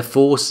combine their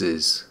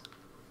forces.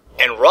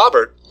 And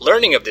Robert,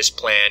 learning of this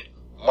plan,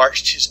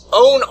 marched his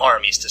own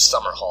armies to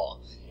Summerhall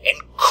and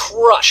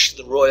crushed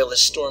the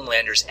royalist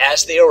Stormlanders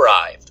as they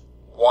arrived,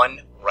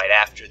 one right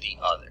after the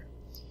other.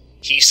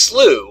 He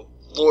slew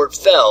Lord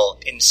Fell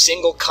in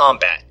single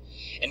combat,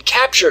 and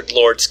captured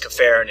Lords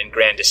Caefaerin and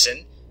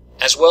Grandison,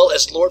 as well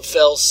as Lord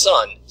Fell's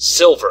son,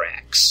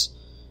 Silveraxe.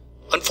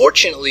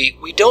 Unfortunately,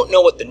 we don't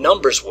know what the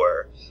numbers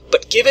were,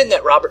 but given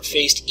that Robert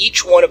faced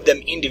each one of them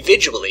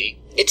individually,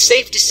 it's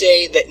safe to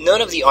say that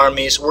none of the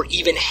armies were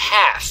even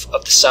half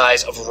of the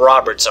size of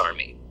Robert's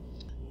army.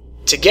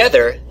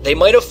 Together, they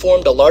might have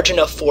formed a large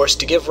enough force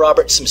to give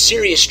Robert some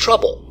serious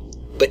trouble,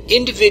 but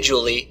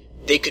individually,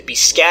 they could be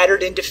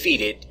scattered and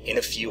defeated in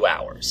a few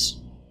hours.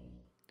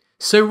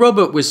 So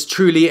Robert was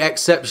truly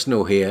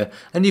exceptional here,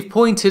 and you've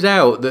pointed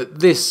out that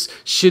this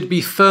should be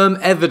firm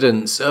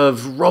evidence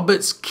of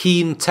Robert's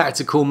keen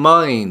tactical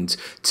mind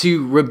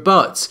to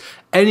rebut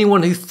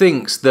anyone who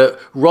thinks that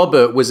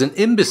Robert was an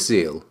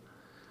imbecile.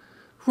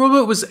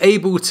 Robert was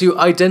able to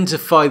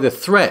identify the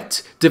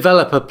threat,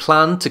 develop a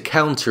plan to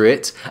counter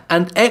it,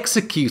 and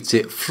execute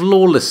it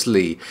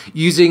flawlessly,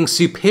 using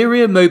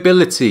superior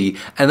mobility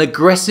and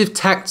aggressive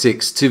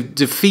tactics to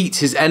defeat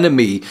his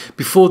enemy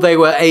before they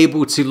were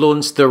able to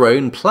launch their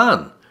own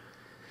plan.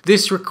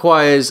 This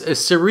requires a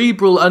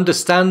cerebral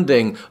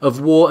understanding of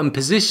war and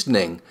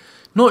positioning,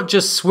 not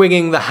just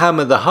swinging the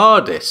hammer the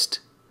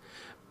hardest.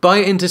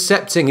 By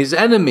intercepting his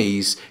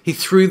enemies, he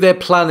threw their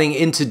planning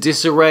into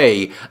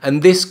disarray,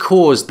 and this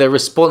caused their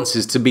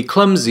responses to be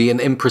clumsy and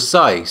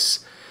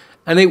imprecise.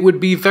 And it would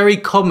be very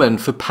common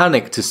for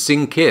panic to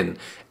sink in,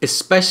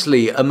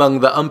 especially among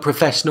the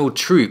unprofessional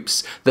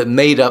troops that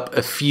made up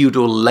a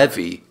feudal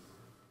levy.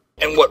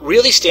 And what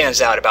really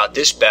stands out about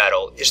this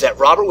battle is that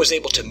Robert was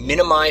able to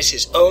minimize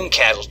his own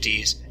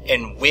casualties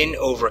and win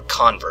over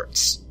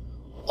converts.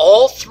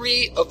 All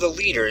three of the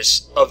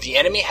leaders of the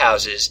enemy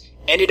houses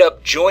ended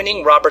up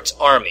joining Robert's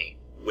army,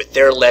 with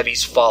their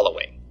levies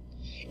following.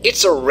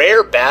 It's a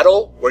rare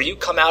battle where you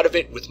come out of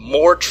it with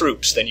more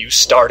troops than you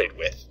started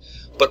with,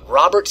 but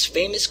Robert's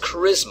famous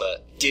charisma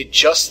did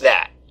just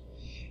that.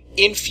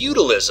 In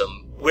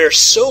feudalism, where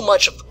so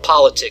much of the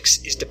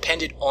politics is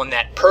dependent on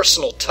that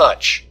personal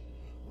touch,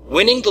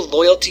 winning the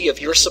loyalty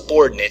of your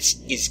subordinates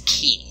is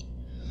key.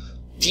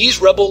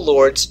 These rebel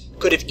lords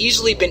could have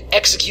easily been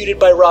executed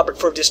by Robert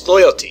for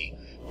disloyalty,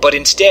 but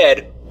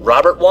instead,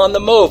 Robert won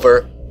them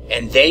over,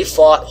 and they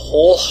fought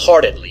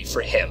wholeheartedly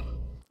for him.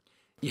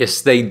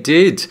 Yes, they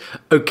did.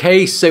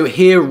 Okay, so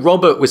here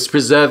Robert was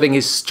preserving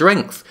his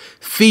strength,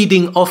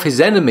 feeding off his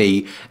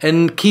enemy,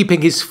 and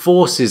keeping his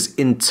forces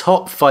in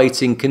top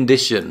fighting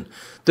condition.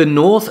 The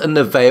North and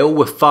the Vale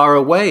were far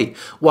away,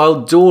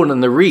 while Dawn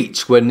and the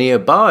Reach were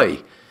nearby.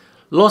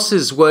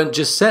 Losses weren't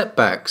just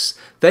setbacks,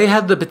 they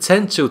had the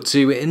potential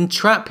to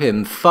entrap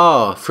him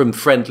far from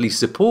friendly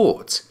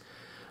support.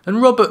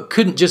 And Robert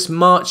couldn't just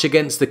march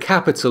against the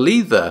capital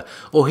either,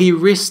 or he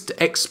risked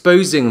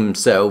exposing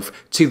himself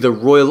to the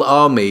royal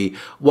army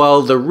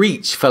while the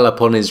Reach fell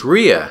upon his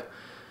rear.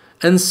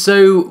 And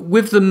so,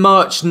 with the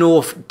march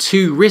north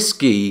too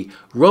risky,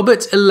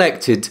 Robert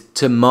elected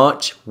to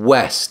march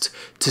west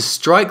to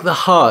strike the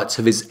heart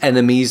of his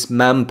enemy's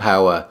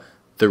manpower,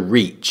 the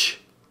Reach.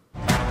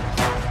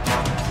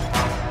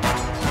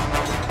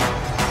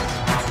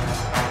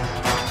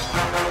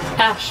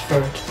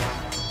 Ashford.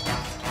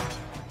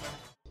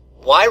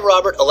 Why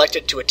Robert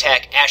elected to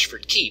attack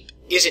Ashford Keep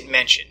isn't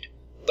mentioned,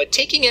 but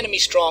taking enemy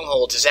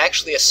strongholds is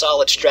actually a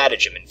solid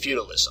stratagem in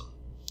feudalism.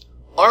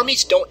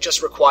 Armies don't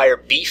just require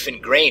beef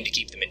and grain to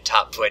keep them in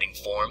top fighting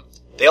form,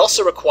 they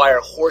also require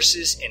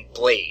horses and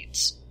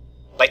blades.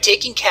 By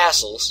taking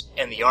castles,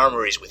 and the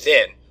armories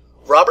within,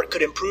 Robert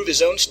could improve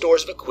his own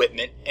stores of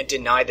equipment and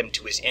deny them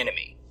to his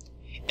enemy.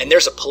 And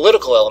there's a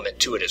political element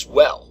to it as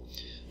well.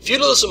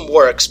 Feudalism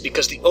works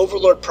because the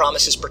overlord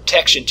promises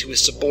protection to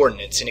his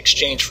subordinates in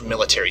exchange for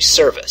military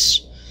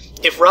service.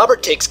 If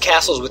Robert takes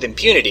castles with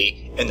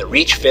impunity, and the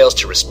Reach fails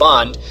to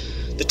respond,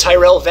 the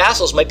Tyrell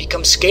vassals might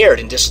become scared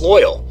and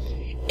disloyal.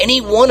 Any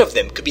one of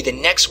them could be the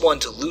next one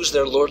to lose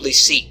their lordly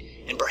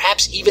seat, and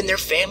perhaps even their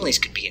families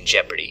could be in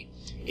jeopardy.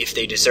 If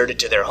they deserted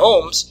to their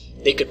homes,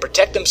 they could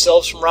protect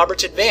themselves from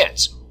Robert's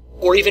advance.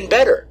 Or even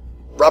better,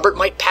 Robert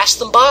might pass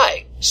them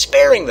by,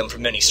 sparing them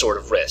from any sort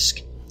of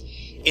risk.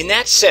 In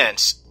that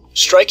sense,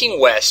 striking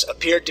west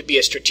appeared to be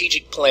a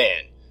strategic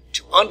plan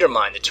to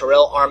undermine the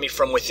Tyrell army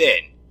from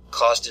within,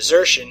 cause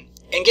desertion,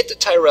 and get the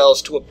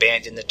Tyrells to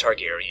abandon the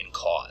Targaryen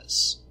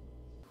cause.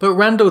 But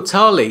Randyll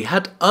Tarly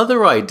had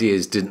other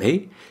ideas, didn't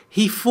he?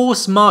 He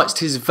force-marched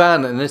his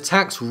van and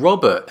attacked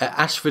Robert at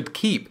Ashford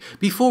Keep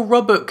before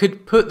Robert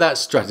could put that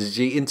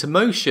strategy into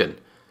motion.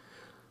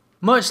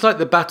 Much like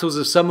the battles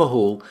of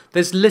Summerhall,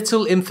 there's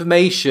little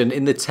information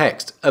in the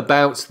text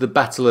about the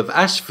Battle of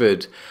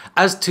Ashford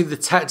as to the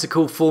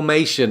tactical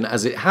formation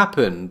as it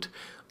happened.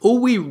 All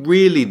we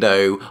really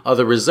know are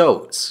the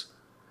results.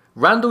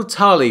 Randyll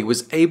Tarly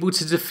was able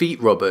to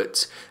defeat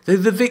Robert, though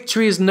the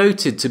victory is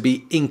noted to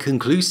be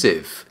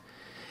inconclusive.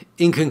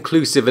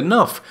 Inconclusive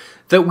enough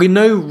that we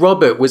know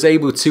Robert was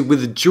able to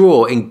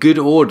withdraw in good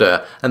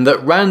order and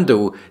that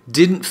Randyll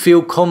didn't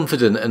feel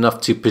confident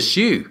enough to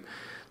pursue,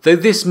 though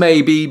this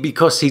may be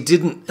because he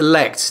didn't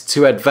elect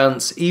to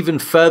advance even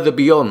further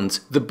beyond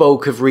the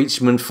bulk of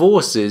Reachman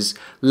forces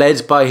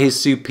led by his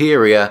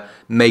superior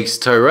Mace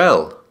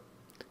Tyrell.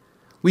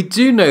 We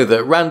do know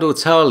that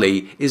Randyll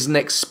Tarly is an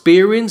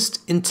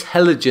experienced,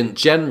 intelligent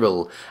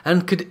general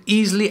and could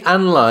easily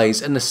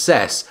analyse and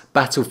assess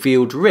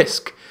battlefield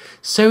risk,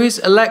 so his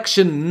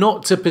election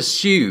not to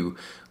pursue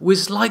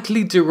was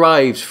likely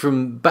derived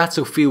from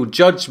battlefield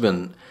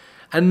judgment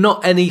and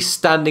not any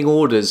standing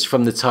orders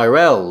from the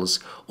Tyrells,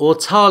 or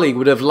Tarly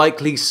would have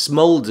likely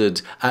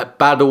smouldered at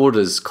bad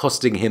orders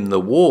costing him the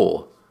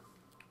war.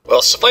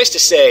 Well, suffice to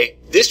say,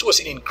 this was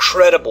an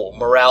incredible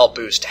morale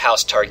boost to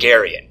House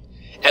Targaryen,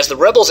 as the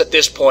rebels at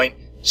this point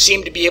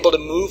seemed to be able to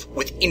move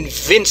with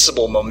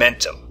invincible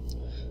momentum.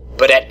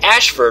 But at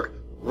Ashford,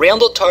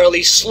 Randyll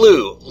Tarly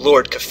slew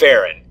Lord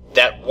Cafarin,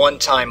 that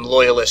one-time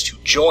loyalist who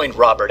joined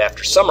Robert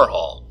after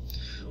Summerhall.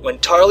 When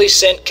Tarly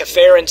sent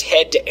Cafarin's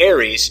head to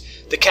Aerys,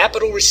 the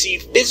capital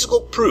received physical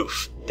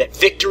proof that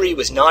victory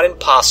was not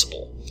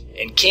impossible,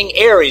 and King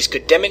Aerys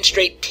could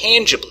demonstrate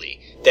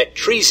tangibly that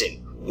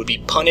treason would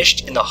be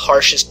punished in the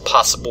harshest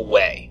possible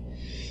way.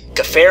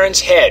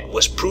 Cafarin's head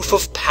was proof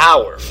of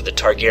power for the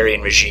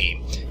Targaryen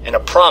regime, and a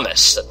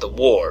promise that the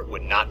war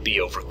would not be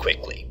over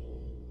quickly.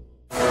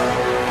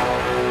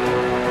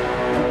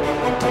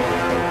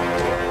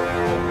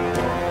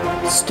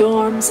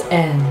 Storm's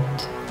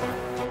End.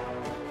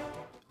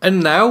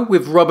 And now,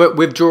 with Robert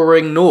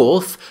withdrawing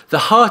north, the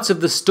heart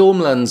of the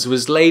Stormlands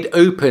was laid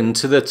open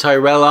to the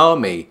Tyrell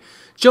army.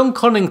 Jon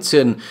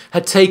Connington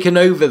had taken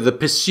over the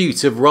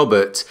pursuit of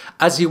Robert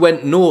as he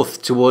went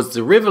north towards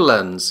the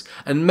Riverlands,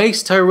 and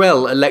Mace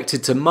Tyrell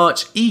elected to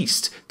march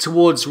east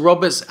towards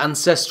Robert's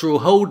ancestral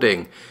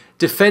holding,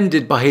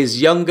 defended by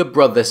his younger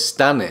brother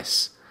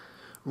Stannis.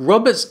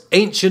 Robert's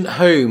ancient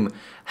home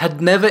had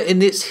never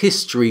in its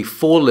history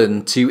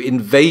fallen to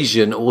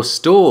invasion or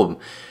storm,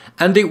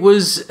 and it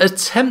was a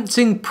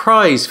tempting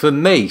prize for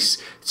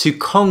Mace to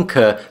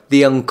conquer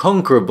the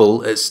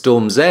unconquerable at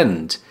Storm's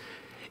End.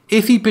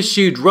 If he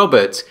pursued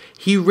Robert,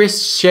 he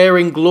risked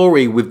sharing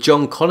glory with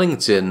Jon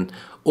Connington,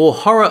 or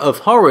horror of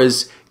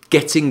horrors,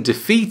 getting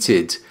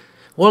defeated,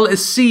 while a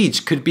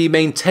siege could be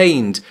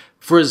maintained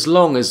for as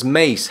long as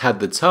Mace had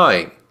the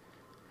time.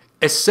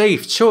 A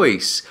safe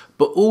choice,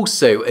 but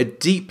also a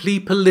deeply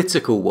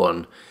political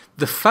one,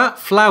 the fat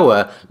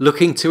flower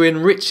looking to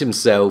enrich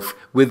himself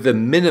with the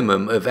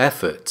minimum of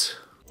effort.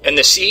 And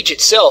the siege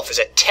itself is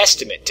a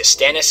testament to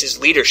Stannis'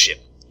 leadership,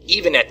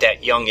 even at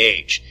that young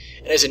age,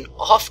 and is an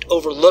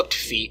oft-overlooked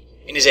feat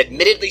in his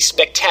admittedly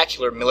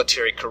spectacular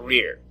military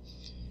career.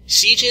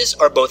 Sieges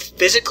are both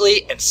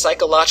physically and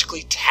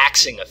psychologically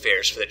taxing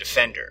affairs for the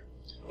defender.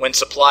 When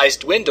supplies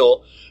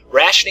dwindle,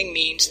 rationing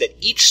means that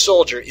each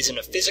soldier is in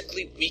a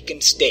physically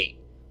weakened state,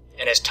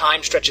 and as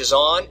time stretches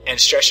on and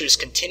stressors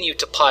continue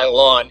to pile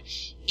on,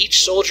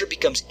 each soldier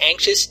becomes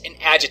anxious and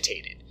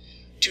agitated.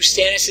 To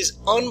Stannis'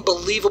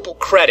 unbelievable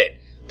credit,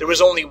 there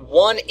was only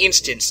one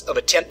instance of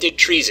attempted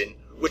treason,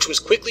 which was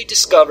quickly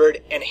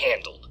discovered and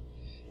handled.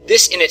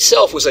 This in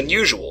itself was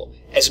unusual,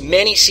 as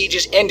many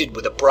sieges ended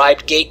with a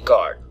bribed gate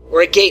guard,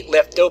 or a gate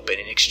left open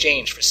in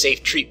exchange for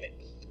safe treatment.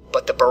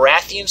 But the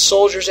Baratheon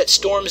soldiers at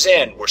Storm's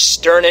End were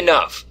stern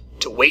enough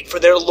to wait for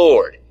their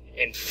lord,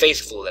 and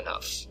faithful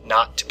enough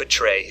not to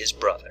betray his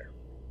brother.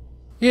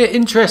 Yeah,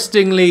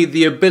 interestingly,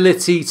 the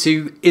ability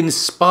to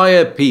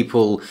inspire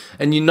people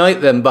and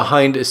unite them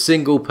behind a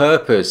single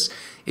purpose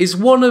is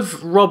one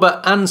of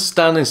Robert and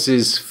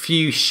Stannis'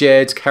 few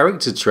shared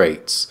character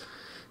traits.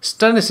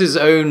 Stannis'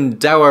 own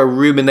dour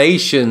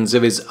ruminations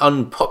of his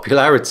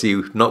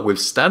unpopularity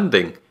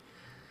notwithstanding.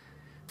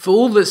 For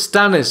all that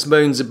Stannis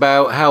moans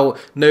about how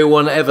no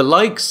one ever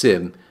likes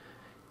him,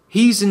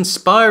 he's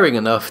inspiring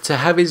enough to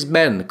have his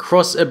men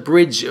cross a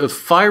bridge of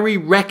fiery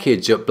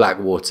wreckage at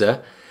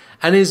Blackwater,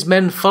 and his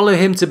men follow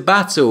him to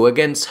battle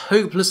against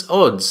hopeless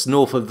odds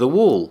north of the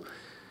Wall.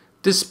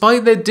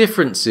 Despite their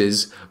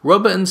differences,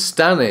 Robert and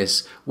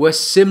Stannis were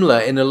similar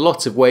in a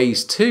lot of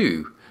ways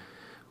too.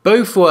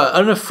 Both were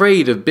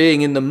unafraid of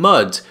being in the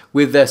mud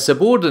with their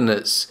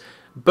subordinates,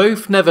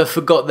 both never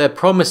forgot their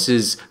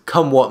promises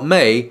come what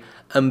may,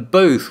 and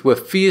both were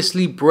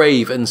fiercely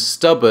brave and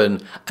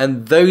stubborn,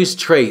 and those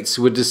traits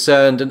were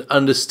discerned and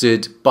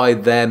understood by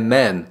their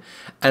men,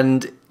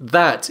 and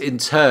that in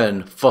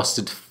turn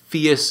fostered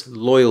fierce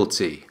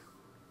loyalty.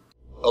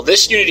 Well,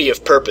 this unity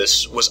of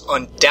purpose was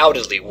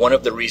undoubtedly one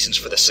of the reasons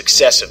for the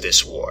success of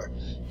this war.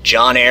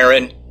 Jon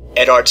Arryn,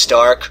 Eddard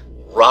Stark,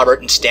 Robert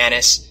and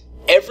Stannis,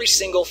 every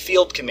single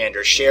field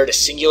commander shared a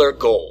singular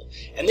goal,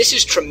 and this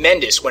is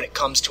tremendous when it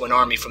comes to an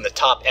army from the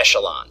top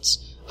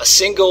echelons. A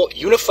single,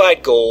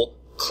 unified goal,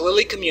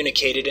 clearly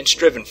communicated and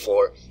striven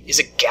for, is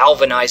a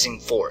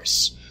galvanizing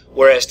force,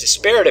 whereas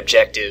disparate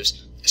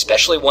objectives,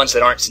 especially ones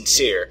that aren't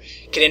sincere,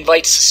 can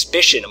invite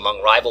suspicion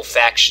among rival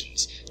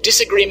factions,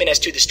 disagreement as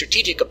to the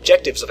strategic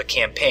objectives of a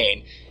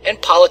campaign, and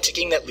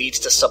politicking that leads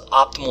to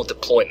suboptimal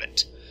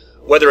deployment.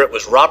 Whether it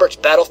was Robert's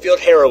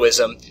battlefield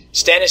heroism,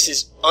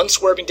 Stannis'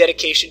 unswerving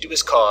dedication to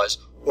his cause,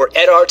 or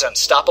Eddard's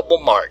unstoppable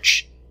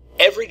march,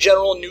 every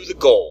general knew the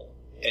goal,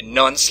 and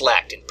none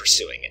slacked in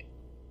pursuing it.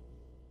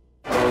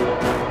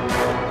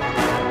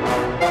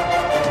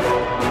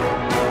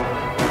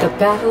 The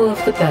Battle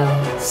of the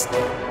Bells.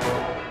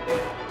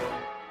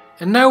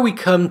 And now we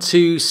come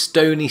to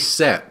Stony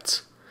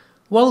Sept.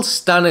 While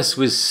Stannis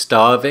was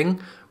starving,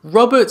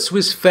 Robert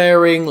was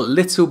faring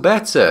little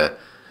better.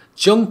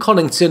 Jon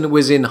Connington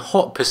was in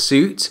hot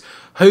pursuit,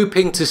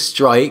 hoping to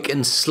strike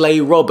and slay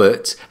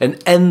Robert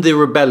and end the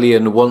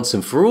rebellion once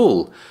and for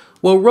all,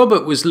 while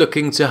Robert was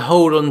looking to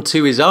hold on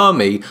to his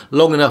army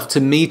long enough to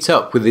meet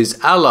up with his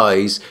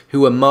allies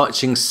who were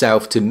marching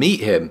south to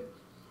meet him.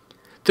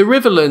 The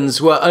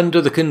Riverlands were under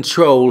the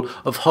control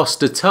of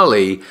Hoster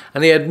Tully,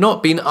 and he had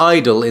not been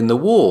idle in the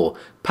war,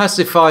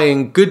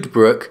 pacifying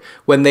Goodbrook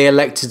when they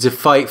elected to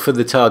fight for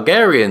the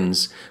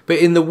Targaryens, but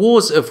in the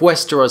wars of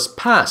Westeros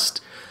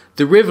past,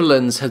 the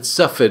Riverlands had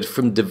suffered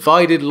from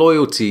divided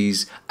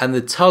loyalties, and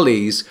the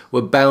Tullys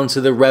were bound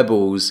to the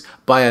rebels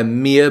by a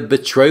mere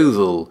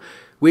betrothal,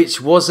 which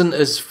wasn't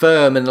as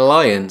firm an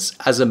alliance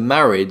as a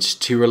marriage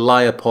to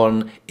rely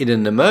upon in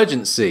an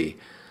emergency.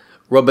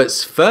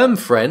 Robert's firm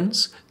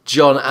friends,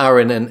 Jon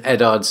Arryn and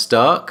Eddard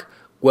Stark,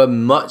 were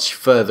much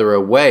further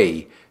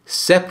away,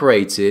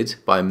 separated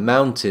by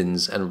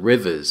mountains and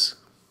rivers.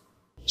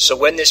 So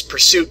when this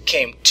pursuit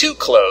came too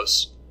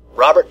close,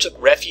 Robert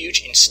took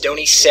refuge in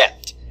Stony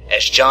Sept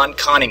as Jon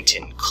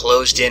Connington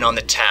closed in on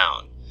the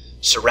town,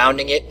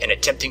 surrounding it and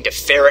attempting to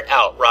ferret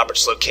out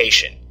Robert's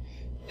location.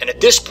 And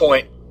at this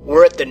point,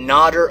 we're at the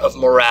nadir of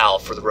morale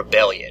for the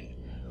rebellion,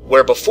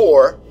 where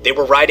before they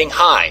were riding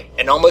high,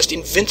 an almost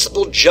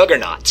invincible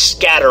juggernaut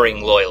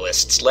scattering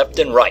loyalists left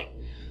and right.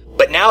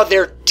 But now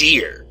they're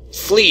deer,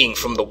 fleeing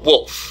from the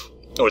wolf,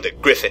 or the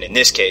griffin in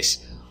this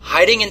case,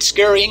 hiding and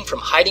scurrying from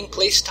hiding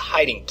place to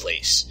hiding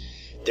place.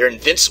 Their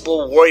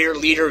invincible warrior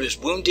leader is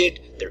wounded,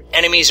 their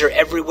enemies are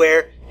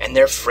everywhere, and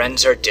their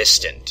friends are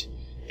distant.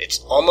 It's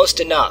almost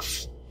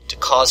enough to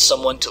cause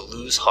someone to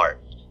lose heart.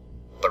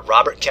 But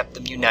Robert kept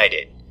them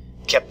united,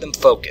 kept them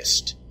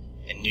focused,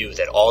 and knew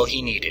that all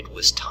he needed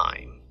was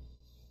time.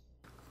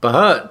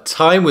 But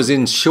time was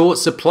in short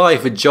supply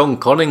for Jon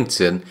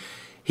Connington.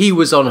 He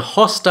was on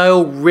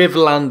hostile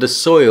Riverlander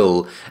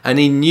soil, and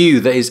he knew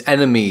that his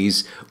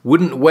enemies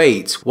wouldn't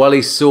wait while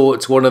he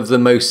sought one of the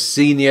most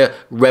senior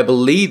rebel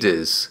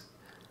leaders.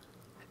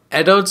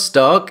 Eddard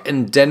Stark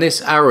and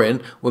Dennis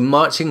Arryn were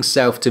marching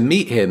south to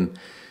meet him,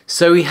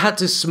 so he had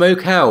to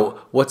smoke out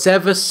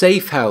whatever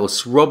safe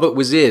house Robert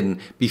was in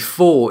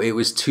before it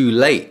was too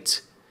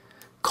late.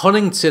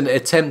 Connington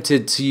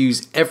attempted to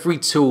use every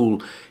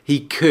tool he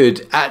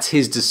could at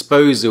his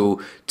disposal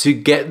to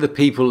get the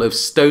people of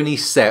Stony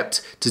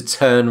Sept to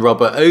turn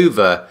Robert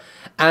over,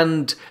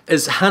 and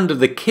as Hand of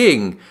the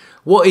King,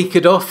 what he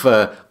could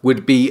offer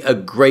would be a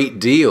great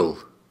deal.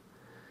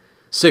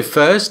 So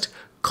first,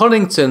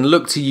 Connington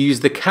looked to use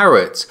the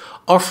carrot,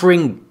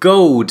 offering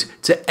gold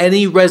to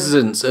any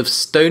residents of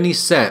Stony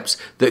Sept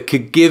that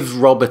could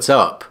give Robert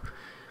up.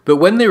 But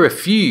when they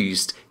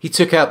refused, he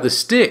took out the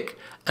stick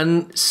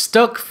and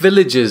stuck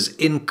villagers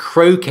in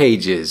crow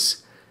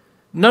cages.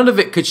 None of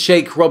it could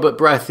shake Robert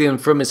Baratheon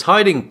from his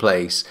hiding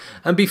place,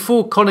 and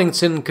before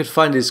Connington could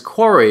find his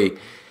quarry,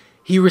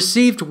 he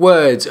received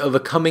word of a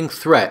coming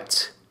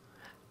threat.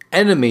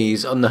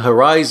 Enemies on the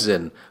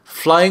horizon,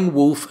 flying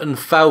wolf and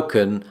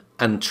falcon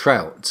and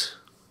trout.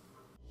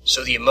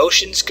 So the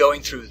emotions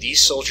going through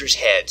these soldiers'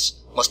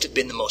 heads must have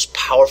been the most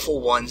powerful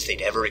ones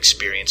they'd ever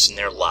experienced in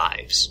their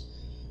lives.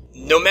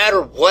 No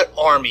matter what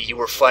army you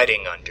were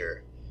fighting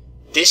under,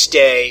 this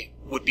day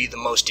would be the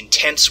most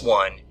intense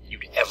one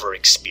you'd ever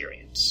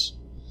experience.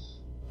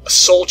 A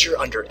soldier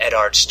under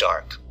Eddard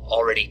Stark,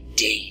 already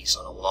days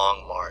on a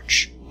long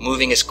march,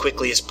 moving as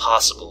quickly as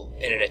possible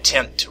in an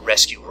attempt to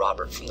rescue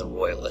Robert from the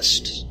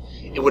Royalists.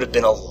 It would have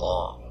been a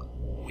long,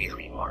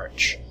 weary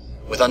march,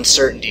 with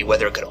uncertainty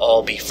whether it could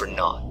all be for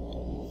naught.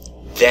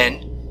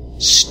 Then,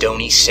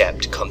 Stony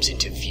Sept comes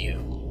into view,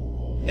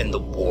 and the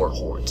war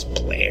horns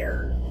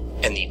blare,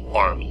 and the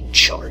army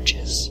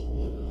charges.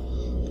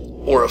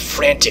 Or a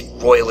frantic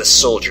Royalist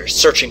soldier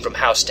searching from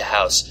house to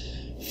house,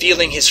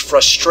 feeling his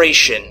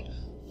frustration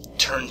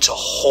turn to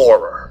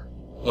horror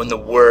when the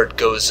word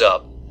goes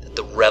up that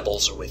the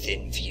rebels are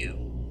within view,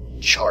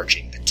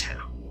 charging the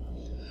town.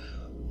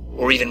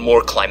 Or even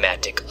more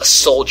climactic, a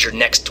soldier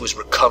next to his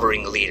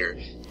recovering leader,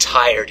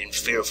 tired and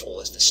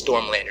fearful as the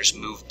Stormlanders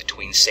moved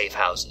between safe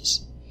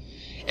houses.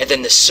 And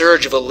then the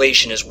surge of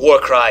elation as war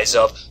cries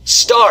of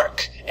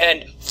 "Stark!"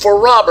 and "For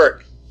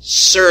Robert!"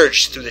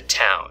 surge through the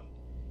town.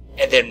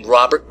 And then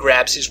Robert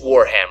grabs his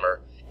warhammer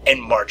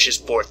and marches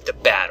forth to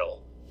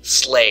battle,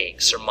 slaying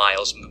Sir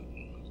Miles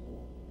Mooton.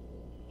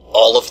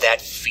 All of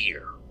that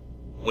fear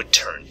would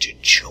turn to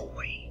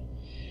joy.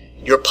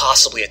 You're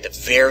possibly at the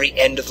very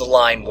end of the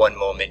line one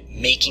moment,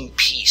 making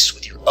peace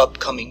with your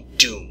upcoming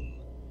doom,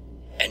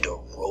 and a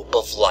rope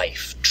of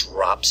life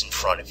drops in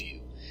front of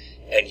you,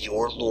 and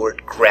your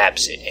lord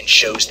grabs it and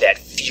shows that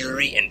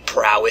fury and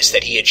prowess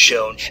that he had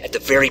shown at the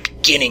very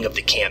beginning of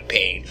the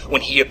campaign,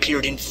 when he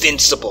appeared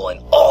invincible and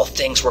all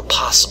things were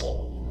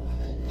possible.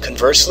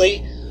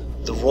 Conversely,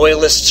 the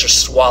Royalists are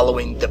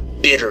swallowing the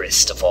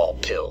bitterest of all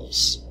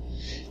pills.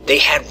 They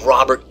had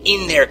Robert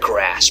in their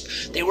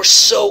grasp. They were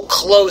so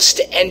close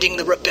to ending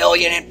the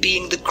rebellion and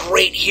being the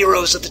great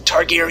heroes of the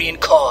Targaryen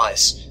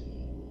cause.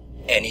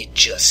 And it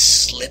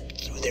just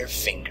slipped through their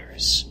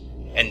fingers,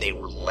 and they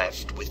were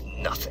left with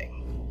nothing.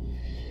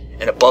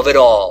 And above it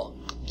all,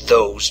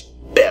 those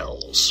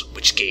bells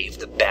which gave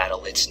the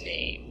battle its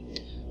name,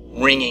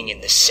 ringing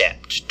in the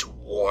sept to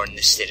warn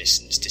the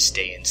citizens to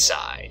stay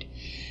inside.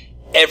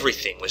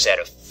 Everything was at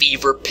a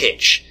fever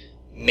pitch,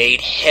 made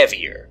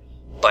heavier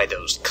by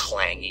those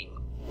clanging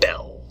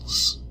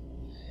bells.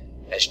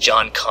 As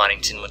John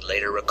Connington would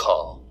later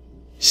recall,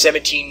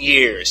 17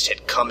 years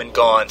had come and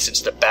gone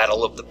since the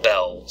Battle of the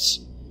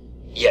Bells,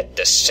 yet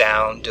the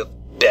sound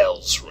of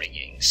bells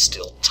ringing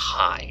still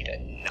tied a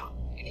knot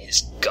in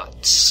his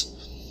guts.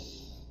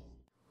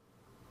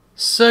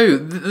 So,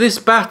 this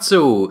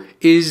battle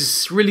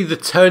is really the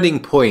turning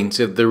point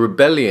of the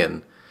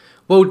rebellion.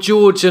 While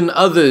George and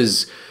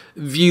others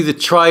view the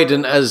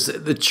Trident as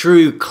the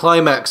true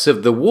climax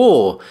of the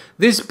war,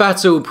 this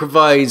battle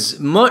provides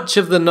much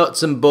of the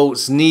nuts and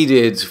bolts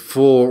needed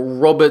for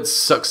Robert's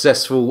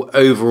successful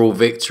overall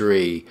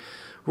victory.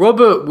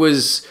 Robert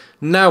was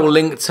now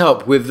linked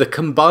up with the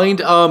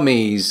combined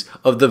armies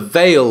of the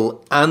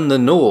Vale and the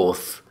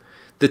North.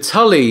 The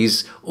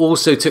Tullys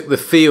also took the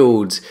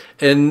field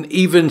and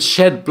even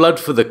shed blood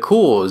for the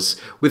cause,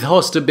 with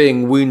Hoster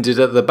being wounded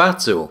at the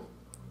battle.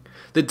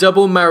 The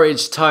double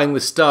marriage tying the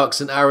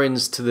Starks and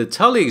Arryns to the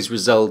Tullys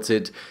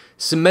resulted,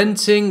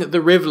 cementing the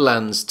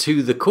Riverlands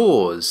to the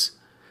cause.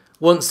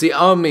 Once the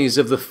armies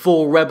of the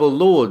four rebel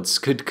lords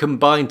could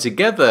combine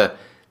together,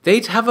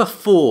 they'd have a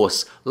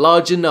force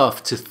large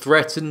enough to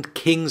threaten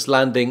King's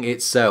Landing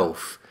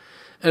itself.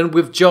 And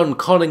with John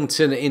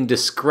Connington in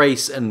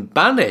disgrace and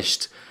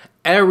banished,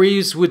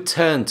 Aerys would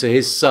turn to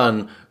his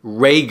son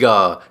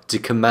Rhaegar to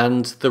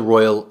command the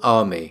royal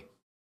army.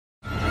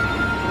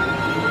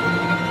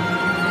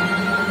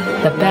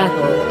 The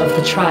Battle of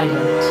the Trident.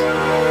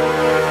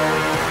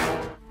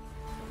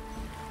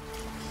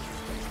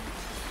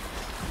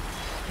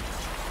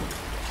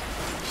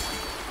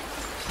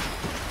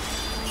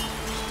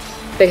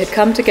 They had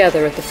come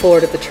together at the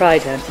ford of the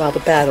Trident while the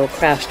battle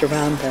crashed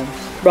around them.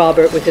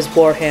 Robert with his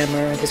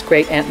warhammer and his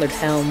great antlered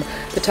helm,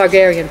 the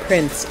Targaryen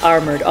prince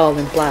armored all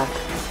in black.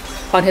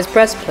 On his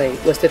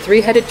breastplate was the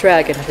three-headed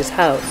dragon of his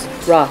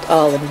house, wrought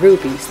all in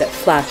rubies that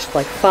flashed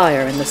like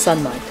fire in the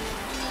sunlight.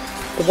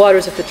 The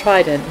waters of the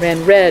Trident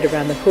ran red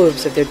around the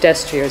hooves of their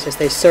destriers as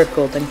they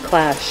circled and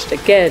clashed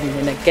again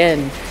and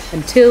again,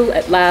 until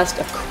at last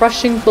a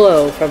crushing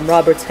blow from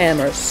Robert's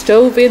hammer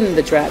stove in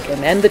the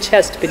dragon and the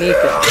chest beneath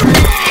it.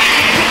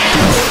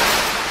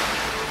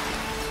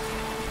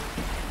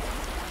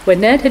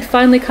 When Ned had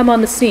finally come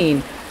on the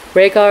scene,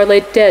 Rhaegar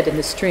lay dead in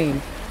the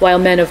stream, while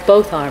men of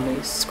both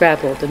armies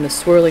scrabbled in the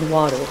swirling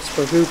waters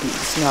for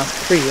rubies knocked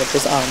free of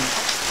his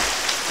armor.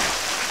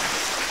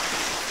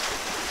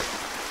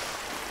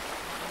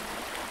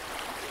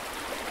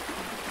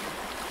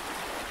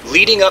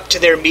 Leading up to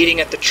their meeting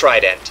at the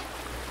Trident,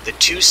 the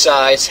two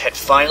sides had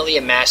finally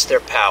amassed their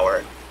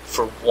power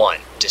for one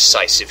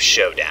decisive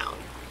showdown.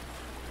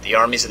 The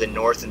armies of the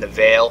North and the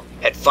Vale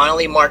had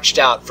finally marched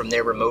out from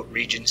their remote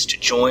regions to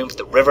join with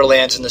the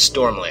Riverlands and the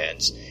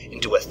Stormlands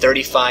into a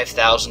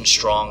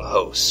 35,000-strong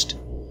host,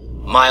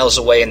 Miles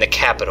away in the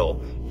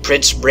capital,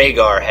 Prince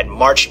Rhaegar had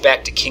marched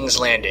back to King's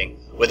Landing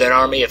with an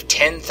army of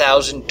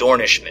 10,000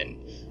 Dornishmen,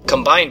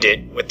 combined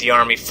it with the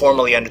army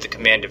formerly under the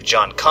command of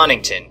Jon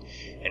Connington,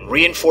 and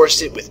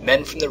reinforced it with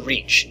men from the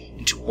Reach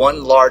into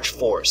one large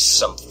force,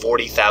 some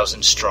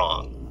 40,000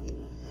 strong.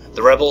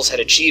 The rebels had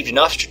achieved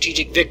enough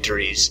strategic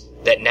victories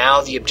that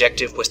now the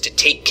objective was to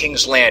take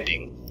King's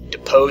Landing,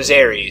 depose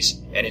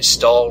Aerys, and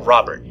install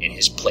Robert in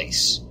his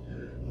place.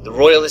 The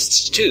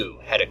Royalists, too,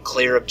 had a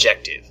clear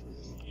objective.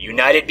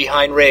 United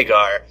behind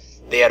Rhaegar,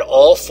 they had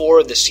all 4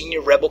 of the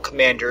senior rebel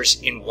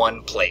commanders in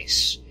one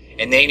place,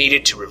 and they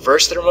needed to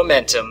reverse their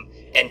momentum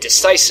and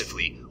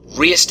decisively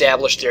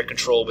re-establish their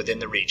control within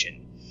the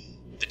region.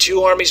 The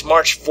 2 armies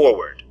marched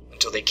forward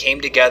until they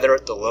came together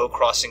at the low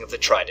crossing of the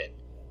Trident,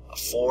 a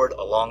ford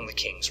along the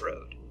King's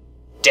Road.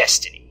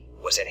 Destiny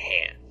was at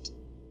hand.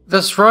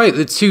 That's right,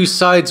 the 2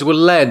 sides were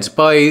led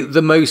by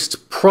the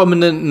most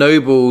prominent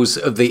nobles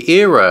of the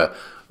era.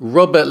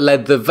 Robert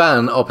led the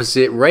van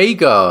opposite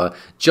Rhaegar.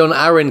 Jon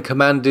Arryn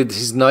commanded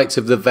his Knights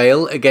of the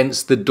Vale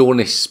against the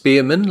Dornish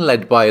spearmen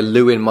led by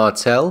Lewin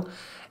Martell.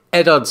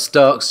 Eddard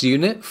Stark's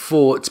unit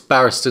fought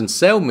Barristan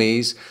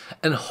Selmys,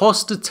 and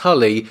Hoster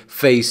Tully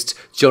faced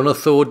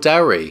Jonathan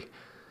Darry.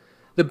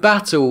 The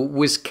battle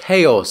was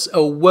chaos,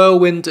 a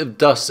whirlwind of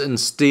dust and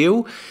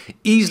steel,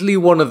 easily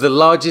one of the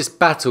largest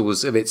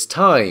battles of its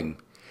time.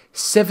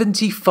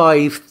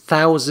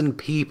 75,000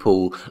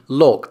 people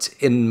locked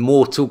in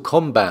mortal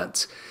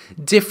combat,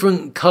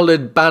 different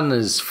coloured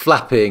banners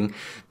flapping.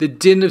 The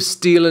din of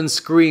steel and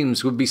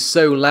screams would be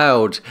so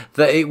loud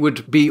that it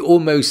would be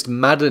almost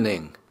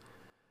maddening.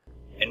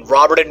 And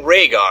Robert and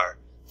Rhaegar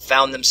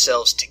found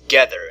themselves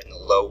together in the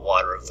low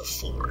water of the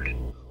ford.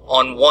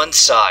 On one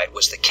side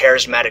was the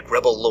charismatic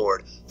rebel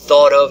lord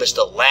thought of as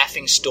the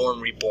Laughing Storm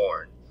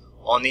Reborn.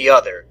 On the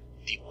other,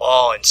 the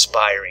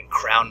awe-inspiring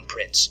crown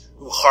prince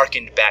who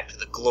hearkened back to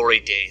the glory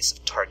days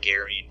of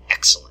Targaryen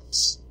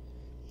excellence.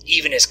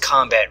 Even as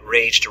combat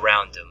raged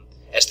around them,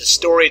 as the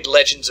storied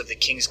legends of the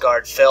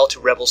Kingsguard fell to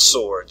rebel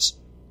swords,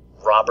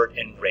 Robert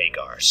and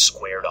Rhaegar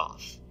squared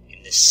off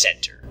in the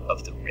center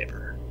of the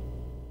river.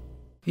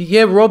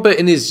 Yeah, Robert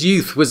in his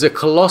youth was a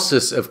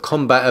colossus of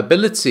combat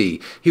ability.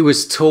 He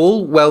was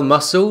tall,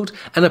 well-muscled,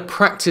 and a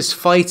practiced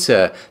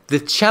fighter, the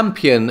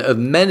champion of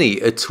many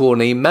a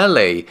tourney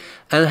melee,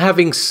 and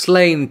having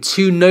slain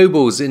 2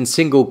 nobles in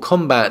single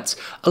combat,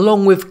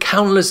 along with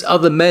countless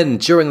other men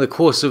during the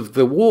course of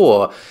the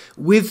war,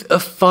 with a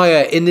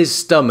fire in his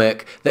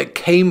stomach that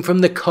came from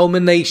the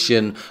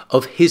culmination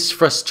of his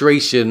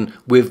frustration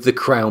with the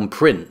Crown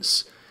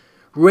Prince.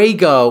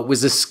 Rhaegar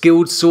was a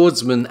skilled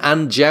swordsman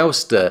and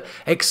jouster,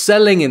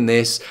 excelling in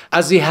this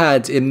as he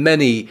had in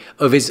many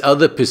of his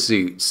other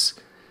pursuits.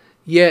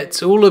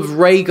 Yet all of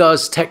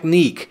Rhaegar's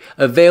technique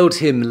availed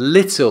him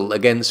little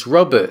against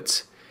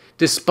Robert.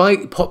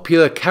 Despite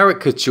popular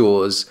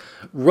caricatures,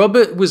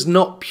 Robert was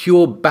not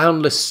pure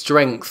boundless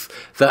strength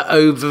that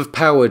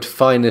overpowered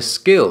finer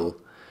skill.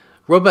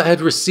 Robert had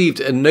received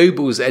a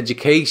noble's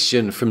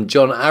education from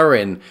Jon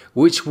Arryn,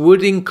 which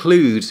would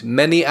include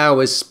many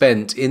hours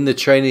spent in the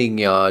training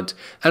yard,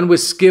 and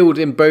was skilled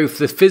in both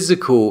the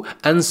physical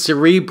and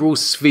cerebral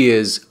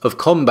spheres of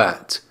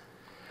combat.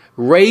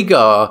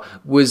 Rhaegar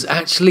was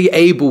actually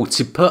able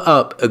to put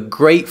up a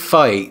great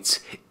fight,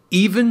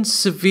 even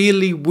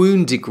severely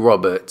wounding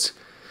Robert,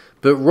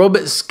 but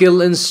Robert's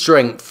skill and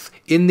strength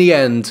in the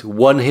end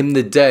won him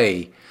the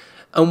day.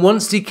 And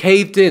once he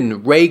caved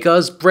in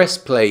Rhaegar's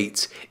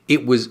breastplate,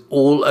 it was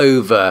all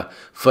over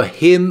for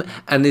him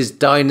and his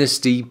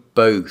dynasty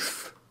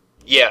both.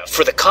 Yeah,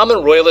 for the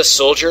common royalist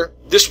soldier,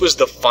 this was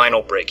the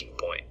final breaking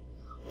point.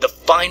 The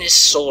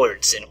finest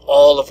swords in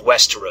all of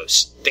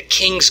Westeros, the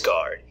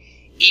Kingsguard,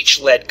 each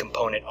led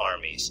component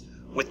armies,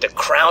 with the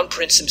Crown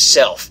Prince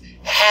himself,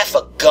 half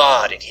a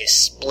god in his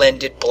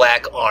splendid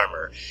black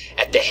armor,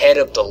 at the head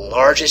of the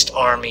largest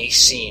army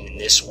seen in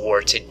this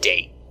war to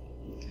date.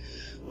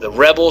 The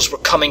rebels were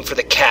coming for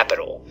the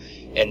capital,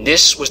 and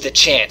this was the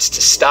chance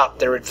to stop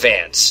their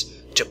advance,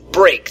 to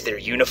break their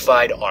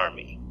unified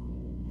army.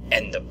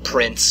 And the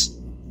prince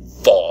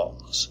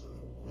falls,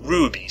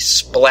 rubies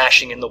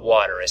splashing in the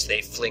water as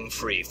they fling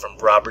free from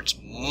Robert's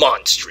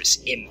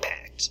monstrous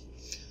impact.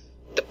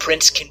 The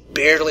prince can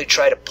barely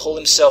try to pull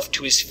himself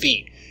to his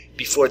feet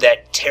before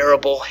that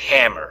terrible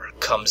hammer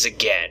comes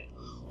again,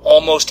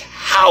 almost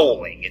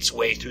howling its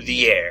way through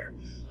the air,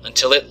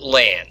 until it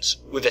lands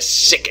with a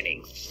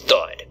sickening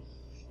thud.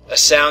 A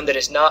sound that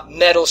is not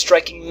metal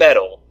striking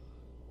metal,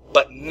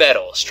 but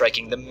metal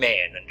striking the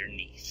man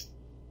underneath.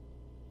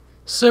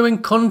 So in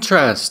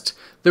contrast,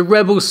 the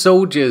rebel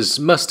soldiers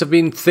must have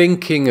been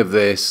thinking of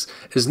this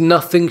as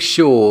nothing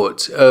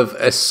short of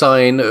a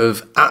sign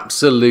of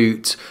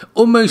absolute,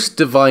 almost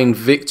divine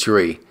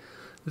victory.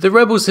 The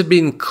rebels had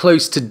been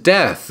close to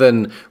death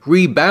and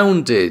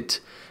rebounded,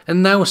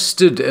 and now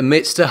stood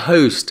amidst a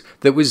host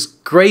that was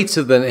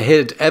greater than it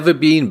had ever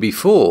been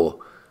before.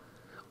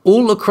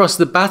 All across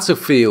the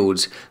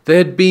battlefield, there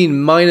had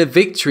been minor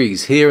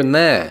victories here and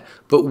there,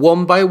 but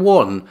one by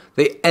one,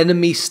 the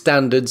enemy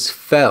standards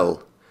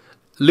fell.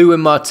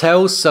 Lewin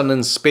Martell's Sun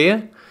and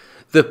Spear,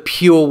 the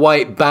pure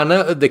white banner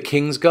of the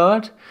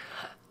Kingsguard,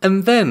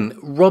 and then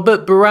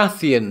Robert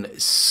Baratheon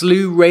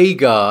slew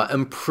Rhaegar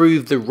and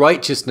proved the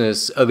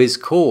righteousness of his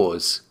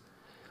cause.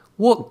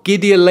 What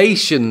giddy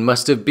elation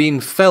must have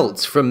been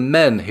felt from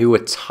men who were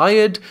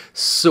tired,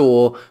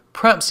 sore,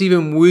 perhaps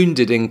even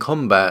wounded in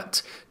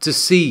combat, to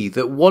see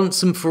that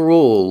once and for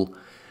all,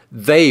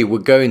 they were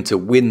going to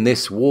win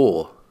this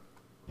war.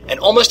 And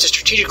almost as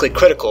strategically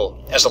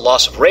critical as the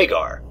loss of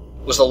Rhaegar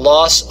was the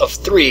loss of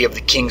 3 of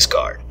the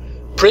Kingsguard.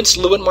 Prince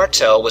Lewin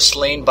Martell was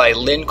slain by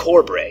Lyn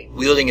Corbray,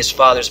 wielding his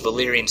father's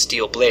Valyrian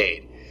steel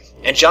blade,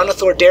 and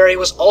Jonathan Darry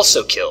was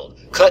also killed,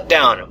 cut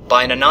down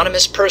by an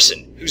anonymous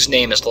person whose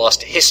name is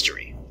lost to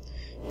history.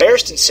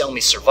 Barristan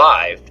Selmy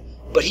survived,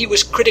 but he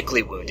was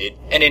critically wounded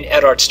and in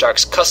Eddard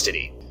Stark's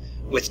custody,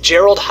 with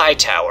Gerald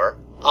Hightower,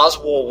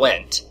 Oswald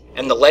Went,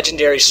 and the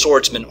legendary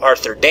swordsman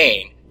Arthur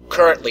Dayne,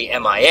 currently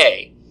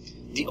MIA.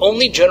 The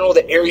only general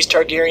that Aerys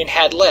Targaryen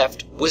had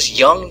left was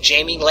young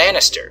Jaime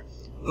Lannister,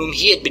 whom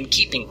he had been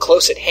keeping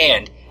close at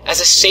hand as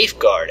a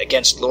safeguard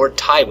against Lord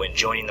Tywin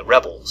joining the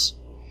rebels.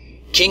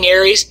 King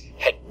Aerys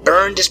had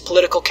burned his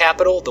political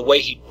capital the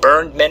way he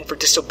burned men for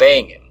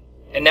disobeying him,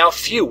 and now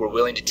few were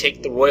willing to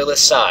take the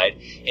royalist side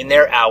in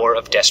their hour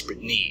of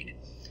desperate need.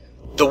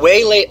 The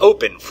way lay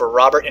open for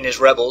Robert and his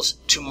rebels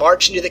to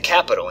march into the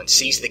capital and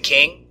seize the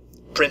king,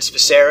 Prince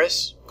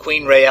Viserys,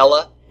 Queen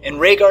Rhaella, and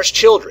Rhaegar's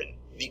children,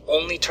 the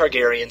only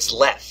Targaryens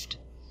left.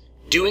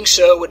 Doing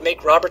so would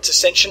make Robert's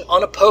ascension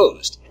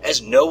unopposed,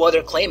 as no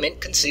other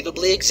claimant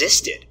conceivably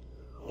existed.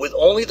 With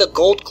only the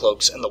gold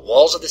cloaks and the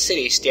walls of the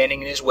city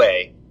standing in his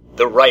way,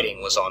 the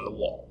writing was on the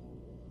wall.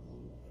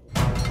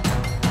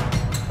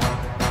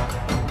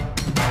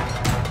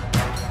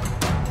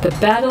 The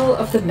Battle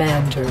of the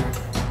Mander.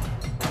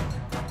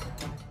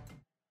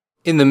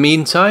 In the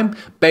meantime,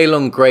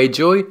 Balon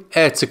Greyjoy,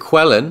 heir to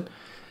Quellon,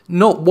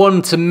 not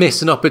one to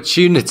miss an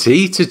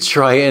opportunity to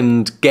try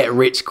and get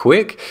rich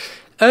quick,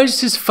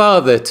 urged his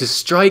father to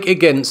strike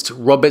against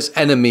Robert's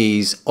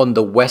enemies on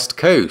the west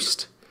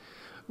coast.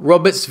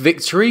 Robert's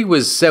victory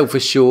was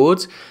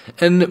self-assured,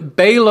 and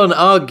Balon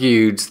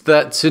argued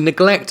that to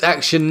neglect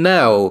action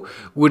now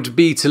would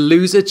be to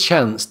lose a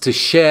chance to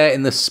share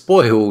in the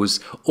spoils,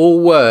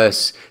 or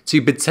worse,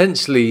 to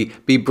potentially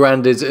be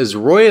branded as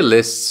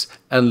royalists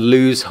and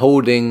lose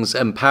holdings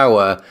and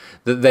power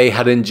that they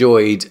had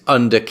enjoyed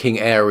under King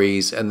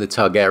Aerys and the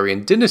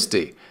Targaryen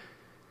dynasty.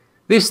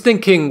 This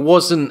thinking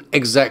wasn't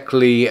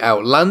exactly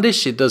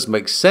outlandish, it does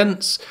make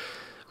sense.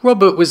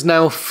 Robert was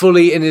now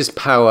fully in his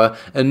power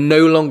and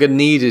no longer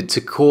needed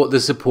to court the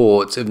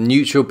support of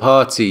neutral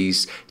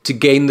parties to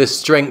gain the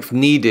strength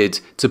needed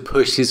to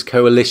push his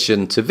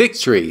coalition to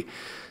victory.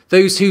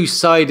 Those who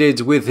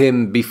sided with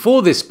him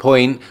before this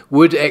point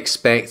would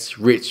expect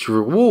rich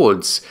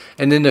rewards,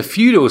 and in a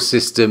feudal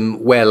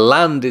system where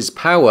land is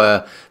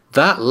power,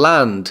 that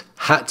land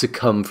had to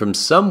come from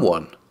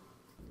someone.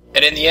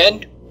 And in the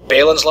end,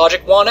 Balon's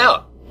logic won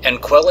out,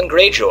 and Quellon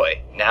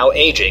Greyjoy, now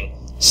aging,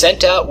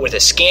 sent out with a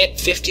scant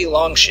 50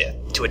 longship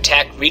to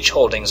attack Reach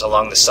holdings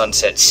along the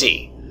Sunset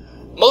Sea.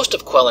 Most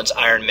of Quellon's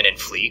Ironmen and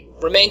fleet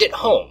remained at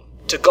home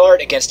to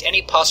guard against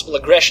any possible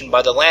aggression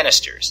by the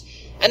Lannisters,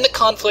 and the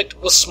conflict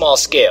was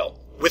small-scale,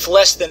 with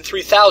less than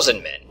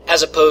 3,000 men,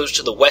 as opposed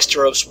to the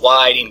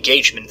Westeros-wide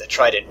engagement that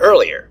tried it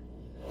earlier.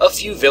 A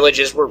few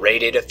villages were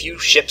raided, a few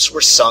ships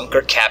were sunk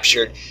or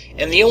captured,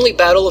 and the only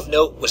battle of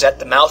note was at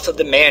the mouth of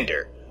the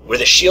Mander, where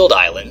the Shield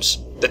Islands,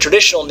 the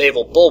traditional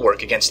naval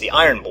bulwark against the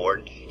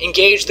Ironborn,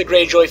 engaged the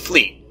Greyjoy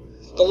fleet.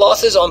 The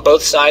losses on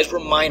both sides were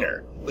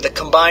minor, with a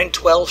combined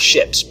 12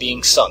 ships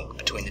being sunk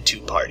between the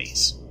two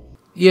parties.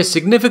 Yes,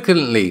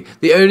 significantly,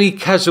 the only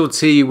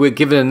casualty we're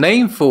given a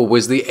name for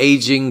was the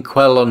aging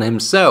Quellon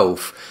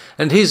himself,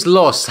 and his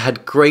loss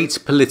had great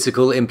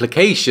political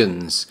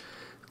implications.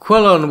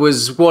 Quellon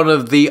was one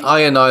of the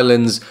Iron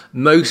Islands'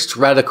 most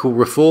radical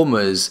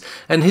reformers,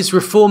 and his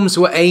reforms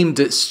were aimed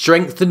at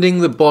strengthening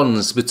the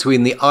bonds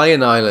between the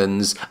Iron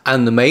Islands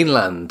and the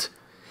mainland.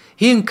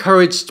 He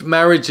encouraged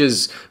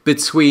marriages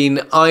between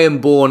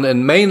Ironborn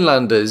and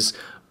mainlanders,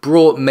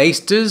 brought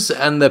maesters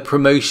and the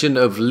promotion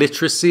of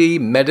literacy,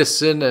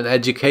 medicine and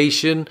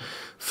education,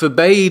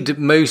 forbade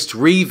most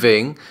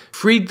reaving,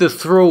 freed the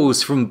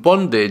thralls from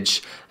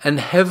bondage, and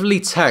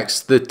heavily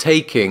taxed the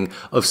taking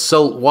of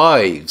salt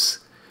wives.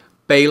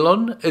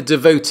 Balon, a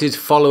devoted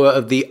follower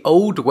of the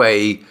old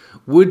way,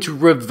 would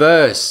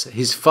reverse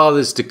his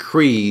father's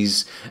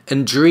decrees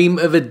and dream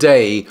of a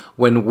day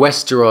when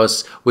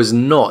Westeros was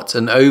not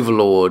an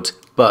overlord,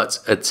 but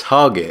a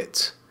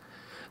target.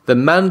 The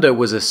Mander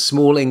was a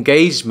small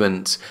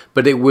engagement,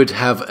 but it would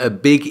have a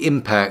big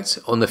impact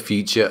on the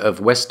future of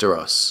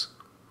Westeros.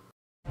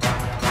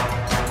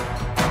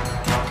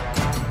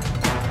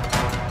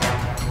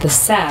 The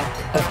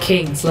sack of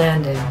King's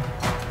Landing.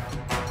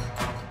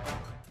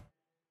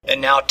 And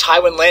now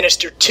Tywin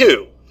Lannister,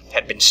 too,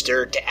 had been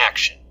stirred to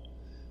action.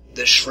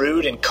 The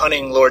shrewd and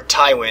cunning Lord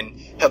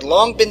Tywin had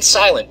long been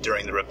silent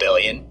during the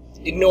rebellion,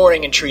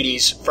 ignoring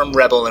entreaties from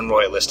rebel and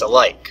royalist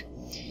alike.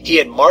 He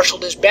had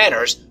marshaled his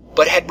banners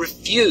but had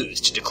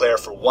refused to declare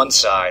for one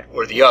side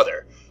or the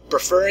other,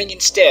 preferring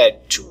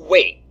instead to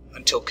wait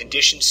until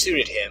conditions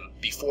suited him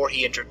before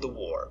he entered the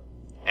war.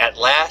 At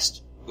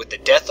last, with the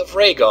death of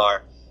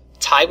Rhaegar,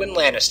 Tywin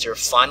Lannister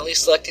finally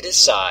selected his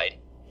side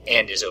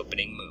and his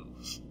opening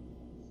move.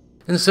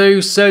 And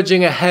so,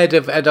 surging ahead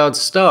of Eddard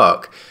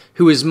Stark,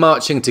 who was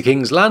marching to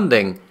King's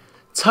Landing,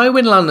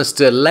 Tywin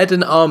Lannister led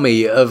an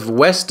army of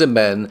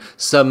Westermen,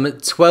 some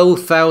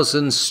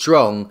 12,000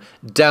 strong,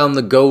 down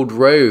the Gold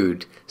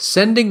Road,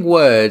 sending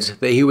word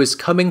that he was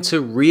coming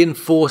to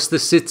reinforce the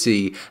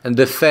city and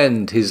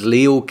defend his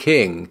leal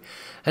king,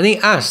 and he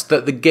asked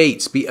that the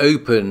gates be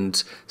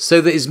opened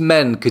so that his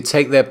men could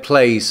take their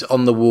place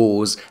on the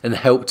walls and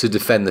help to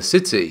defend the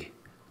city.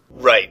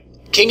 Right.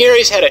 King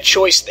Aerys had a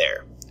choice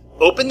there.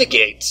 Open the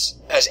gates,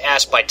 as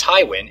asked by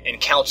Tywin and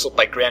counseled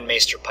by Grand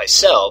Maester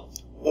Pycelle,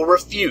 or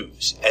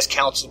refuse, as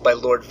counseled by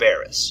Lord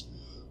Varys.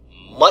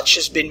 Much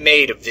has been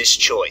made of this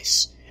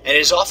choice, and it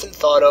is often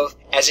thought of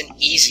as an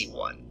easy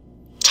one.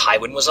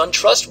 Tywin was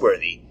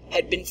untrustworthy,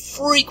 had been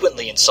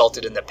frequently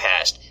insulted in the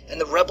past,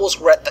 and the rebels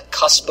were at the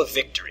cusp of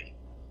victory.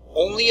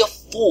 Only a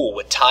fool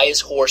would tie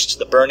his horse to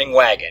the burning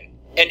wagon,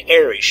 and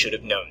Aerys should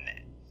have known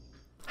that.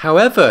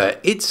 However,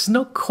 it's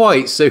not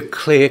quite so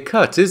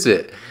clear-cut, is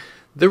it?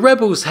 The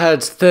rebels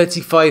had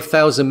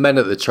 35,000 men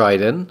at the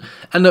Trident,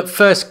 and at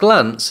first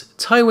glance,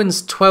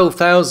 Tywin's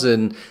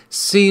 12,000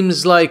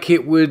 seems like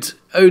it would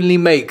only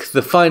make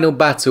the final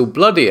battle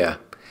bloodier.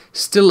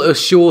 Still a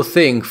sure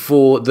thing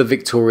for the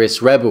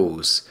victorious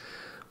rebels.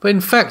 But in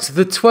fact,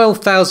 the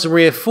 12,000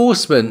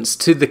 reinforcements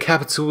to the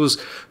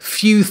capital's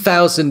few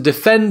thousand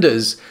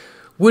defenders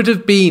would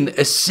have been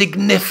a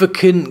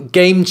significant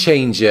game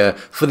changer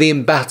for the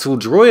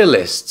embattled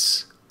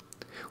royalists.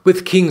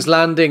 With King's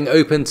Landing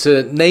open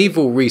to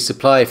naval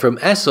resupply from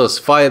Essos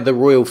via the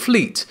royal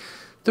fleet,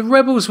 the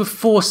rebels were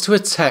forced to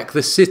attack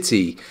the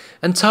city,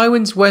 and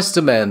Tywin's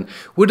Westermen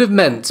would have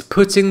meant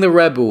putting the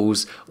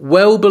rebels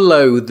well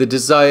below the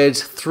desired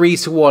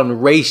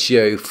 3-to-1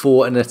 ratio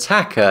for an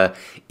attacker,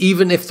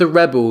 even if the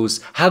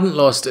rebels hadn't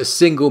lost a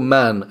single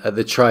man at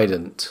the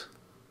Trident.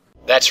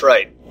 That's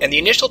right, and the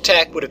initial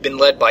attack would have been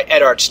led by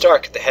Eddard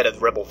Stark at the head of the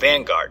rebel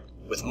vanguard,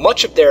 with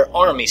much of their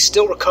army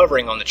still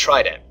recovering on the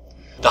Trident.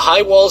 The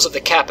high walls of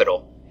the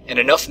capital, and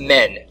enough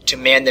men to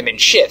man them in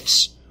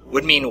shifts,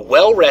 would mean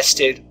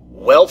well-rested,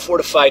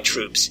 well-fortified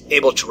troops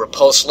able to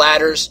repulse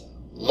ladders,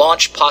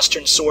 launch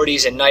postern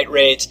sorties and night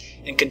raids,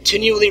 and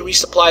continually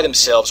resupply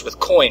themselves with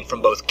coin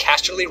from both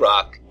Casterly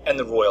Rock and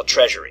the royal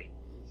treasury.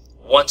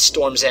 Once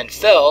Storm's End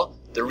fell,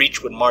 the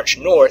Reach would march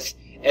north,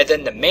 and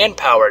then the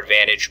manpower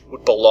advantage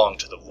would belong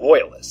to the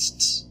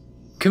royalists.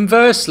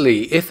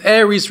 Conversely, if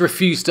Aerys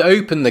refused to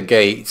open the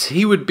gate,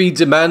 he would be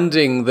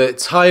demanding that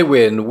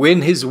Tywin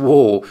win his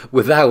war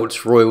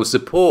without royal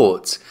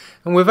support.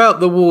 And without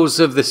the walls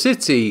of the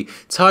city,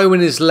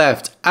 Tywin is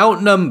left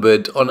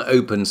outnumbered on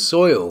open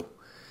soil.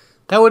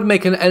 That would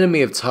make an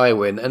enemy of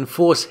Tywin and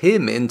force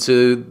him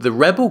into the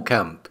rebel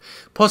camp,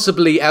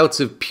 possibly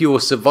out of pure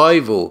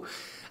survival.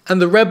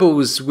 And the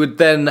rebels would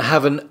then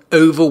have an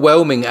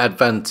overwhelming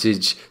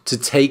advantage to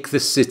take the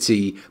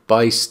city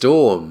by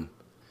storm.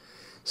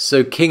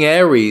 So King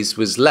Aerys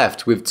was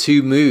left with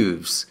two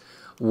moves.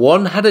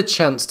 One had a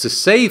chance to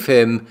save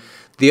him,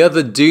 the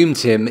other doomed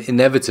him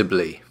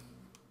inevitably.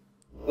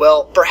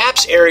 Well,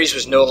 perhaps Aerys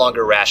was no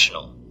longer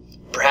rational.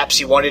 Perhaps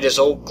he wanted his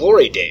old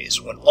glory days,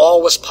 when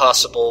all was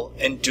possible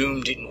and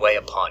doom didn't weigh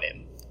upon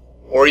him.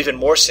 Or even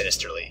more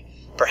sinisterly,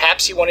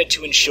 perhaps he wanted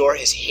to ensure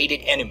his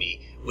hated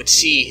enemy would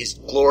see his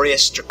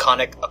glorious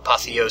draconic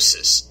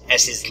apotheosis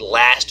as his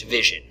last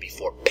vision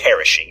before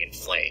perishing in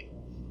flame.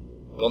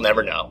 We'll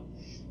never know.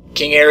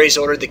 King Aerys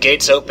ordered the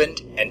gates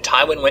opened, and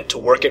Tywin went to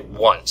work at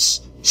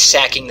once,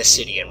 sacking the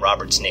city in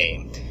Robert's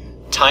name.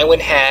 Tywin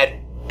had,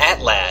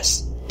 at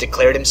last,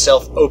 declared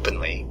himself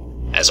openly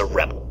as a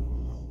rebel.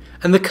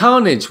 And the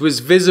carnage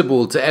was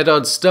visible to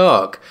Eddard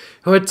Stark,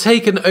 who had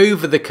taken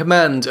over the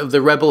command of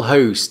the rebel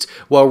host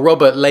while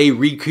Robert lay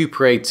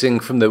recuperating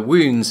from the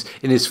wounds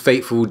in his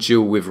fateful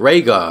duel with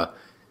Rhaegar.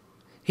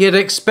 He had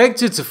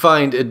expected to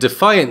find a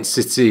defiant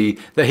city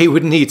that he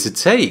would need to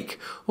take,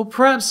 or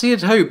perhaps he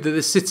had hoped that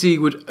the city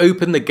would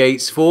open the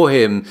gates for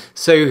him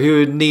so he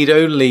would need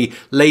only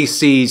lay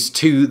siege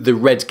to the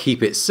Red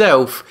Keep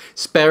itself,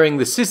 sparing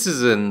the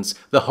citizens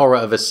the horror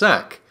of a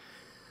sack.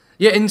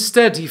 Yet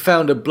instead he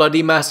found a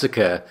bloody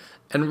massacre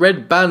and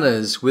red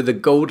banners with a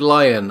gold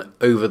lion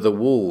over the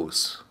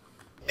walls.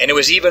 And it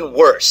was even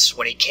worse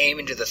when he came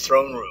into the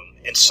throne room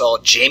and saw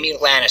Jaime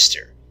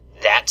Lannister,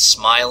 that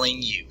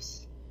smiling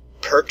youth,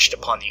 perched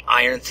upon the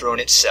Iron Throne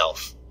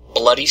itself,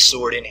 bloody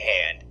sword in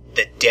hand,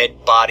 the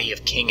dead body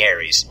of King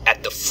Aerys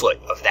at the foot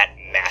of that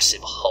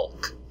massive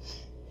hulk.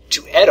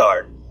 To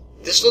Eddard,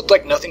 this looked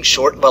like nothing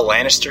short of a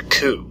Lannister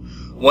coup,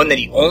 one that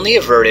he only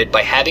averted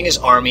by having his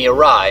army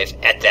arrive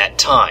at that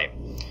time.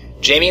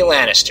 Jaime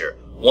Lannister,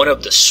 one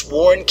of the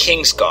sworn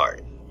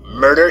Kingsguard,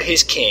 murdered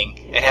his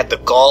king and had the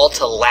gall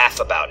to laugh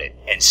about it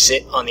and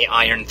sit on the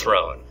Iron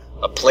Throne,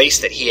 a place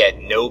that he had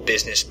no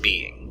business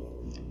being.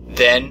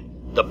 Then,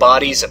 the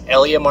bodies of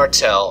Elia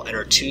Martell and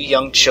her 2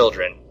 young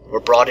children were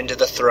brought into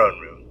the throne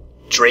room,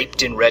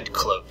 draped in red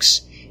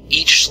cloaks,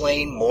 each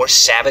slain more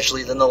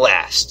savagely than the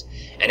last,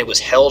 and it was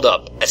held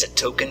up as a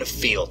token of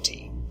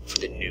fealty for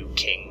the new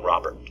King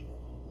Robert.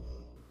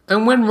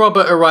 And when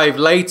Robert arrived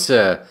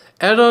later,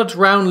 Eddard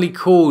roundly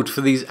called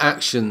for these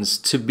actions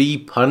to be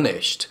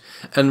punished,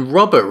 and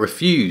Robert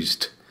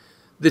refused.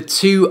 The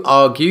two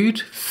argued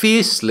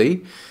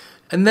fiercely,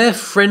 and their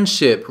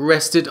friendship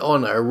rested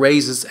on a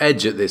razor's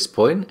edge at this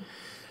point.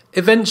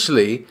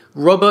 Eventually,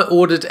 Robert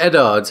ordered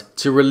Eddard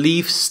to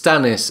relieve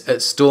Stannis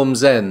at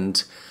Storm's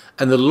End,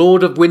 and the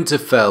Lord of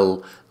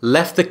Winterfell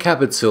left the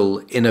capital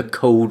in a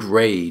cold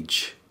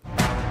rage.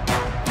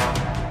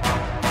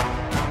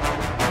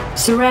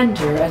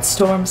 Surrender at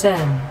Storm's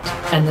End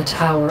and the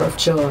Tower of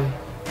Joy.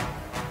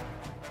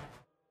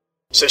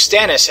 So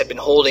Stannis had been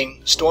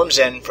holding Storm's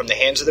End from the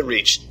hands of the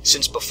Reach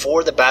since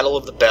before the Battle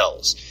of the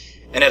Bells,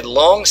 and had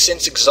long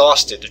since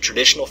exhausted the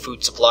traditional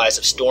food supplies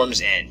of Storm's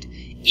End,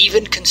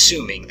 even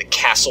consuming the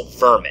castle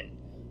vermin.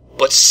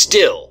 But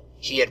still,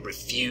 he had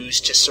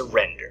refused to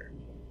surrender.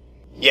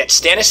 Yet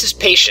Stannis'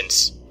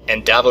 patience,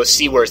 and Davos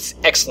Seaworth's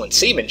excellent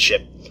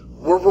seamanship,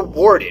 were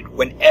rewarded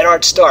when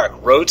Eddard Stark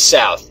rode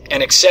south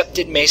and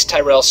accepted Mace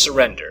Tyrell's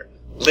surrender,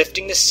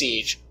 lifting the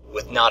siege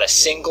with not a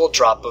single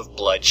drop of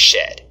blood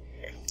shed.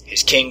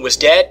 His king was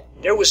dead,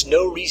 there was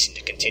no reason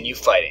to continue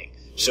fighting,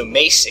 so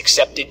Mace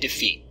accepted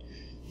defeat.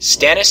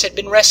 Stannis had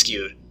been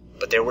rescued,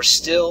 but there were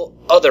still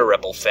other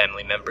rebel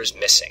family members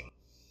missing.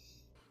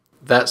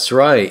 That's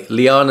right,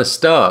 Lyanna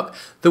Stark,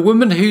 the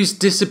woman whose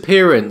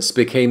disappearance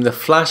became the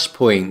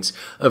flashpoint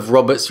of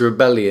Robert's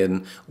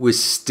rebellion,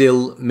 was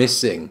still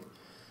missing.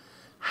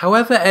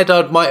 However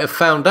Eddard might have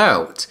found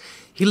out,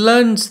 he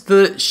learned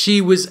that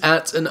she was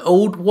at an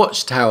old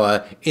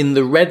watchtower in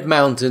the Red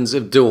Mountains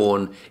of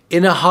Dorne,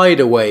 in a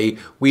hideaway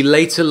we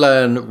later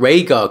learn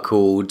Rhaegar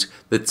called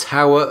the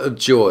Tower of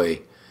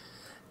Joy.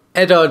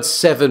 Eddard's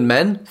 7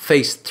 men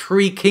faced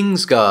 3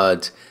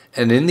 Kingsguard,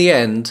 and in the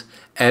end,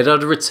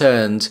 Eddard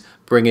returned,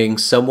 bringing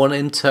someone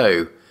in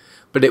tow.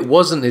 But it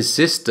wasn't his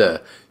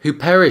sister, who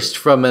perished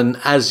from an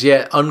as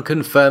yet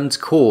unconfirmed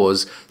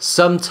cause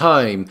some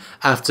time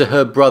after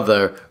her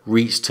brother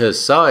reached her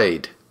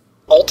side.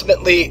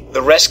 Ultimately,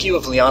 the rescue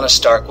of Lyanna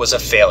Stark was a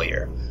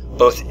failure.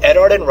 Both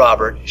Eddard and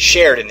Robert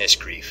shared in this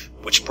grief,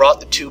 which brought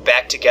the two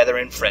back together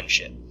in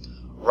friendship.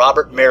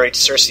 Robert married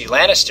Cersei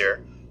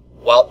Lannister,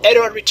 while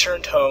Eddard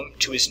returned home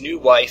to his new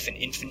wife and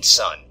infant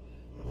son,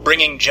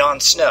 bringing Jon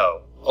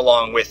Snow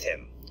along with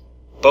him.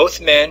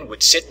 Both men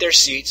would sit their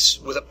seats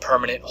with a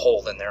permanent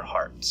hole in their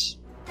hearts.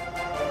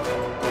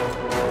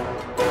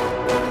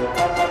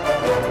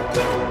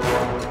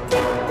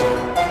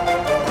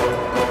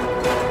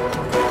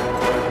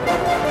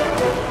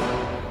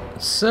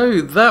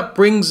 So that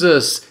brings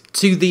us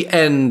to the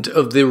end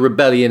of the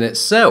rebellion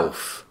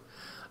itself.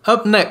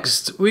 Up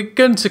next, we're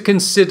going to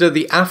consider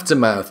the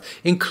aftermath,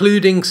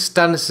 including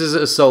Stannis'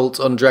 assault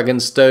on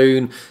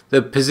Dragonstone,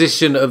 the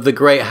position of the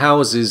Great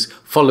Houses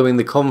following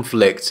the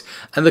conflict,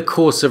 and the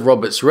course of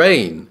Robert's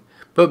reign.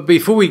 But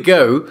before we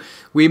go,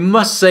 we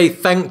must say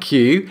thank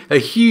you, a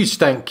huge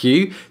thank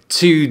you,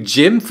 to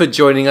Jim for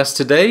joining us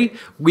today.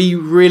 We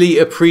really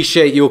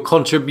appreciate your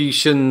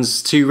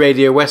contributions to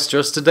Radio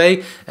Westeros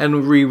today,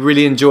 and we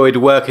really enjoyed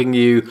working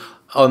you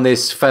on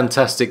this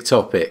fantastic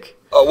topic.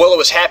 Well, I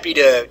was happy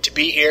to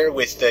be here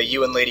with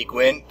you and Lady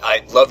Gwyn.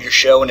 I love your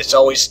show, and it's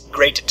always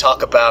great to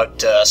talk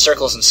about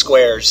circles and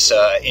squares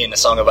in A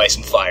Song of Ice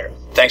and Fire.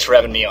 Thanks for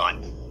having me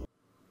on.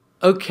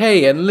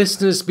 Okay, and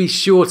listeners, be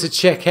sure to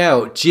check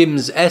out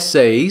Jim's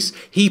essays.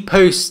 He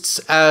posts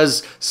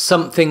as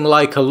something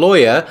like a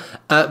lawyer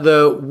at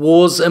the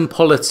Wars and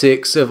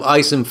Politics of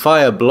Ice and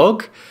Fire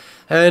blog.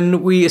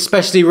 And we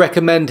especially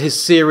recommend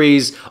his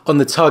series on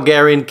the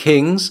Targaryen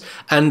kings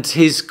and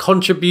his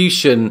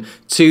contribution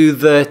to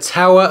the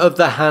Tower of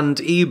the Hand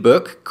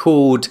ebook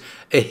called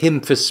A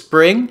Hymn for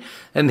Spring.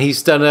 And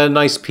he's done a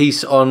nice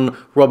piece on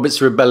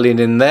Robert's Rebellion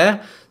in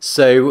there,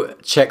 so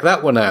check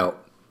that one out.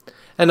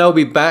 And I'll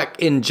be back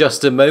in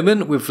just a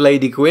moment with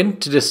Lady Gwyn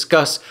to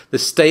discuss the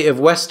state of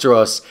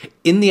Westeros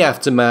in the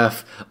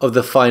aftermath of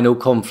the final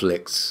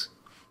conflicts.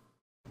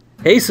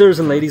 Hey sirs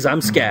and ladies, I'm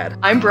Scad.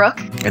 I'm Brooke.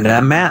 And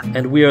I'm Matt.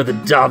 And we are the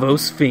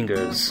Davos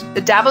Fingers.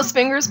 The Davos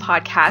Fingers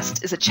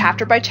podcast is a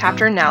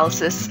chapter-by-chapter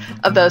analysis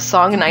of the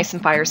Song and Ice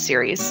and Fire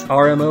series.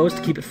 Our MO is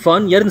to keep it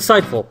fun yet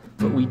insightful,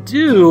 but we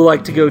do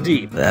like to go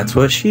deep. That's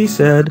what she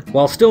said.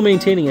 While still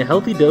maintaining a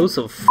healthy dose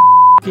of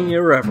f***ing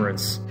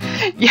irreverence.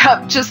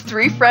 Yep, just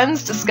 3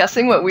 friends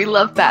discussing what we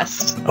love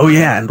best. Oh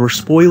yeah, and we're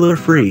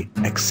spoiler-free,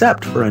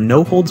 except for a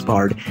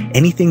no-holds-barred,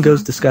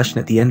 anything-goes discussion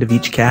at the end of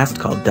each cast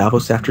called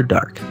Davos After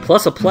Dark.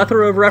 Plus a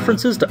plethora of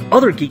references to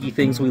other geeky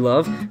things we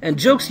love, and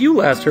jokes you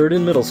last heard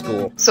in middle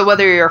school. So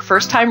whether you're a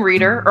first-time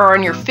reader or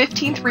on your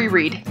 15th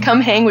reread, come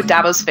hang with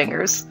Davos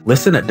Fingers.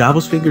 Listen at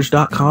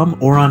davosfingers.com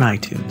or on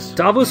iTunes.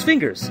 Davos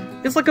Fingers.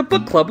 It's like a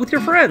book club with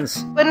your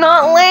friends. But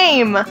not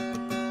lame!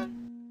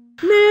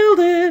 Nailed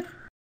it!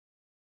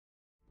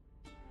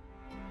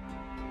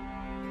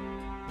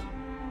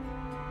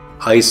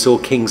 I saw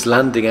King's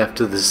Landing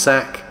after the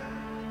sack.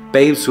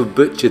 Babes were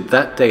butchered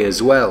that day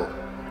as well,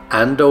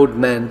 and old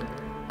men,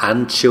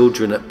 and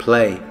children at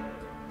play.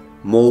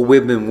 More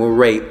women were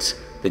raped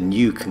than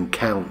you can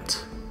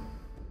count.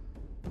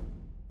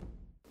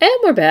 And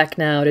we're back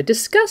now to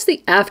discuss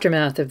the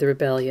aftermath of the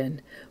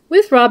rebellion.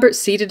 With Robert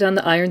seated on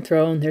the Iron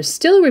Throne, there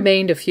still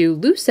remained a few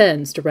loose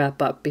ends to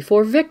wrap up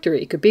before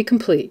victory could be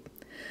complete.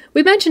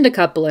 We mentioned a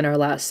couple in our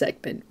last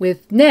segment,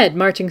 with Ned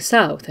marching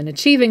south and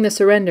achieving the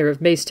surrender of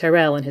Mace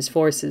Tyrell and his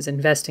forces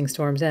investing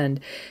Storm's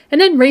End,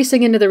 and then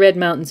racing into the Red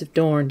Mountains of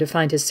Dorne to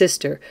find his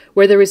sister,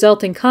 where the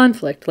resulting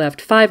conflict left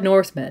 5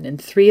 Northmen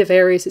and 3 of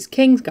Aerys'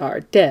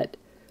 Kingsguard dead.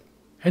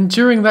 And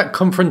during that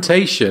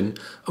confrontation,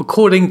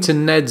 according to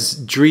Ned's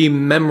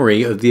dream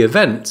memory of the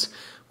event,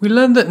 we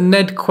learned that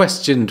Ned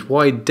questioned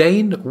why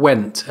Dane,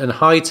 Went and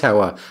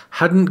Hightower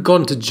hadn't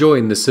gone to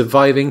join the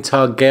surviving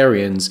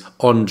Targaryens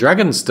on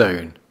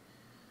Dragonstone.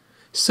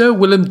 Sir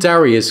Willem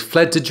Darius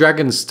fled to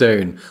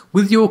Dragonstone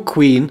with your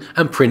queen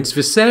and Prince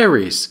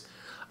Viserys.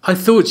 I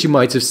thought you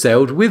might have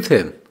sailed with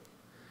him.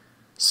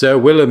 Sir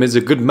Willem is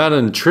a good man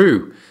and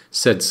true,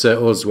 said Sir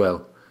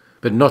Oswell.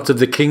 But not of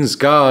the King's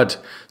Guard,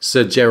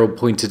 Sir Gerald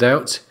pointed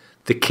out.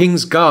 The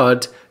King's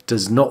Guard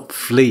does not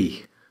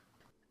flee.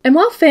 And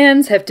while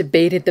fans have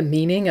debated the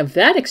meaning of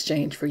that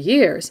exchange for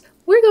years,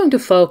 we're going to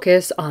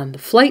focus on the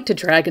flight to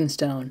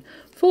Dragonstone.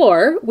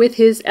 For, with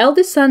his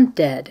eldest son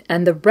dead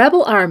and the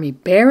rebel army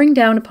bearing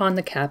down upon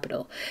the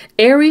capital,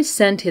 Aerys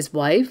sent his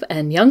wife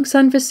and young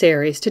son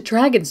Viserys to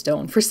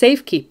Dragonstone for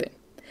safekeeping.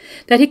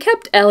 That he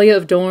kept Elia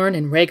of Dorne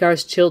and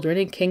Rhaegar's children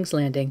in King's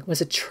Landing was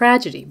a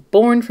tragedy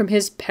born from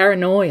his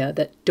paranoia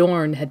that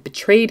Dorne had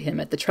betrayed him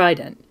at the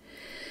Trident.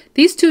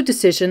 These 2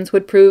 decisions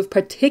would prove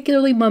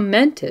particularly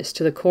momentous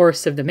to the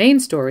course of the main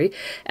story,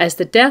 as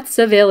the deaths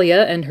of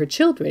Elia and her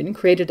children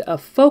created a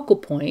focal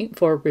point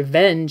for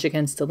revenge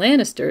against the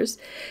Lannisters,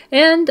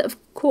 and, of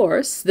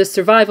course, the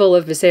survival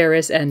of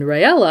Viserys and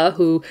Rhaella,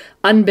 who,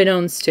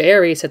 unbeknownst to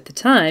Aerys at the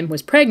time,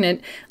 was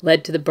pregnant,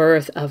 led to the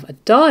birth of a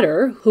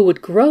daughter who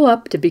would grow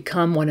up to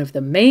become one of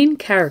the main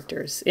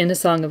characters in A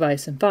Song of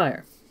Ice and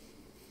Fire.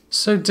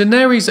 So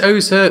Daenerys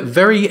owes her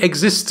very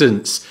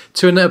existence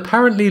to an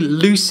apparently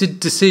lucid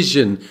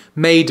decision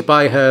made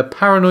by her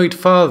paranoid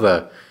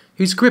father,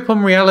 whose grip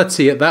on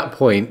reality at that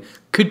point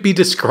could be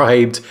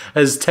described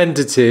as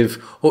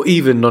tentative or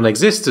even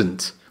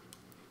non-existent.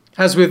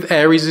 As with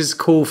Aerys'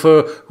 call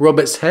for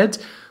Robert's head,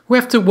 we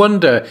have to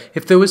wonder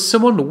if there was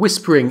someone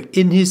whispering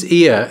in his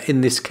ear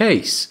in this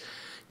case.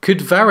 Could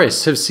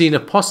Varys have seen a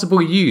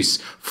possible use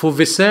for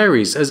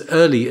Viserys as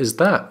early as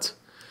that?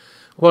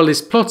 While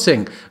his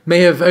plotting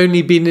may have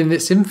only been in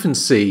its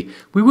infancy,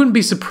 we wouldn't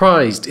be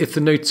surprised if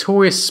the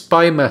notorious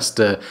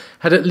spymaster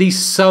had at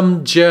least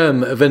some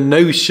germ of a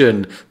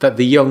notion that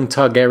the young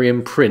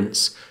Targaryen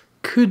prince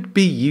could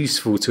be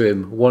useful to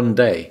him one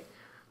day.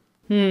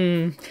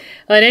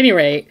 At any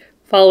rate,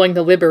 following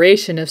the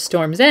liberation of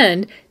Storm's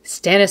End,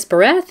 Stannis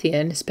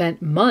Baratheon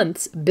spent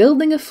months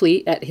building a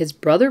fleet at his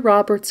brother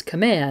Robert's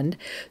command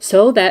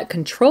so that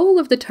control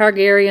of the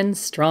Targaryen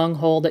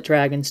stronghold at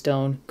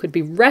Dragonstone could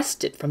be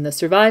wrested from the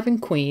surviving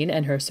queen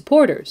and her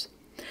supporters.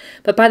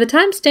 But by the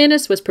time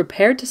Stannis was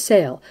prepared to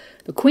sail,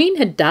 the queen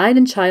had died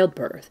in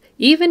childbirth,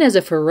 even as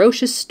a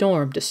ferocious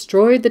storm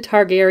destroyed the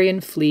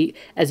Targaryen fleet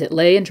as it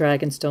lay in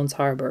Dragonstone's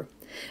harbor.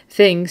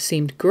 Things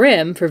seemed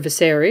grim for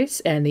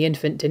Viserys and the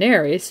infant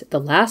Daenerys, the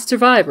last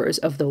survivors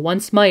of the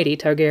once mighty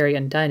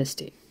Targaryen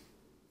dynasty.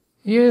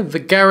 Yeah, the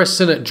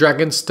garrison at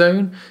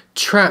Dragonstone,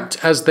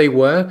 trapped as they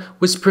were,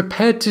 was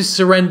prepared to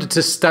surrender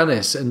to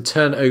Stannis and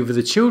turn over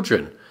the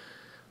children.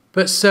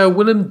 But Sir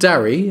Willem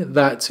Darry,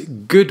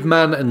 that good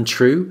man and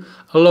true,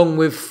 along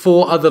with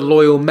 4 other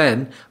loyal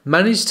men,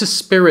 managed to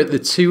spirit the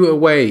 2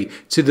 away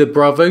to the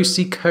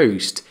Braavosi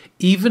coast,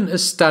 even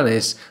as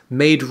Stannis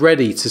made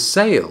ready to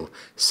sail,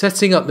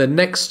 setting up the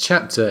next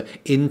chapter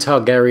in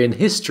Targaryen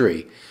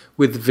history,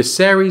 with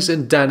Viserys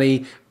and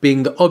Dany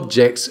being the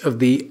objects of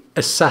the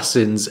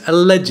assassins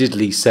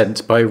allegedly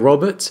sent by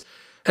Robert,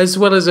 as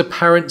well as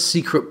apparent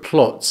secret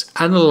plots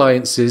and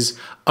alliances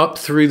up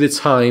through the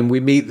time we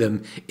meet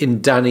them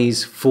in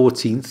Dany's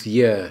 14th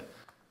year.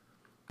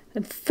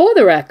 And for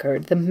the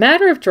record, the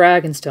matter of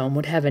Dragonstone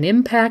would have an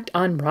impact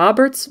on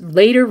Robert's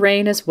later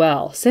reign as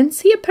well, since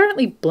he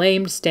apparently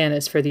blamed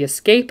Stannis for the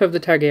escape of the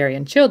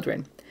Targaryen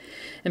children.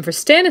 And for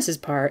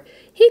Stannis' part,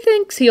 he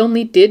thinks he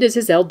only did as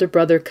his elder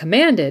brother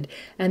commanded,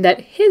 and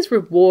that his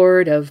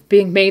reward of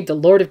being made the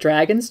Lord of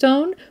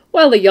Dragonstone,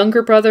 while the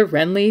younger brother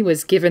Renly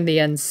was given the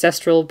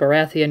ancestral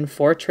Baratheon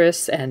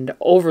fortress and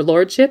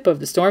overlordship of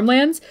the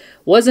Stormlands,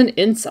 was an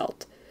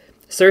insult.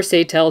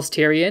 Cersei tells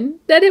Tyrion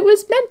that it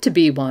was meant to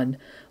be one,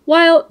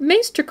 while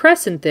Maester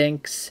Crescent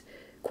thinks,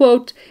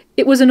 quote,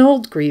 "It was an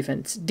old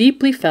grievance,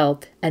 deeply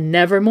felt, and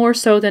never more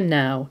so than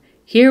now.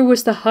 Here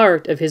was the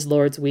heart of his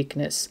lord's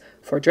weakness,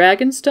 for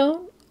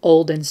Dragonstone,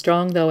 old and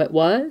strong though it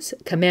was,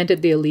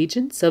 commanded the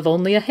allegiance of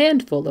only a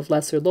handful of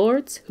lesser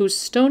lords, whose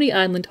stony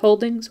island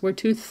holdings were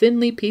too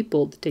thinly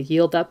peopled to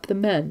yield up the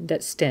men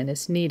that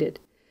Stannis needed."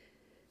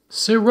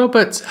 So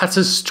Robert, at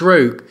a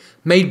stroke,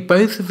 made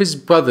both of his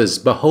brothers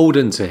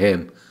beholden to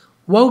him,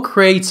 while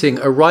creating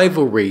a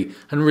rivalry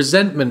and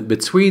resentment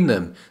between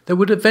them that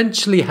would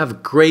eventually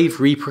have grave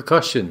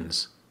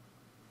repercussions.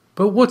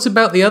 But what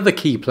about the other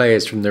key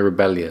players from the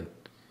rebellion?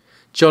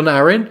 Jon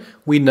Arryn,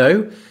 we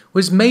know,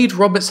 was made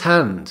Robert's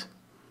hand.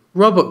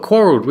 Robert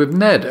quarrelled with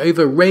Ned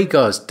over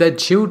Rhaegar's dead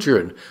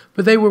children,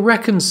 but they were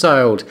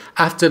reconciled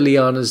after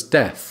Lyanna's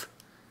death.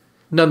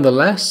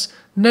 Nonetheless,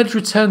 Ned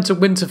returned to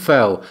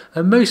Winterfell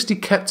and mostly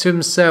kept to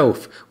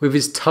himself with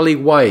his Tully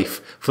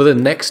wife for the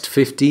next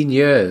 15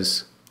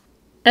 years.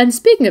 And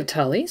speaking of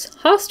Tullys,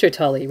 Hoster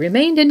Tully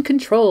remained in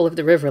control of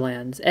the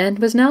Riverlands and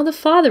was now the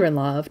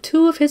father-in-law of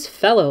two of his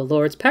fellow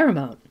Lords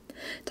Paramount.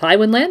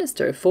 Tywin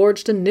Lannister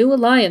forged a new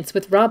alliance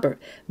with Robert,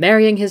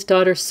 marrying his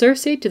daughter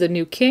Cersei to the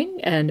new king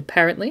and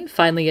apparently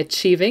finally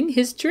achieving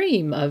his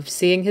dream of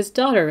seeing his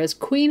daughter as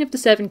Queen of the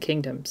Seven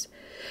Kingdoms.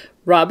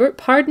 Robert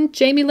pardoned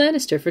Jaime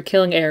Lannister for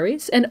killing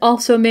Aerys and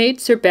also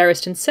made Sir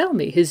Barristan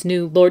Selmy his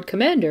new Lord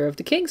Commander of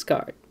the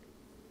Kingsguard.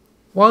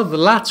 While the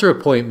latter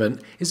appointment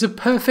is a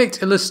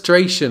perfect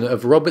illustration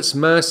of Robert's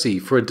mercy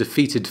for a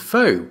defeated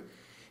foe,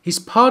 his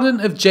pardon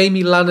of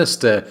Jaime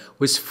Lannister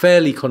was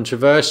fairly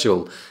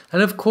controversial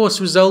and of course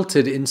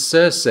resulted in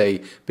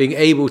Cersei being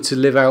able to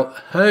live out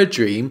her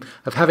dream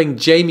of having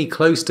Jaime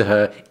close to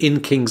her in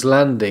King's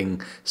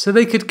Landing so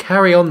they could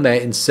carry on their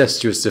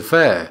incestuous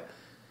affair.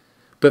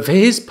 But for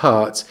his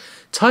part,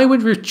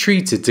 Tywin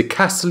retreated to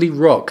Casterly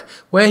Rock,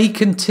 where he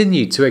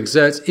continued to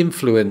exert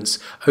influence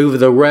over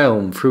the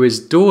realm through his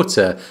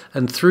daughter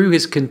and through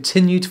his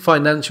continued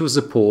financial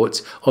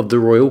support of the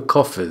royal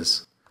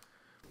coffers.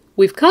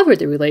 We've covered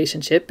the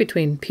relationship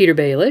between Peter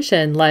Baelish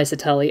and Lysa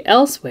Tully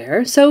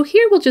elsewhere, so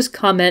here we'll just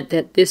comment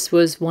that this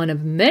was one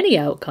of many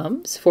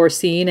outcomes,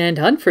 foreseen and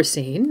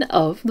unforeseen,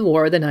 of the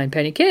War of the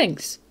Ninepenny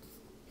Kings.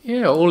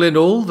 Yeah, all in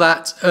all,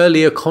 that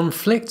earlier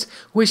conflict,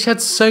 which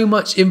had so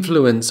much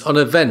influence on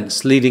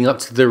events leading up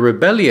to the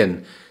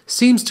rebellion,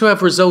 seems to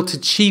have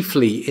resulted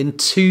chiefly in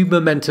two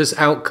momentous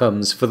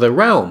outcomes for the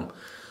realm.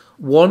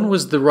 One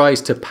was the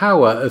rise to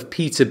power of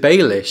Peter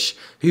Baelish,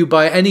 who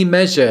by any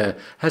measure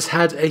has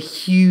had a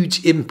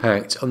huge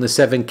impact on the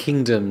Seven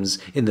Kingdoms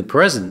in the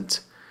present.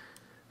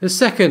 The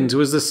second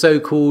was the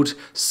so-called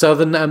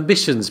Southern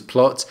Ambitions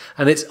plot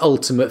and its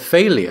ultimate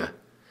failure.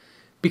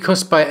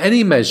 Because by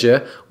any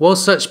measure, while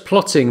such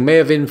plotting may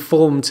have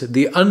informed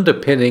the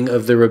underpinning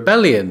of the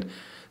rebellion,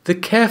 the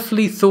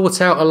carefully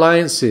thought-out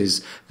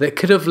alliances that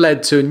could have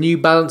led to a new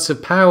balance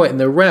of power in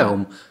the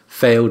realm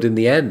failed in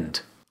the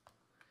end.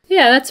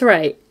 Yeah, that's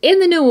right.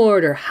 In the New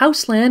Order,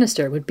 House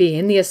Lannister would be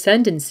in the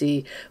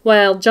ascendancy,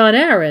 while Jon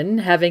Arryn,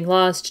 having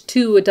lost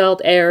 2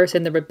 adult heirs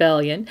in the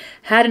rebellion,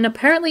 had an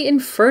apparently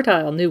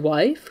infertile new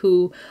wife,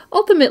 who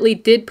ultimately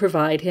did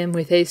provide him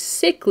with a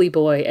sickly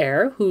boy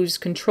heir whose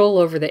control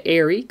over the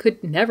Eyrie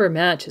could never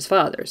match his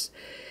father's.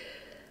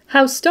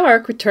 House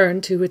Stark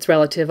returned to its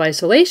relative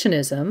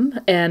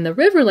isolationism, and the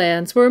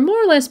Riverlands were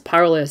more or less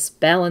powerless,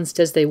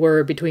 balanced as they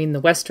were between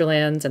the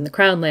Westerlands and the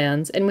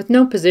Crownlands, and with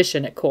no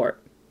position at court.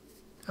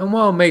 And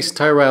while Mace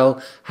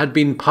Tyrell had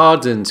been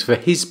pardoned for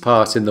his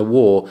part in the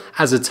war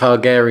as a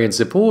Targaryen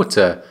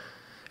supporter,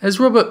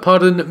 as Robert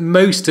pardoned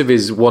most of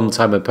his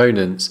one-time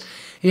opponents,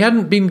 he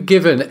hadn't been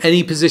given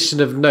any position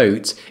of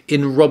note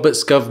in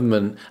Robert's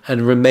government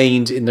and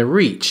remained in the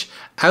Reach,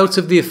 out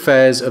of the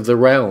affairs of the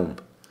realm.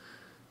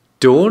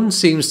 Dorne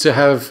seems to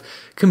have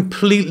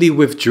completely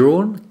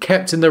withdrawn,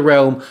 kept in the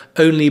realm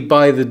only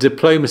by the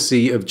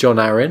diplomacy of Jon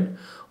Arryn,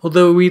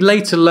 although we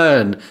later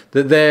learn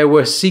that there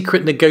were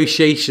secret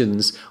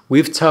negotiations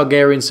with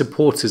Targaryen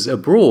supporters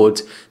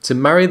abroad to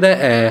marry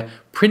their heir,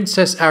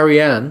 Princess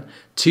Arianne,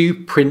 to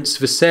Prince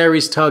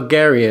Viserys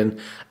Targaryen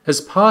as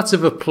part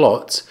of a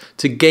plot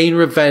to gain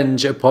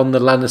revenge upon the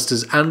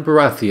Lannisters and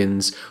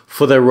Baratheons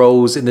for their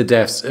roles in the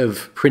deaths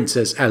of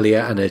Princess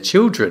Elia and her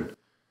children.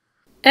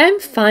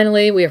 And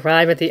finally, we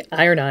arrive at the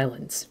Iron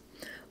Islands.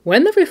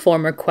 When the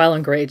reformer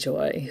Quellen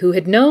Greyjoy, who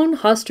had known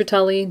Hoster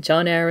Tully,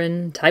 Jon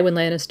Arryn, Tywin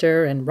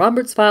Lannister, and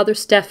Robert's father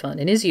Steffon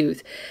in his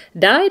youth,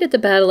 died at the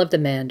Battle of the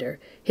Mander,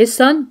 his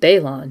son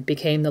Balon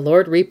became the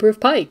Lord Reaper of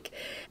Pike.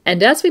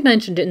 And as we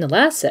mentioned in the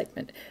last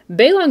segment,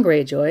 Balon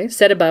Greyjoy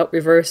set about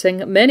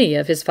reversing many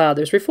of his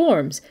father's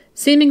reforms,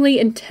 seemingly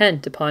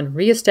intent upon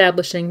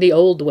re-establishing the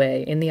old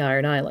way in the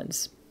Iron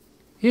Islands.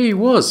 Here he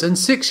was, and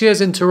 6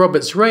 years into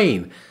Robert's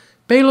reign,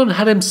 Balon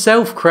had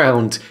himself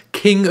crowned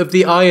King of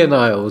the Iron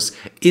Isles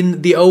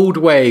in the old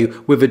way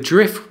with a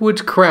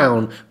driftwood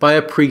crown by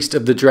a priest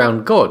of the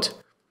drowned god.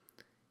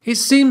 It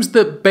seems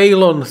that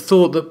Balon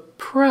thought that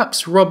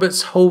perhaps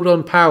Robert's hold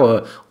on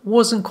power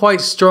wasn't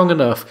quite strong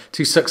enough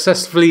to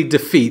successfully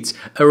defeat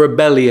a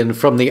rebellion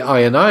from the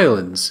Iron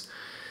Islands.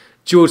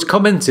 George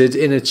commented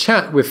in a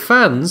chat with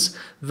fans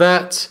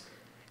that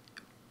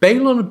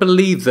Balon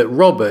believed that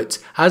Robert,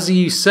 as a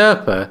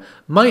usurper,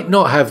 might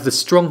not have the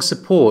strong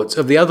support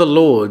of the other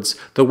lords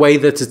the way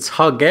that a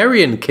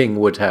Targaryen king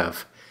would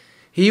have.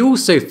 He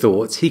also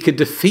thought he could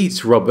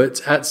defeat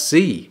Robert at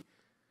sea.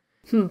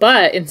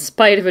 But in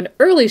spite of an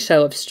early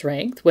show of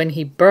strength, when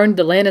he burned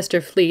the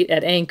Lannister fleet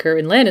at anchor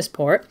in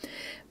Lannisport,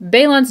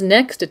 Balon's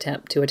next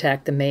attempt to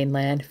attack the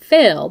mainland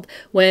failed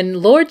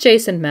when Lord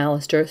Jason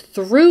Mallister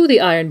threw the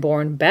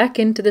Ironborn back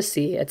into the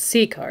sea at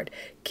Seacard,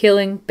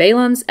 killing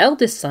Balon's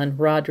eldest son,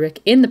 Roderick,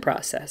 in the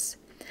process.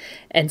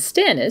 And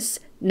Stannis,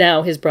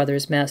 now his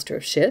brother's master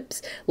of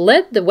ships,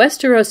 led the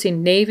Westerosi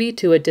navy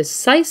to a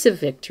decisive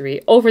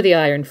victory over the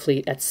Iron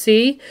Fleet at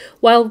sea,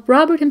 while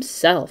Robert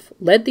himself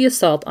led the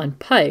assault on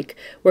Pike,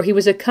 where he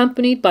was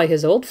accompanied by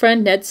his old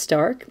friend Ned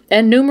Stark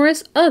and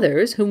numerous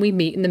others whom we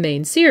meet in the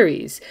main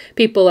series,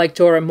 people like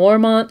Jorah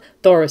Mormont,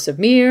 Thoros of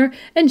Myr,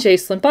 and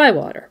Jacelyn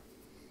Bywater.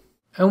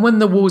 And when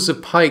the walls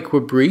of Pike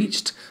were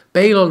breached,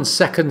 Balon's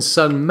second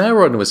son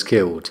Meryn was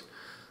killed.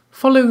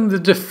 Following the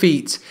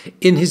defeat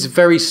in his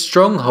very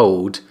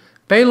stronghold,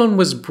 Balon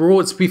was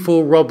brought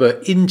before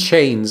Robert in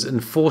chains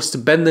and forced to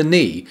bend the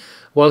knee,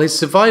 while his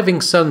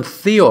surviving son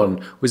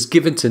Theon was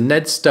given to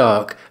Ned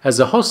Stark as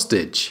a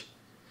hostage.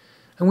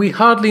 And we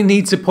hardly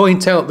need to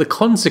point out the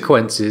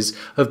consequences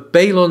of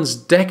Balon's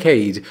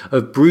decade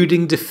of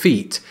brooding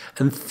defeat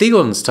and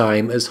Theon's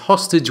time as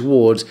hostage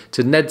ward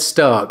to Ned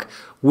Stark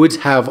would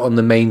have on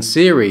the main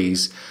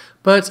series,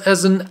 but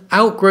as an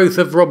outgrowth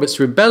of Robert's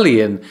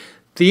rebellion,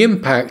 the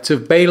impact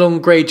of Balon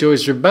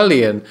Greyjoy's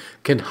rebellion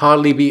can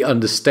hardly be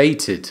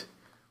understated.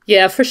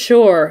 Yeah, for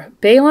sure.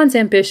 Balon's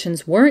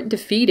ambitions weren't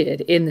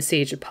defeated in the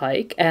Siege of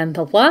Pike, and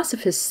the loss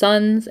of his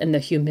sons and the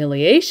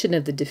humiliation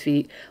of the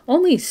defeat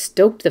only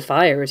stoked the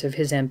fires of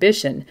his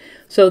ambition,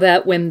 so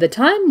that when the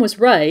time was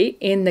right,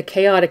 in the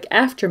chaotic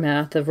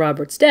aftermath of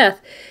Robert's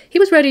death, he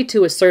was ready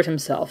to assert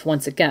himself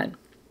once again.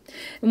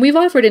 And we've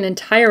offered an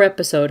entire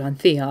episode on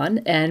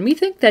Theon, and we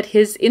think that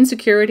his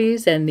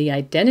insecurities and the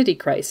identity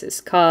crisis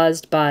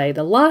caused by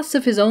the loss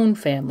of his own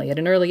family at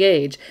an early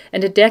age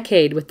and a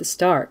decade with the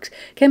Starks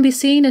can be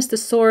seen as the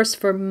source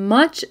for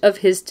much of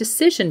his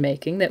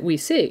decision-making that we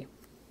see.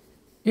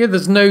 Yeah,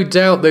 there's no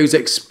doubt those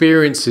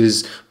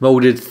experiences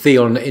moulded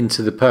Theon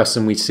into the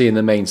person we see in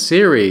the main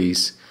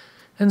series.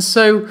 And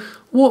so,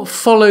 what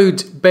followed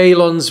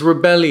Balon's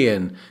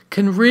rebellion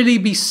can really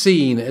be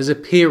seen as a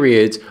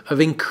period of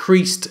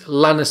increased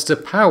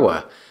Lannister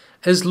power,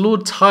 as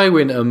Lord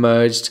Tywin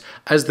emerged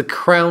as the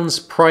Crown's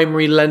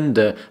primary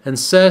lender and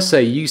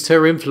Cersei used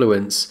her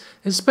influence,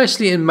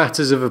 especially in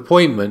matters of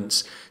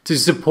appointments, to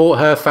support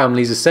her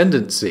family's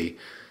ascendancy.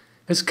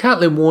 As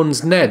Catelyn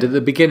warns Ned at the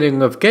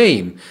beginning of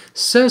game,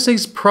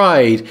 Cersei's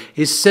pride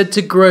is said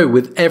to grow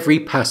with every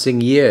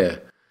passing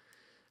year.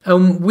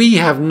 And we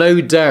have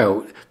no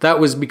doubt that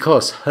was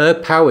because her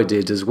power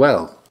did as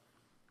well.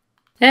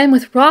 And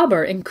with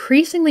Robert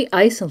increasingly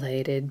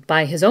isolated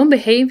by his own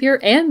behavior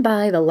and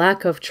by the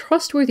lack of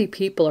trustworthy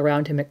people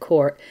around him at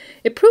court,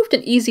 it proved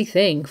an easy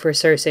thing for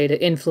Cersei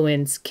to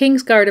influence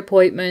Kingsguard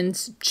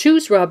appointments,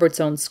 choose Robert's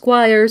own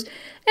squires,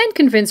 and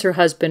convince her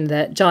husband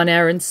that Jon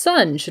Arryn's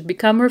son should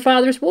become her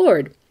father's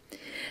ward.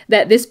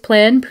 That this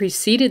plan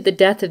preceded the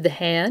death of the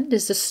Hand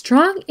is a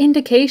strong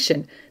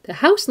indication that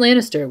House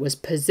Lannister was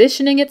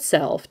positioning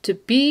itself to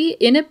be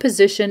in a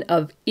position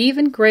of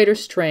even greater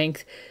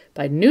strength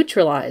by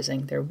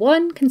neutralizing their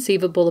one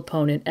conceivable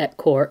opponent at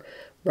court,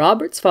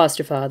 Robert's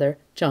foster father,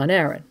 Jon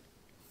Arryn.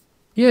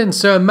 Yeah, and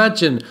so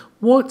imagine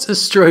what a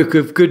stroke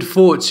of good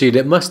fortune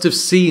it must have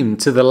seemed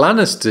to the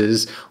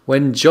Lannisters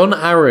when Jon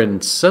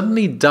Arryn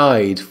suddenly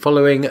died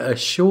following a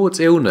short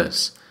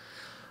illness.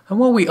 And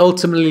while we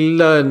ultimately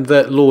learned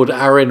that Lord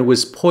Arryn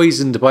was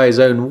poisoned by his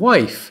own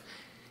wife,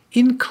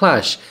 in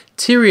Clash,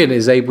 Tyrion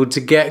is able to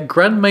get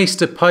Grand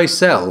Maester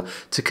Pycelle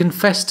to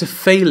confess to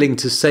failing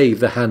to save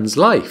the Hand's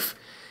life.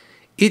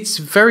 It's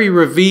very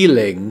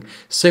revealing,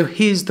 so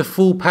here's the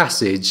full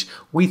passage.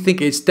 We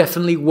think it's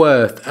definitely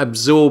worth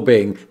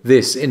absorbing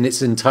this in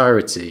its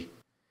entirety.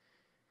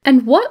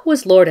 And what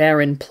was Lord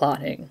Arryn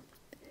plotting?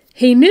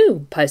 He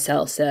knew,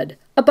 Pycelle said,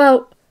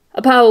 about...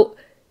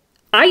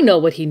 I know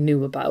what he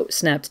knew about,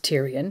 snapped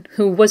Tyrion,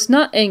 who was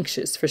not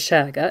anxious for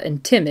Shagga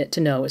and Timett to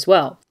know as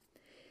well.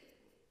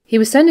 He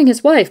was sending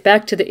his wife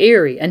back to the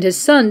Eyrie and his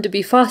son to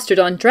be fostered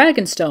on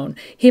Dragonstone.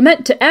 He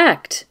meant to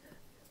act.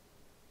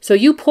 So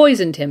you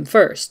poisoned him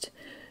first.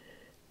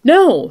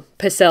 No,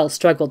 Pycelle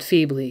struggled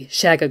feebly.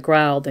 Shagga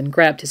growled and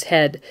grabbed his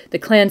head. The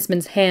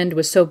clansman's hand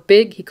was so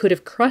big he could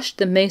have crushed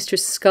the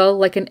maester's skull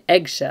like an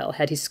eggshell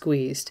had he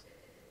squeezed.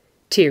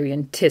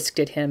 Tyrion tisked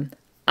at him.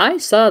 I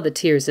saw the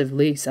tears of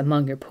Lys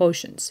among your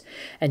potions,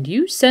 and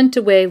you sent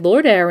away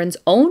Lord Arryn's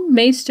own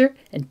maester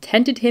and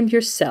tended him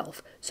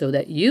yourself, so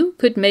that you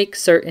could make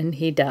certain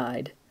he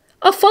died.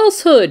 A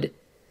falsehood!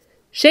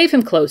 Shave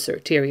him closer,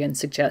 Tyrion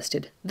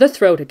suggested. The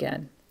throat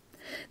again.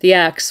 The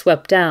axe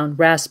swept down,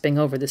 rasping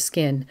over the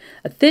skin.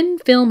 A thin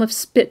film of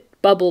spit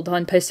bubbled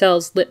on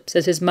Pycelle's lips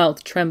as his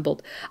mouth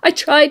trembled. I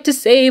tried to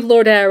save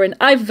Lord Arryn,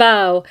 I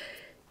vow.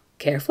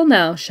 Careful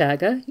now,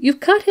 Shagga. You've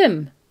cut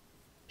him.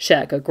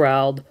 Shagga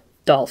growled.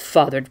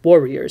 Doll-fathered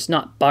warriors,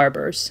 not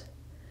barbers.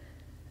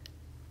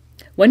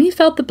 When he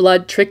felt the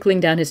blood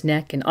trickling down his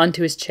neck and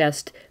onto his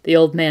chest, the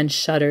old man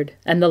shuddered,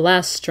 and the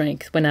last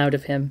strength went out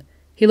of him.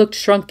 He looked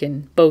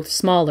shrunken, both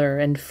smaller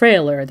and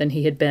frailer than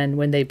he had been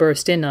when they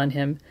burst in on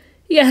him.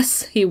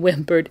 "Yes," he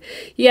whimpered.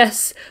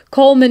 "Yes,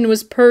 Coleman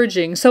was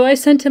purging, so I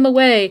sent him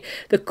away.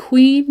 The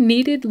Queen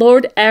needed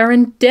Lord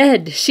Arryn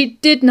dead. She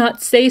did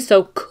not say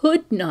so,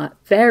 could not.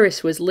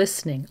 Varys was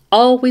listening,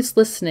 always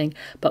listening.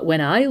 But when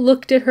I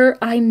looked at her,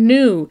 I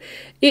knew.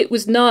 It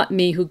was not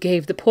me who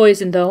gave the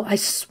poison, though, I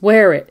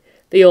swear it."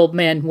 The old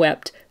man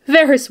wept.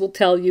 "Varys will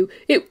tell you.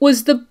 It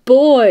was the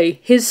boy,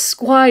 his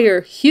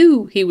squire,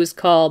 Hugh he was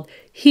called.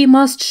 He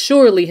must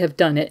surely have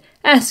done it.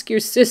 Ask your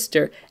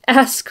sister.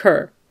 Ask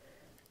her."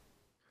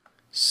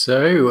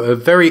 So, a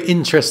very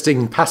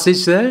interesting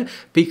passage there,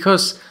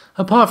 because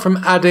apart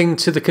from adding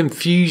to the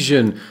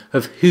confusion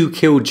of who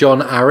killed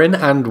Jon Arryn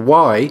and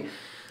why,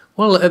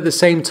 while at the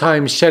same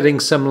time shedding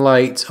some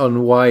light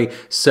on why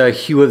Sir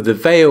Hugh of the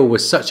Vale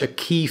was such a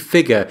key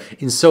figure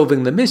in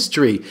solving the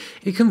mystery,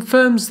 it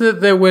confirms that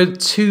there were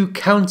two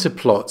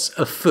counterplots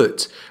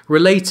afoot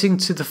relating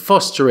to the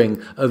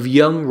fostering of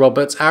young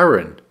Robert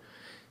Arryn.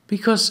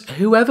 Because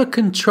whoever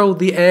controlled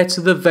the heir to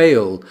the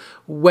Vale,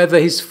 whether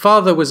his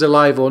father was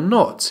alive or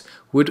not,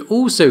 would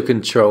also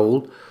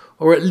control,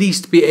 or at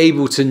least be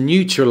able to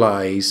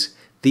neutralise,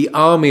 the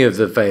army of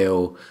the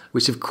Vale,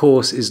 which of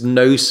course is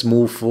no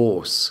small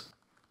force.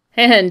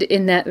 And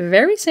in that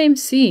very same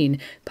scene,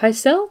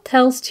 Pycelle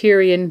tells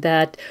Tyrion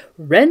that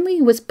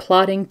Renly was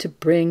plotting to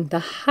bring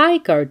the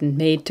Highgarden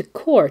maid to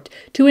court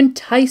to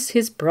entice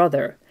his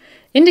brother,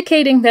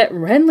 indicating that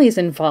Renly's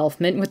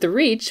involvement with the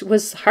Reach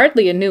was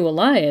hardly a new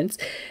alliance,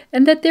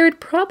 and that there had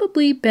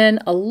probably been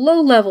a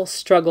low-level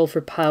struggle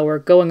for power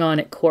going on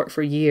at court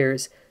for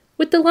years,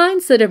 with the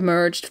lines that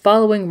emerged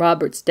following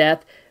Robert's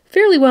death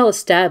fairly well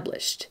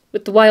established,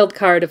 with the wild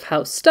card of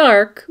House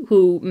Stark,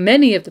 who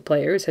many of the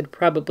players had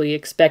probably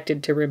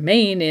expected to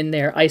remain in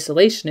their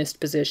isolationist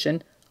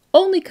position,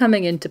 only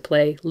coming into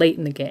play late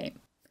in the game.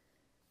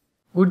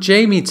 Well,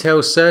 Jaime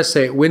tells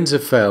Cersei at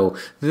Winterfell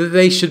that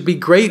they should be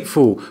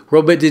grateful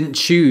Robert didn't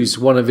choose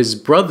one of his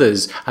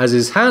brothers as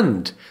his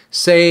hand,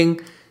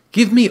 saying,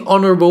 "Give me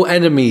honourable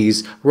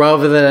enemies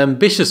rather than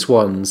ambitious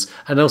ones,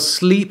 and I'll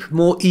sleep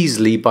more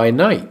easily by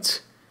night."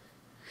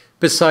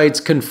 Besides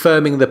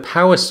confirming the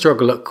power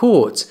struggle at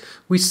court,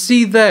 we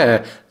see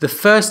there the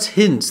first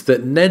hint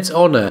that Ned's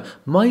honour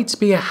might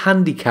be a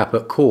handicap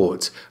at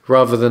court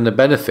rather than a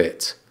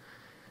benefit.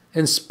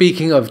 And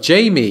speaking of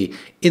Jaime,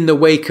 in the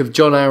wake of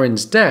Jon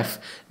Arryn's death,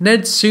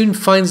 Ned soon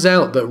finds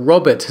out that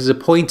Robert has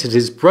appointed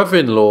his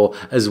brother-in-law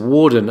as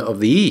Warden of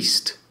the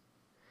East.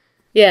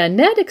 Yeah,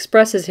 Ned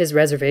expresses his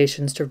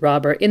reservations to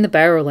Robert in the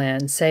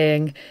Barrowlands,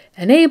 saying,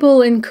 "An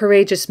able and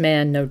courageous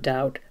man, no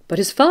doubt, but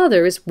his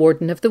father is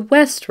Warden of the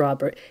West,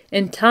 Robert.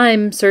 In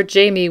time, Sir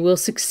Jaime will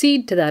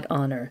succeed to that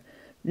honour.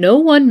 No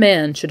one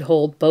man should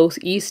hold both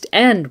East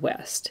and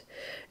West."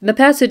 And the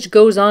passage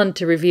goes on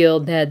to reveal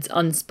Ned's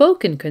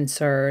unspoken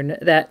concern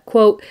that,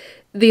 quote,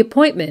 "the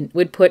appointment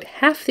would put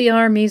half the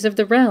armies of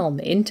the realm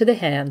into the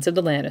hands of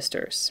the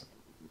Lannisters."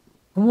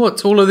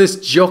 What all of this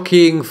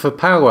jockeying for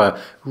power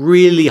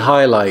really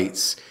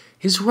highlights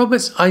is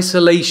Robert's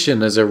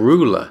isolation as a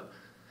ruler.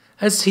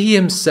 As he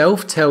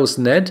himself tells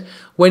Ned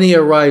when he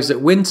arrives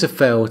at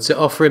Winterfell to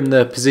offer him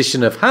the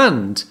position of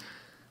hand,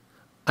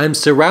 "I'm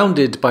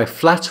surrounded by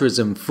flatterers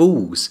and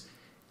fools.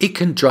 It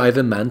can drive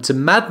a man to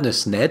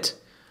madness, Ned.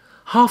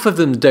 Half of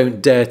them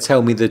don't dare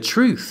tell me the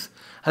truth,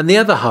 and the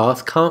other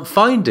half can't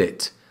find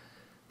it.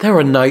 There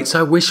are nights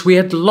I wish we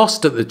had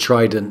lost at the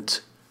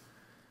Trident."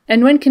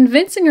 And when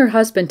convincing her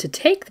husband to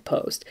take the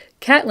post,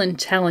 Catelyn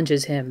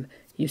challenges him.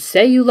 "You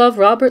say you love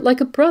Robert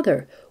like a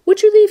brother.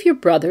 Would you leave your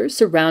brother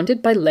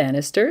surrounded by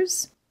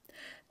Lannisters?"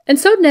 And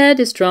so Ned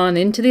is drawn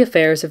into the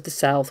affairs of the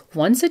South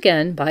once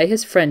again by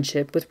his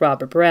friendship with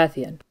Robert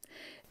Baratheon.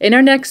 In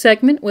our next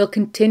segment, we'll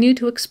continue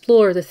to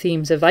explore the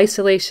themes of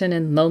isolation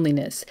and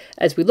loneliness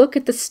as we look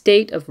at the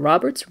state of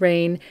Robert's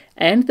reign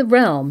and the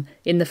realm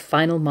in the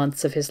final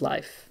months of his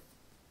life.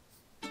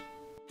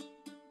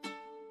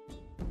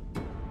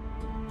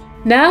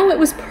 Now it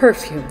was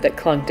perfume that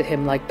clung to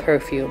him like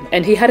perfume,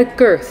 and he had a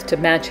girth to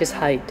match his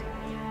height.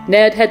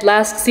 Ned had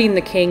last seen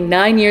the king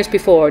 9 years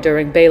before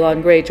during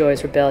Balon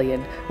Greyjoy's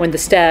rebellion, when the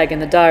stag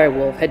and the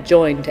direwolf had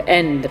joined to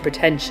end the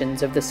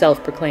pretensions of the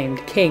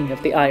self-proclaimed king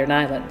of the Iron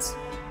Islands.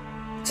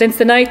 Since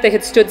the night they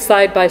had stood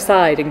side by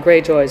side in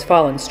Greyjoy's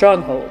fallen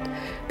stronghold,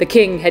 the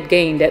king had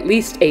gained at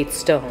least 8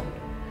 stone.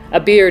 A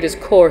beard as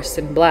coarse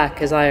and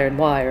black as iron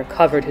wire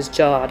covered his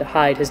jaw to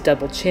hide his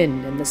double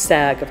chin and the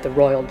sag of the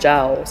royal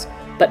jowls,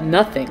 but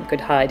nothing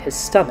could hide his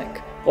stomach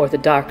or the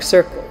dark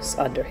circles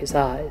under his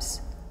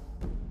eyes.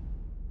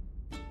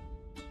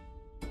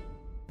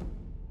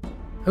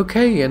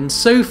 Okay, and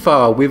so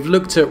far we've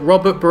looked at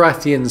Robert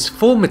Baratheon's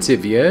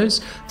formative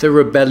years, the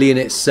rebellion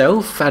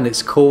itself and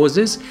its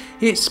causes,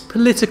 its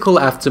political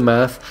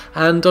aftermath,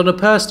 and on a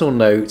personal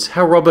note,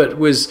 how Robert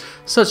was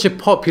such a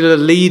popular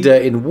leader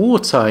in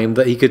wartime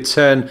that he could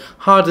turn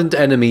hardened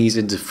enemies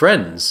into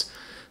friends.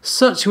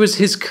 Such was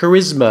his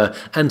charisma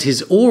and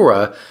his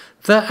aura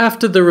that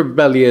after the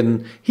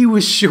rebellion he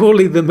was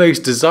surely the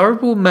most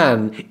desirable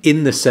man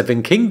in the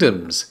Seven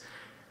Kingdoms.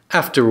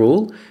 After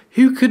all,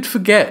 who could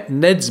forget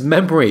Ned's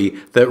memory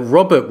that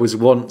Robert was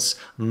once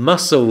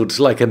muscled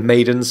like a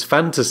maiden's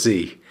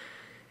fantasy?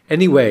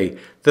 Anyway,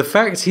 the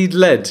fact he'd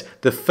led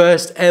the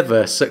first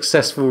ever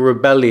successful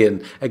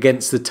rebellion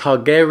against the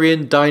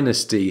Targaryen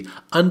dynasty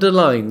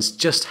underlines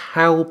just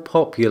how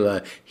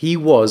popular he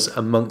was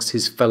amongst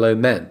his fellow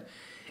men.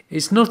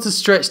 It's not a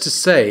stretch to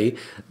say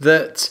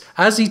that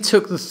as he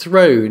took the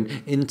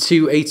throne in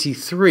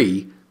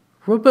 283,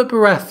 Robert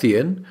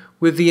Baratheon,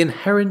 with the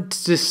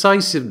inherent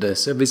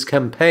decisiveness of his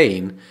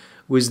campaign,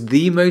 was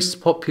the most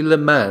popular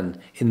man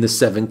in the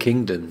Seven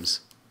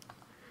Kingdoms.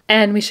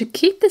 And we should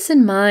keep this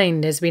in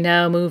mind as we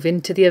now move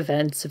into the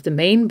events of the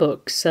main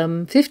book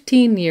some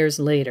 15 years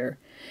later.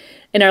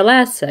 In our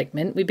last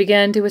segment, we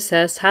began to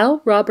assess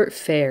how Robert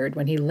fared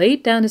when he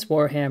laid down his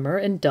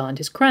warhammer and donned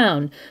his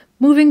crown,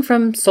 moving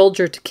from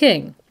soldier to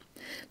king.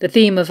 The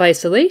theme of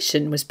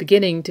isolation was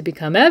beginning to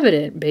become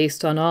evident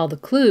based on all the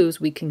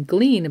clues we can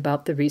glean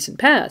about the recent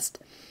past.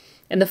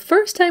 And the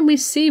first time we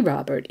see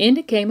Robert in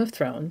A Game of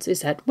Thrones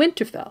is at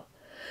Winterfell.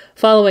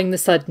 Following the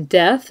sudden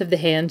death of the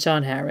Hand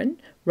John Arryn,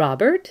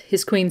 Robert,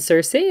 his queen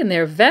Cersei, and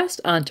their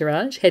vast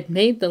entourage had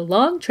made the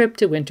long trip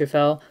to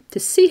Winterfell to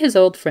see his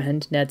old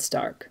friend Ned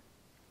Stark.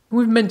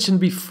 We've mentioned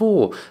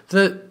before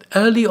that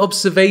early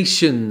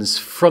observations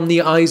from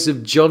the eyes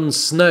of Jon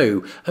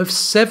Snow of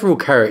several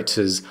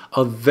characters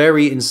are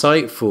very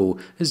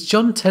insightful, as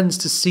Jon tends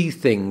to see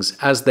things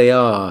as they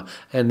are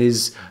and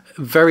is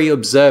very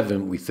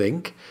observant, we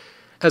think.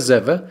 As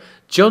ever,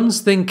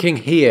 Jon's thinking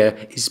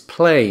here is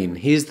plain.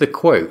 Here's the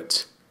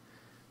quote.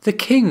 "The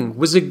king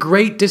was a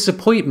great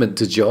disappointment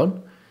to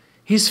Jon.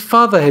 His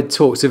father had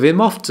talked of him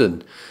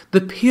often.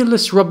 The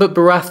peerless Robert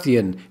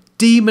Baratheon,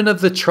 demon of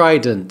the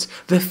trident,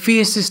 the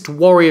fiercest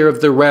warrior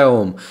of the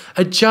realm,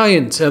 a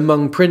giant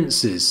among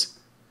princes.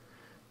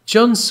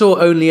 Jon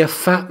saw only a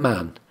fat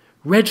man,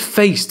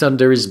 red-faced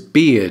under his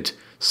beard,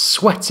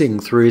 sweating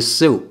through his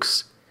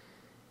silks.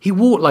 He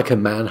walked like a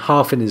man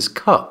half in his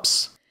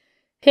cups."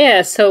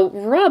 Yeah, so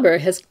Robert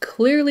has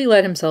clearly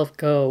let himself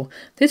go.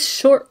 This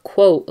short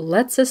quote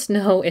lets us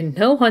know in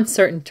no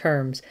uncertain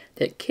terms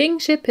that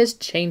kingship has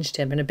changed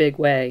him in a big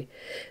way.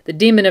 The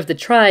demon of the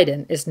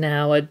trident is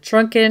now a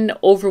drunken,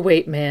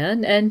 overweight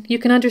man, and you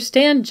can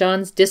understand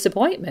Jon's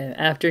disappointment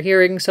after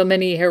hearing so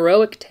many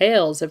heroic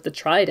tales of the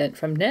trident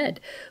from Ned,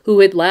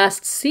 who had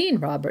last seen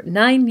Robert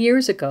 9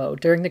 years ago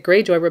during the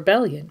Greyjoy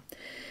Rebellion.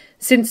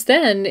 Since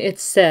then, it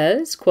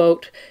says,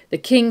 quote, "The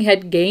king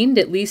had gained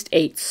at least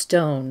 8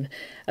 stone.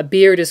 A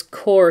beard as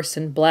coarse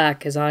and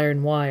black as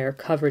iron wire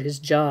covered his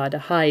jaw to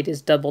hide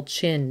his double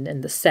chin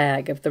and the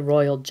sag of the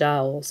royal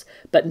jowls,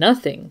 but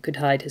nothing could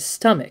hide his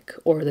stomach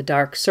or the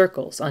dark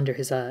circles under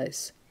his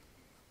eyes."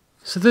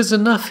 So there's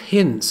enough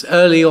hints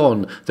early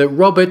on that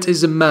Robert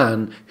is a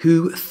man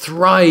who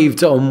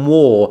thrived on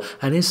war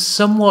and is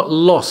somewhat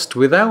lost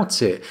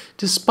without it,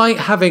 despite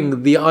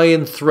having the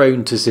Iron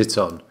Throne to sit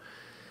on.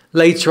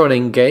 Later on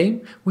in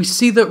game, we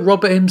see that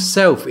Robert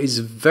himself is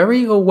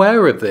very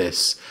aware of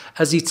this,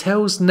 as he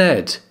tells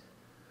Ned,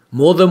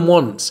 "More than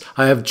once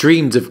I have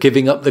dreamed of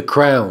giving up the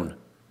crown.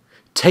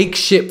 Take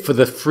ship for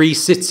the free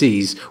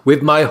cities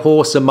with my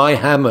horse and my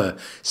hammer,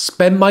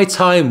 spend my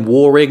time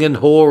warring and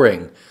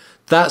whoring.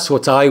 That's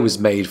what I was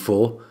made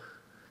for.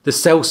 The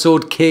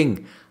sellsword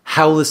king,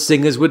 how the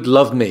singers would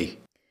love me."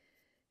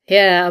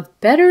 Yeah, a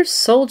better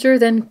soldier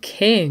than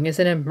king is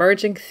an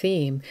emerging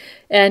theme,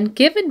 and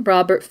given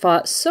Robert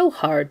fought so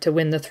hard to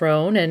win the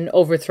throne and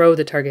overthrow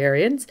the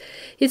Targaryens,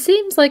 he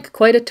seems like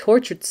quite a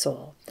tortured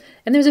soul,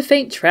 and there's a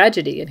faint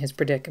tragedy in his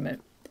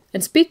predicament.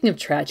 And speaking of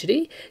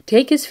tragedy,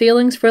 take his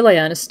feelings for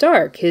Lyanna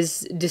Stark,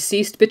 his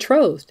deceased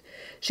betrothed.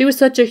 She was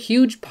such a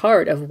huge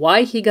part of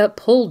why he got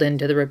pulled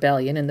into the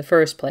rebellion in the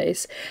first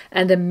place,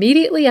 and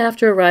immediately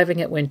after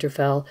arriving at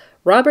Winterfell,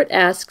 Robert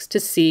asks to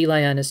see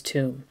Lyanna's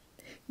tomb.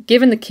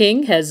 Given the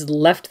king has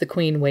left the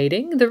queen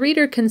waiting, the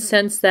reader can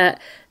sense that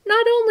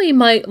not only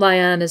might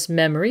Lyanna's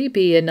memory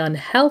be an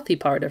unhealthy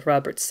part of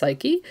Robert's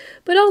psyche,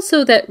 but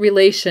also that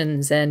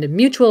relations and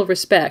mutual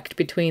respect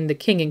between the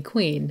king and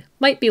queen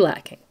might be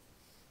lacking.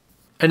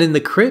 And in the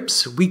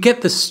crypts, we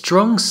get the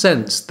strong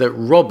sense that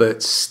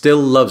Robert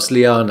still loves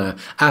Lyanna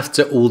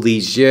after all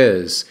these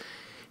years.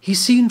 He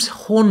seems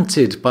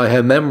haunted by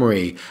her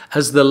memory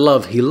as the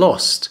love he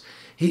lost.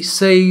 It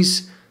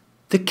says,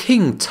 "The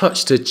king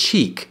touched her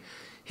cheek.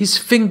 His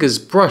fingers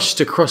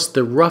brushed across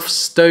the rough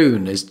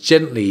stone as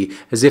gently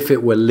as if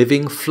it were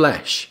living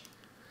flesh.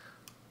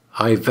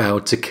 I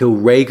vowed to kill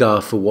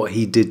Rhaegar for what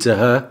he did to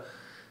her."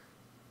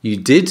 "You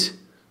did?"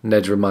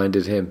 Ned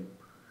reminded him.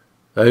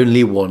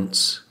 "Only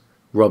once,"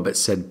 Robert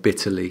said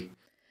bitterly.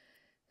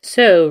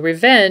 So,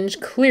 revenge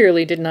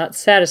clearly did not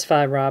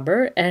satisfy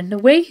Robert, and the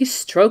way he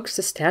strokes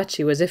the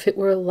statue as if it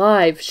were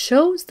alive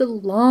shows the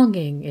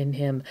longing in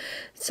him.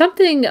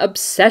 Something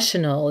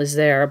obsessional is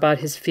there about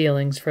his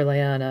feelings for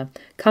Lyanna,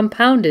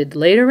 compounded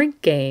later in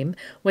game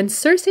when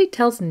Cersei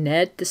tells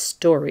Ned the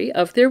story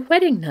of their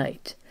wedding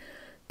night.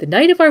 "The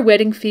night of our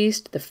wedding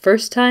feast, the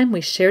first time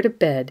we shared a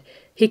bed,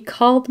 he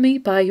called me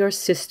by your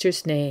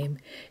sister's name.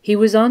 He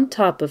was on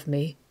top of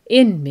me.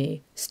 in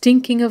me,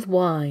 stinking of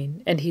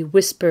wine, and he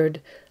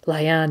whispered,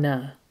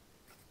 Lyanna.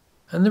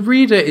 And the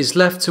reader is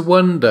left to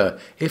wonder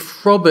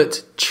if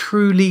Robert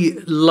truly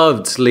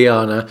loved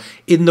Lyanna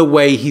in the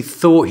way he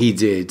thought he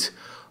did,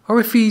 or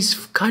if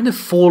he's kind of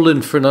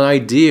fallen for an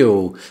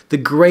ideal, the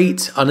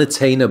great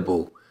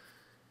unattainable.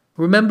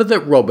 Remember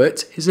that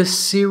Robert is a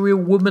serial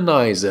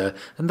womanizer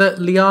and that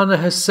Lyanna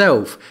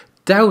herself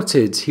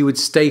doubted he would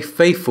stay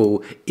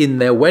faithful in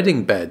their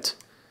wedding bed.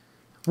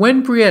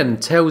 When Brienne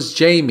tells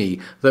Jaime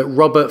that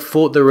Robert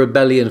fought the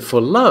rebellion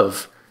for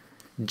love,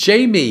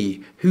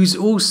 Jaime, who's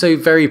also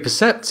very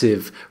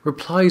perceptive,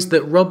 replies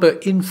that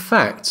Robert in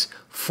fact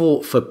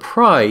fought for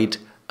pride,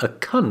 a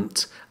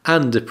cunt,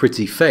 and a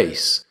pretty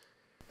face.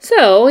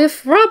 So,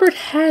 if Robert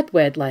had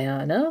wed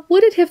Lyanna,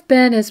 would it have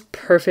been as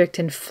perfect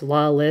and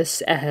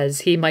flawless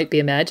as he might be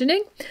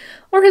imagining?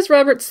 Or has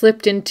Robert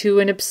slipped into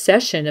an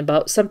obsession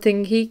about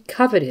something he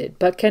coveted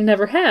but can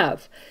never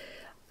have?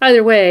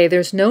 Either way,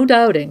 there's no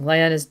doubting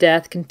Lyanna's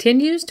death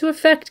continues to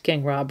affect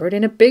King Robert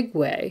in a big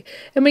way,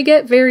 and we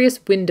get various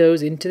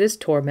windows into this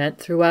torment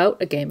throughout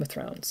A Game of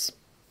Thrones.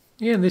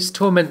 Yeah, this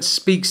torment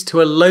speaks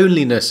to a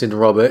loneliness in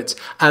Robert,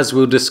 as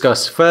we'll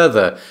discuss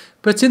further.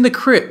 But in the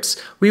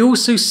crypts, we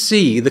also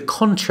see the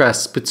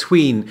contrasts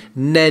between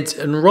Ned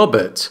and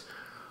Robert.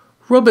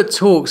 Robert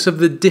talks of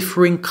the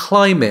differing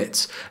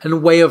climate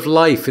and way of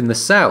life in the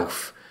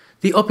south,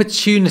 the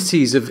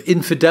opportunities of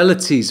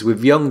infidelities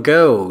with young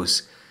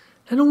girls.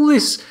 And all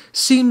this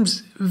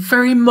seems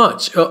very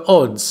much at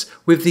odds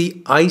with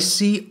the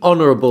icy,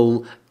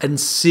 honourable and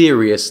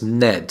serious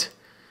Ned.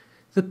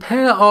 The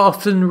pair are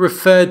often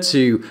referred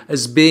to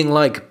as being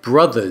like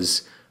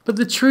brothers, but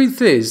the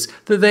truth is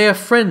that they are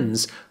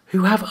friends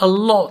who have a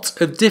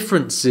lot of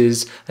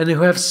differences and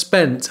who have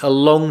spent a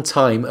long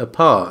time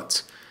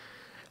apart.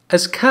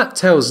 As Cat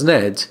tells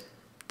Ned,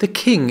 the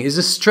king is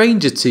a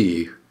stranger to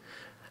you.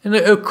 And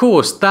of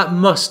course that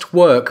must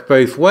work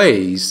both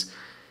ways.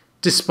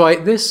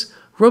 Despite this,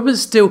 Robert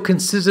still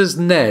considers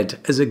Ned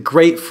as a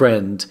great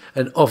friend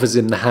and offers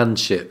him the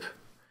handship.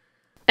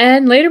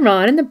 And later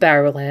on in the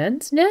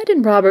Barrowlands, Ned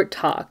and Robert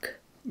talk.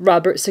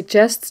 Robert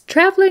suggests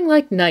travelling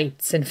like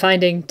knights and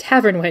finding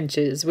tavern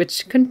wenches,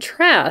 which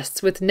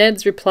contrasts with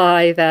Ned's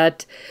reply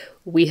that,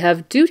 "We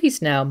have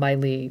duties now, my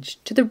liege,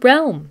 to the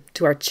realm,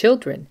 to our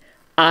children,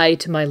 I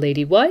to my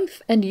lady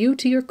wife, and you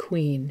to your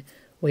queen.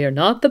 We are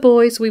not the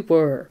boys we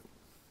were."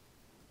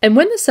 And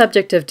when the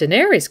subject of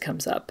Daenerys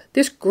comes up,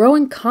 this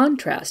growing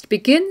contrast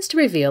begins to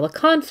reveal a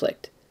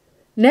conflict.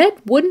 Ned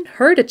wouldn't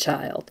hurt a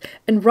child,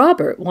 and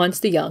Robert wants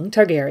the young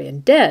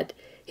Targaryen dead.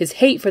 His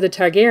hate for the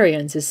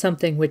Targaryens is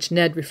something which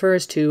Ned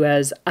refers to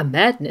as a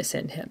madness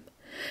in him.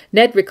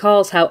 Ned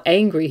recalls how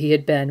angry he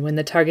had been when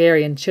the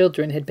Targaryen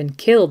children had been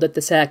killed at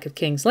the sack of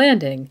King's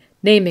Landing,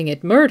 naming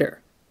it murder.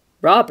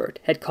 Robert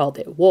had called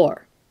it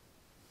war.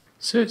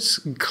 So it's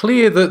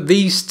clear that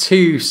these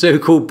two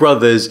so-called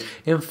brothers,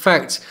 in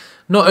fact,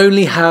 not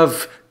only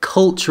have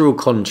cultural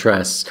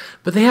contrasts,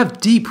 but they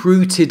have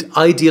deep-rooted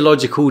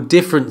ideological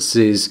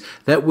differences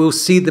that will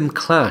see them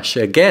clash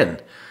again.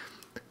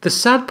 The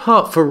sad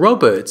part for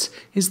Robert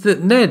is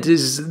that Ned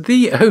is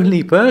the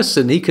only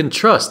person he can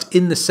trust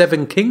in the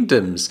Seven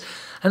Kingdoms,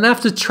 and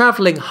after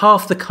travelling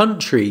half the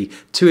country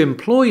to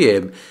employ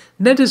him,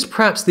 Ned is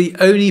perhaps the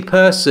only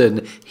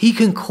person he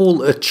can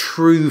call a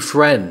true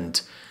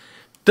friend.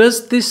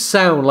 Does this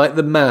sound like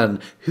the man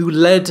who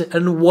led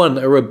and won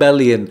a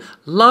rebellion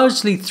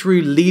largely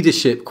through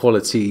leadership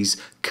qualities,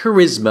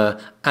 charisma,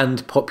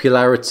 and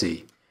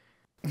popularity?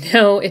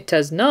 No, it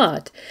does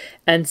not.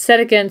 And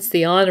set against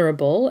the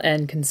honourable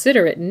and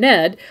considerate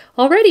Ned,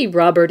 already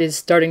Robert is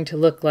starting to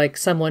look like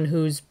someone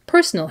whose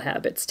personal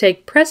habits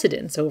take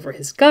precedence over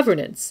his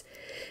governance.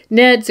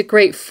 Ned's a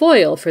great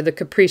foil for the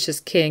capricious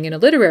king in a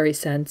literary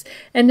sense,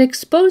 and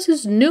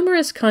exposes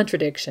numerous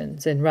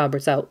contradictions in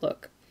Robert's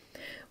outlook.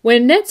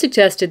 When Ned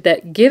suggested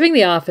that giving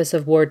the office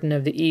of Warden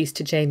of the East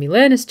to Jaime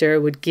Lannister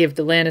would give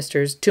the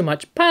Lannisters too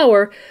much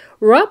power,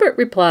 Robert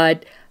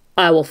replied,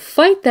 "I will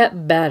fight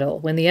that battle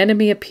when the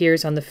enemy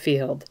appears on the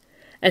field."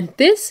 And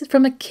this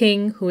from a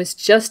king who has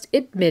just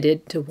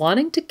admitted to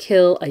wanting to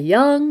kill a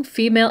young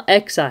female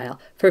exile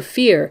for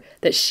fear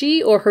that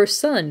she or her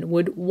son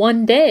would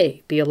one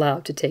day be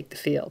allowed to take the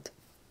field.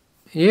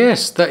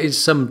 Yes, that is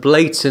some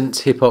blatant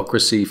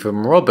hypocrisy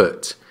from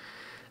Robert.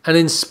 And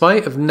in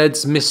spite of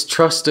Ned's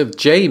mistrust of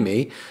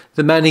Jaime,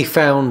 the man he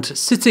found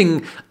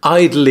sitting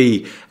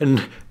idly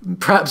and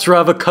perhaps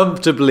rather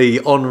comfortably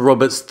on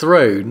Robert's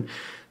throne,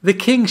 the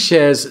king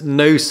shares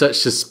no such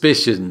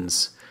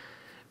suspicions.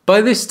 By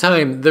this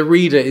time, the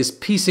reader is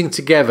piecing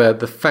together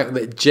the fact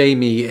that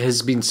Jaime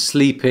has been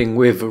sleeping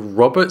with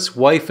Robert's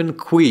wife and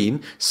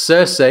queen,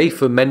 Cersei,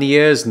 for many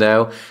years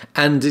now,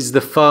 and is the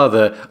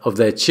father of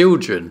their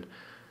children.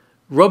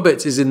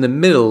 Robert is in the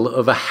middle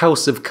of a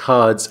house of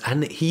cards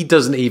and he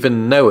doesn't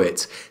even know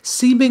it,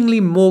 seemingly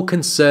more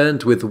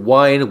concerned with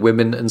wine,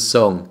 women and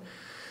song.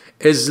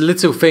 As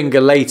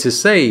Littlefinger later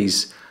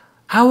says,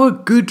 "Our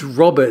good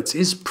Robert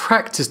is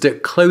practised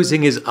at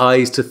closing his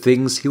eyes to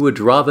things he would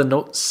rather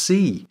not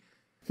see."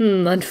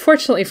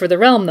 Unfortunately for the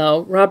realm,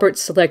 though,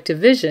 Robert's selective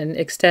vision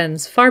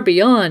extends far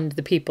beyond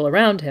the people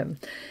around him.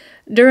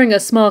 During a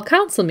small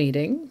council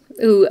meeting,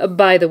 who,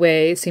 by the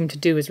way, seemed to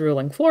do his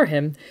ruling for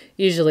him,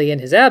 usually in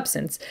his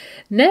absence,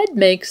 Ned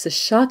makes the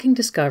shocking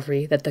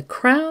discovery that the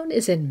crown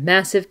is in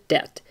massive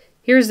debt.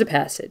 Here's the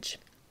passage.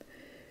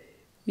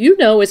 You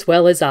know as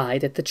well as I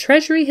that the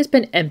treasury has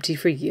been empty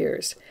for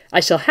years. I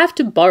shall have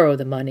to borrow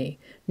the money.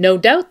 No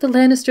doubt the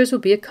Lannisters will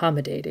be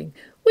accommodating.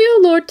 We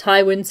owe Lord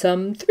Tywin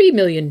some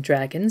 3,000,000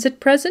 dragons at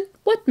present.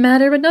 What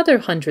matter another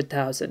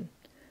 100,000?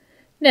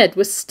 Ned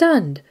was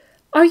stunned.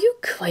 Are you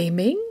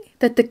claiming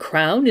that the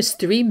crown is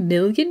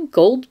 3,000,000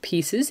 gold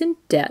pieces in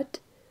debt?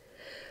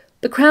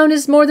 The crown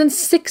is more than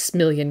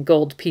 6,000,000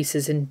 gold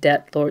pieces in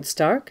debt, Lord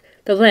Stark.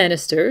 The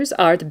Lannisters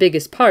are the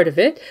biggest part of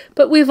it,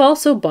 but we've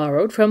also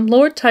borrowed from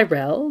Lord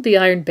Tyrell, the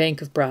Iron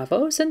Bank of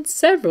Bravos, and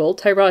several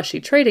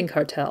Tyroshi trading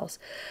cartels.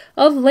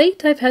 Of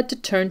late I've had to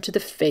turn to the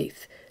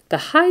faith.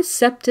 The High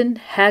Septon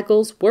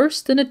haggles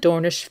worse than a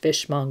Dornish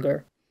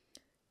fishmonger.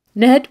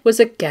 Ned was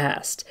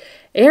aghast.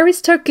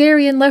 Aerys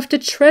Targaryen left a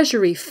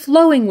treasury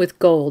flowing with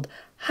gold.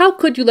 How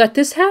could you let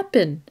this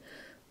happen?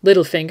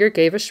 Littlefinger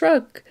gave a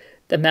shrug.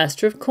 The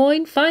master of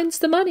coin finds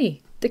the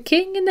money. The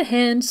king in the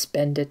hand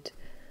spend it.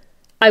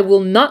 I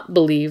will not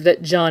believe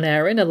that Jon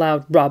Arryn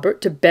allowed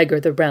Robert to beggar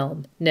the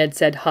realm, Ned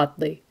said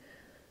hotly.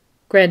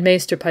 Grand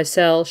Maester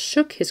Pycelle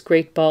shook his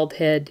great bald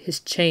head, his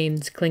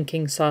chains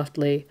clinking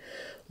softly.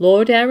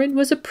 Lord Arryn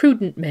was a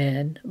prudent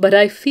man, but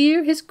I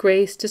fear his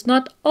grace does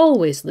not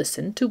always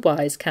listen to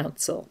wise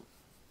counsel.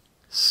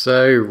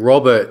 So,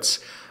 Robert,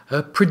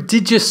 a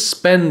prodigious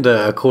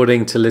spender,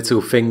 according to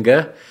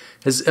Littlefinger,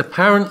 has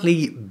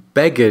apparently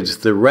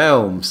beggared the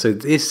realm, so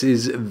this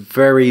is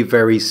very,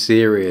 very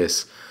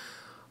serious.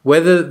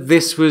 Whether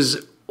this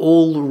was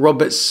all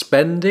Robert's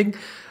spending,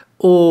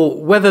 or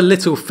whether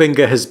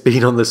Littlefinger has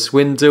been on the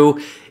swindle,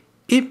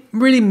 it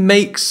really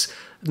makes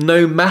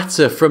no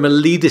matter from a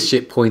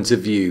leadership point of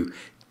view.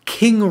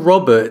 King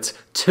Robert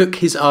took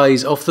his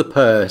eyes off the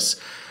purse,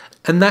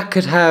 and that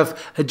could have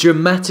a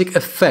dramatic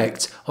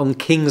effect on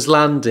King's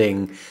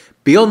Landing,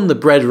 beyond the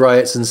bread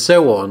riots and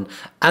so on,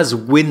 as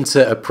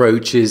winter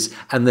approaches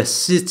and the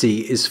city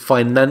is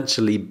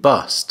financially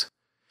bust.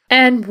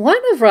 And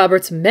one of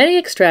Robert's many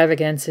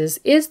extravagances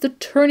is the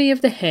tourney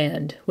of the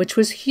hand, which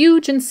was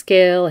huge in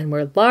scale and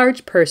where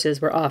large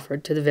purses were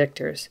offered to the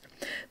victors.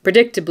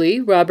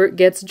 Predictably, Robert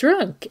gets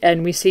drunk,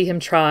 and we see him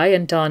try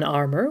and don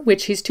armor,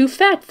 which he's too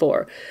fat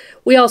for.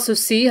 We also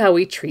see how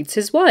he treats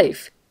his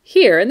wife,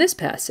 here in this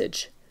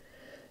passage.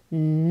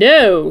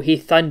 No, he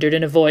thundered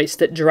in a voice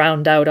that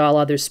drowned out all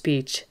other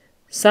speech.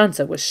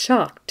 Sansa was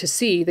shocked to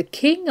see the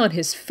king on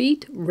his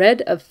feet,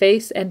 red of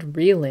face and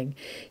reeling.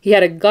 He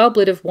had a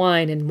goblet of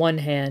wine in one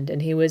hand,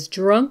 and he was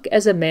drunk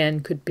as a man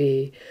could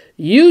be.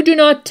 You do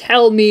not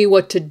tell me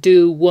what to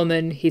do,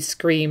 woman, he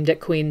screamed at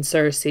Queen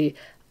Cersei.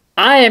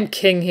 I am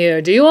king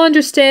here, do you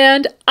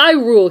understand? I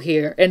rule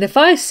here, and if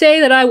I say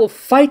that I will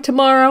fight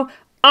tomorrow,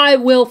 I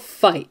will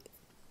fight.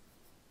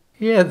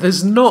 Yeah,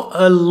 there's not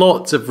a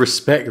lot of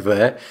respect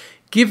there.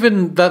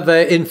 Given that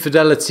their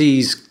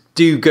infidelities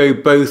do go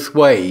both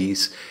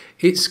ways,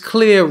 it's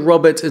clear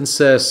Robert and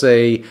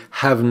Cersei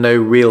have no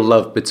real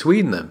love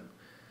between them.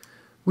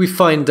 We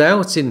find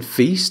out in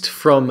Feast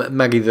from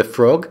Maggie the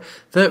Frog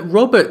that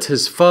Robert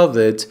has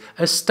fathered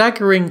a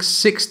staggering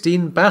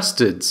 16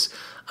 bastards,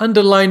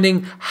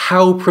 underlining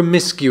how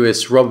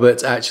promiscuous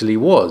Robert actually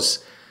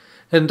was.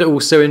 And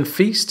also in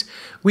Feast,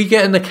 we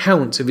get an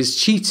account of his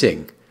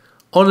cheating.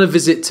 On a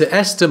visit to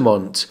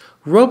Estermont,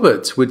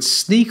 Robert would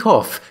sneak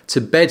off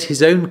to bed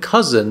his own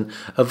cousin,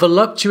 a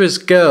voluptuous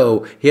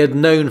girl he had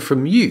known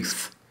from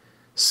youth.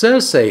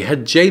 Cersei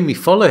had Jaime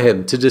follow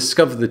him to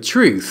discover the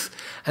truth,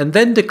 and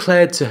then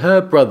declared to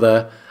her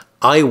brother,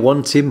 I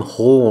want him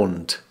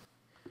horned.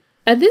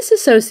 And this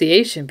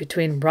association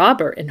between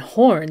Robert and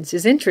horns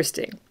is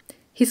interesting.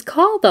 He's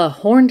called a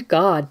horned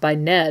god by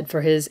Ned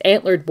for his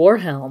antlered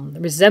warhelm,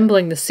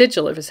 resembling the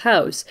sigil of his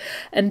house,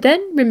 and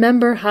then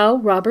remember how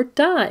Robert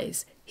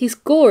dies. He's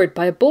gored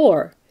by a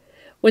boar.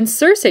 When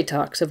Cersei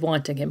talks of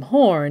wanting him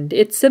horned,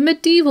 it's a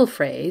medieval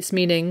phrase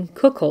meaning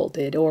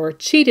cuckolded or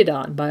cheated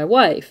on by a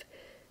wife.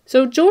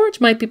 So George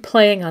might be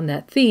playing on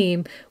that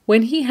theme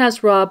when he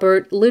has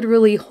Robert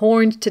literally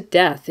horned to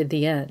death in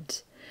the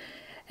end.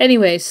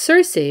 Anyway,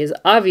 Cersei is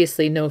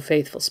obviously no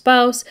faithful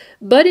spouse,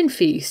 but in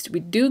Feast we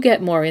do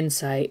get more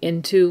insight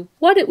into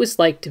what it was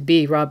like to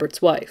be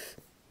Robert's wife.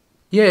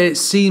 Yeah, it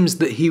seems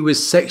that he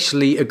was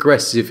sexually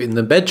aggressive in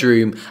the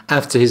bedroom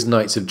after his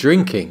nights of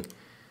drinking.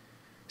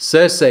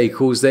 Cersei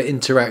calls their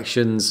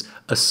interactions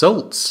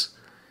assaults.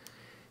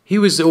 He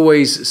was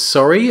always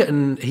sorry,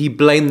 and he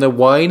blamed the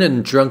wine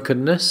and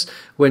drunkenness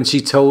when she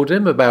told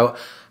him about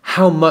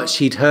how much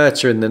he'd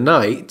hurt her in the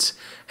night,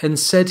 and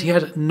said he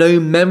had no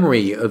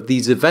memory of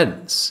these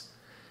events.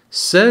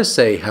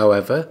 Cersei,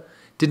 however,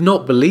 did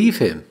not believe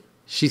him.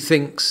 She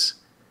thinks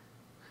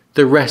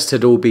the rest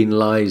had all been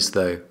lies,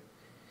 though.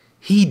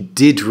 He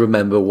did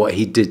remember what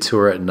he did to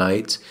her at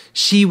night.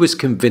 She was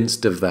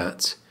convinced of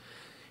that.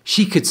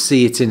 She could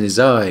see it in his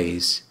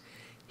eyes.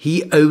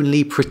 He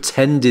only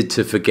pretended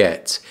to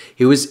forget.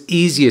 It was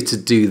easier to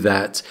do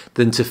that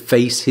than to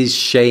face his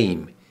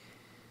shame.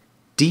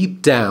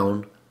 Deep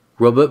down,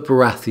 Robert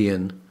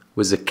Baratheon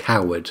was a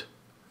coward.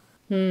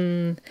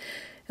 And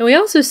we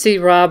also see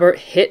Robert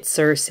hit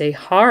Cersei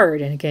hard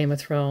in Game of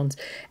Thrones,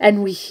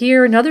 and we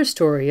hear another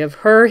story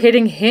of her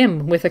hitting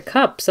him with a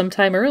cup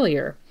sometime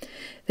earlier.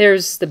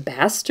 There's the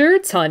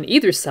bastards on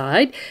either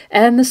side,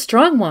 and the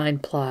strong wine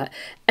plot,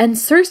 and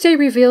Cersei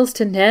reveals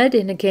to Ned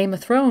in A Game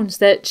of Thrones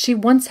that she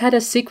once had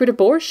a secret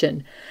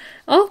abortion.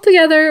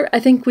 Altogether, I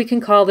think we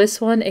can call this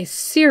one a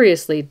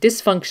seriously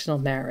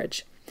dysfunctional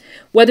marriage.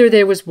 Whether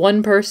there was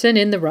one person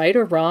in the right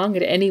or wrong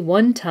at any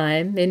one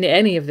time in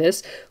any of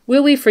this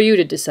will leave for you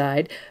to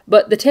decide,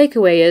 but the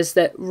takeaway is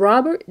that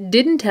Robert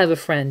didn't have a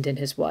friend in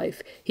his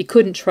wife. He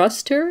couldn't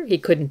trust her, he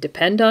couldn't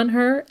depend on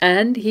her,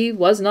 and he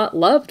was not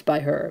loved by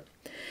her.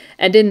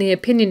 And in the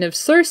opinion of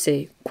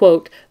Cersei,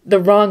 quote, the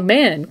wrong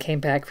man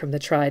came back from the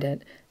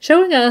Trident,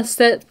 showing us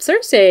that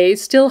Cersei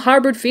still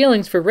harbored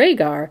feelings for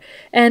Rhaegar,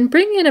 and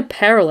bringing in a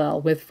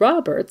parallel with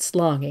Robert's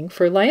longing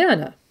for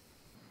Lyanna.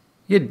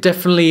 Yeah,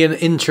 definitely an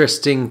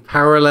interesting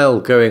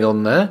parallel going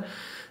on there.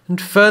 And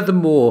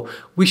furthermore,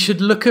 we should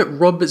look at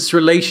Robert's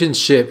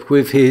relationship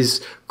with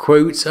his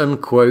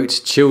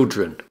quote-unquote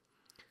children.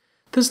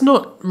 There's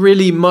not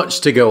really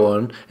much to go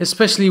on,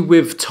 especially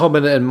with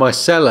Tommen and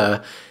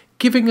Myrcella,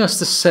 giving us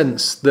the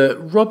sense that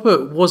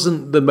Robert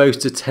wasn't the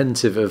most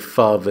attentive of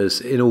fathers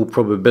in all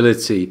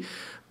probability,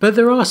 but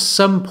there are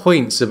some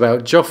points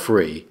about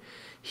Joffrey.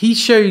 He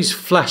shows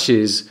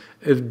flashes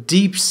of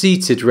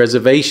deep-seated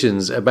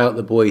reservations about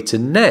the boy to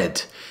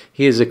Ned.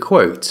 Here's a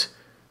quote.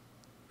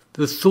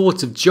 The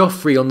thought of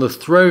Joffrey on the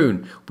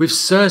throne, with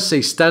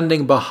Cersei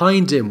standing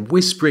behind him,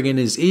 whispering in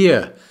his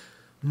ear,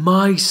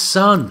 "My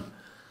son!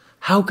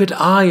 How could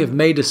I have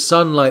made a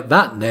son like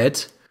that,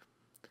 Ned?"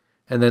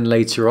 And then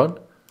later on,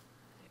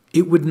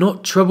 "It would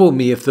not trouble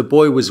me if the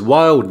boy was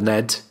wild,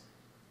 Ned.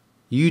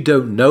 You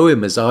don't know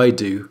him as I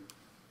do."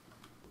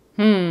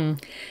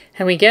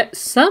 And we get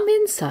some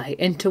insight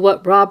into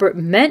what Robert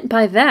meant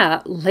by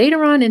that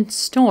later on in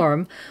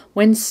Storm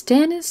when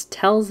Stannis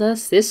tells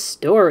us this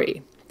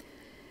story.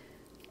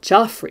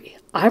 Joffrey,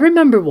 I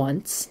remember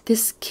once,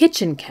 this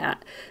kitchen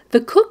cat,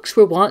 the cooks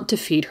were wont to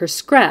feed her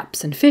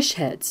scraps and fish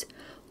heads.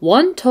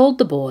 One told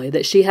the boy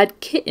that she had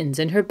kittens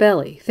in her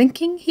belly,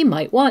 thinking he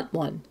might want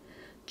one.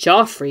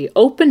 Joffrey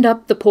opened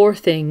up the poor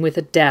thing with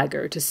a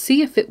dagger to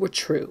see if it were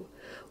true.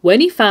 When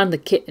he found the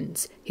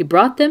kittens, he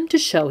brought them to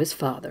show his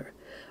father.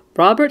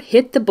 Robert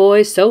hit the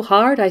boy so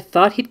hard I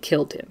thought he'd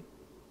killed him.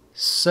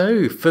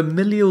 So,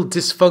 familial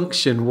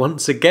dysfunction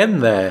once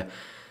again there.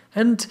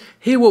 And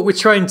here what we're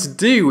trying to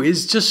do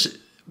is just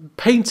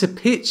paint a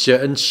picture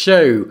and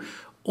show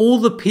all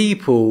the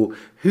people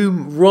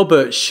whom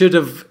Robert should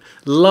have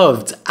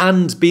loved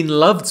and been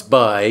loved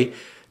by,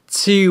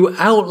 to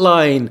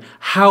outline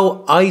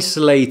how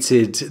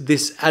isolated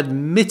this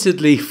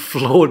admittedly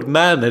flawed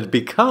man had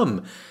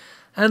become.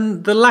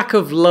 And the lack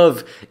of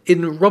love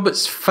in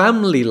Robert's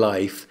family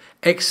life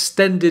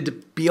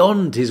extended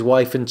beyond his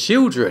wife and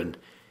children.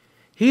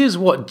 Here's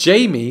what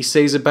Jaime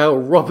says about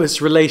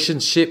Robert's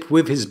relationship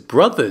with his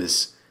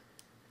brothers.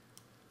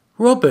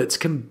 Robert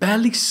can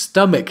barely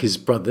stomach his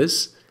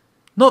brothers.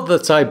 Not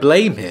that I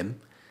blame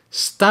him.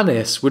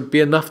 Stannis would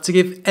be enough to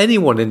give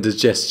anyone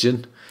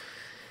indigestion.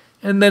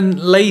 And then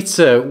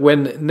later,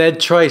 when Ned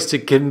tries to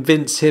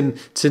convince him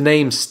to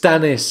name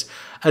Stannis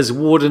as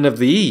Warden of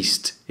the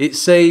East, it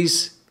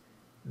says,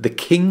 "The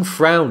king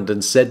frowned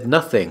and said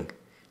nothing.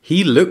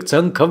 He looked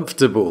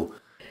uncomfortable."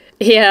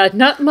 Yeah,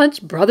 not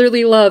much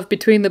brotherly love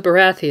between the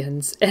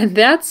Baratheons, and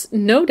that's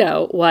no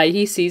doubt why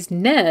he sees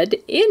Ned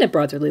in a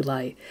brotherly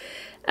light.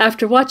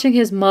 After watching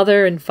his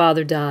mother and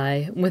father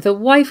die, with a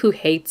wife who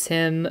hates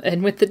him,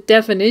 and with the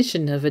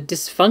definition of a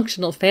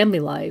dysfunctional family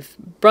life,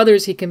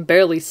 brothers he can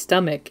barely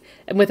stomach,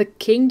 and with a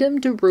kingdom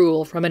to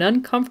rule from an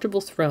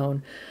uncomfortable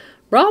throne,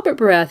 Robert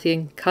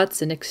Baratheon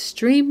cuts an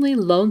extremely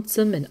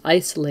lonesome and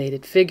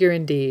isolated figure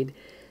indeed.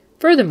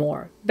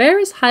 Furthermore,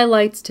 Varys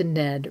highlights to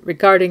Ned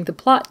regarding the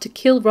plot to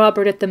kill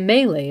Robert at the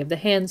melee of the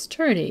Hand's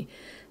Tourney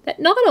that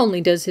not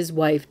only does his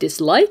wife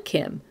dislike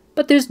him,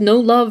 but there's no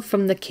love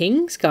from the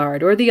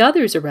Kingsguard or the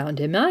others around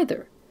him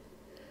either.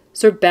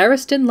 Sir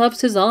Barristan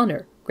loves his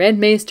honor, Grand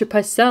Maester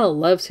Pycelle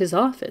loves his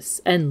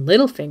office, and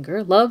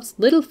Littlefinger loves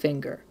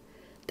Littlefinger.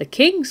 The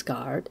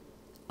Kingsguard,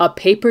 a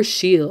paper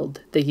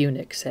shield, the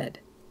eunuch said.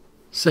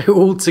 So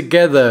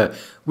altogether,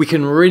 we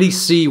can really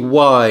see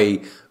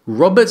why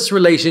Robert's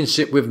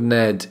relationship with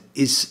Ned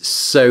is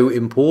so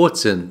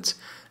important.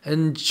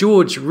 And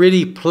George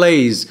really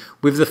plays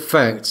with the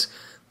fact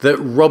that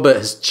Robert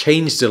has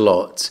changed a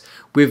lot,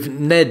 with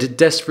Ned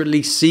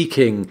desperately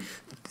seeking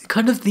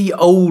kind of the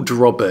old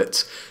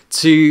Robert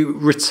to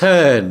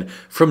return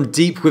from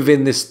deep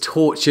within this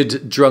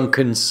tortured,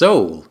 drunken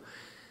soul.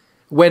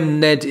 When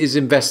Ned is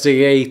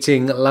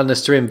investigating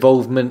Lannister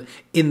involvement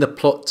in the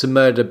plot to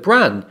murder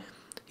Bran,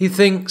 he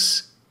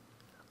thinks,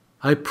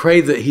 I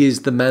pray that he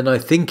is the man I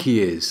think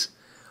he is,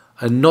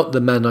 and not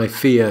the man I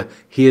fear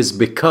he has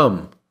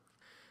become.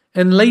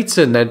 And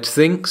later Ned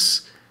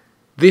thinks,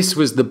 this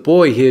was the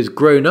boy he had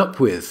grown up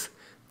with.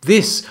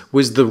 This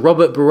was the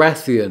Robert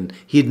Baratheon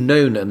he'd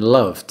known and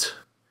loved.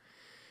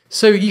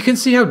 So you can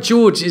see how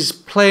George is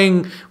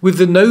playing with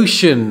the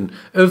notion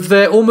of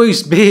there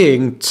almost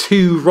being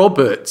two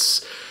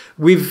Roberts,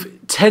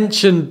 with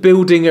tension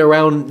building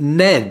around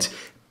Ned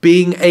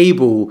being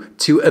able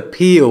to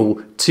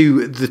appeal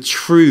to the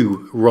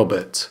true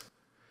Robert.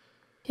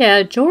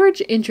 Yeah,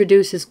 George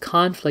introduces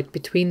conflict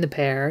between the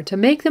pair to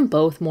make them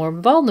both more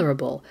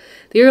vulnerable.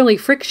 The early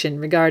friction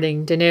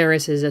regarding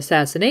Daenerys'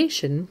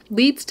 assassination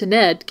leads to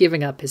Ned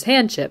giving up his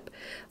handship.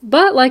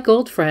 But like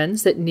old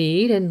friends that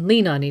need and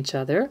lean on each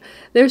other,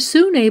 they're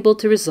soon able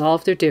to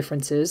resolve their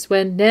differences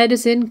when Ned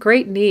is in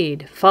great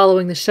need,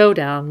 following the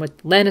showdown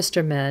with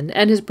Lannister men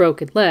and his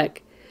broken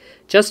leg.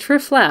 Just for a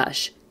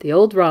flash, the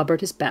old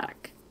Robert is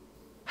back.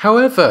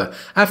 However,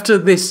 after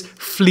this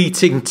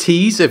fleeting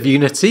tease of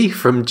unity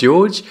from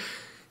George,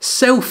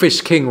 selfish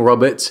King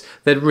Robert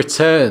then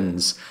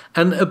returns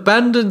and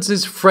abandons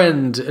his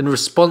friend and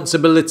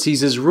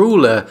responsibilities as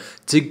ruler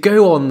to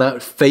go on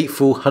that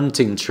fateful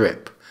hunting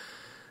trip.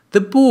 The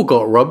ball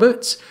got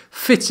Robert,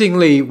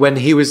 fittingly when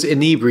he was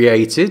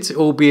inebriated,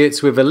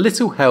 albeit with a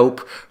little help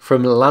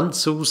from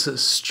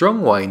Lancel's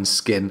strong wine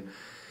skin.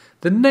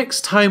 The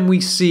next time we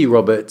see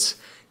Robert,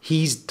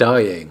 he's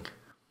dying.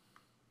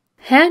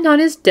 And on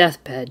his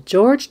deathbed,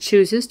 George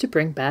chooses to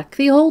bring back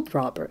the old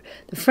Robert,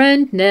 the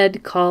friend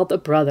Ned called a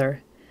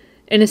brother.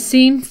 In a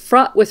scene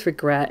fraught with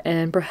regret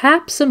and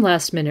perhaps some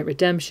last-minute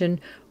redemption,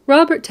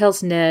 Robert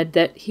tells Ned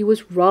that he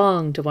was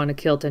wrong to want to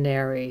kill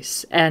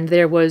Daenerys, and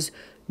there was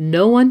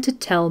no one to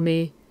tell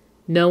me,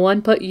 no one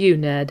but you,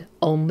 Ned,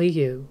 only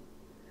you.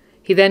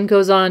 He then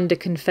goes on to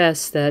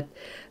confess that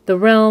the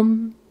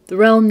realm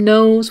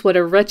knows what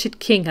a wretched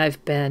king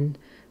I've been.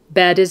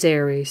 Bad as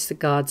Aerys, the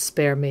gods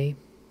spare me.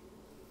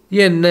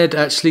 Yeah, Ned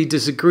actually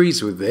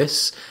disagrees with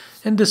this,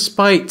 and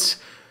despite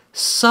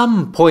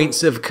some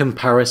points of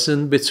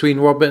comparison between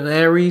Robert and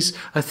Aerys,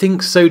 I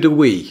think so do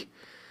we.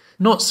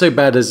 Not so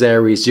bad as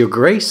Aerys, your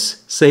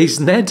grace, says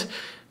Ned.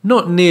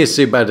 Not near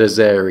so bad as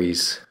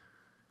Aerys.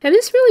 And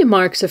this really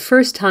marks the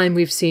first time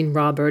we've seen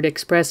Robert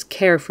express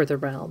care for the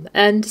realm,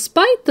 and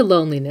despite the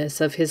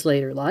loneliness of his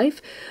later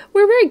life,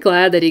 we're very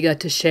glad that he got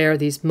to share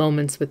these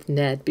moments with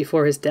Ned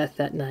before his death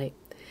that night.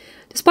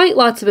 Despite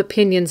lots of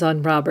opinions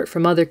on Robert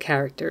from other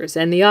characters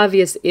and the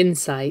obvious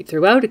insight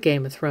throughout A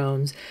Game of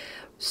Thrones,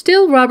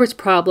 still Robert's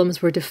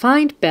problems were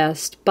defined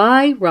best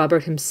by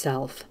Robert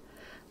himself.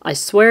 I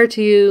swear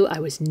to you, I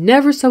was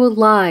never so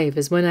alive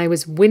as when I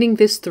was winning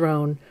this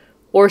throne,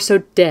 or so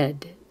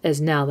dead as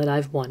now that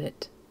I've won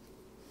it.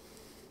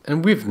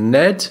 And with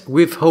Ned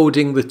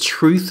withholding the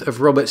truth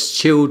of Robert's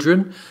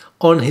children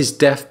on his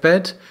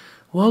deathbed,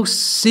 while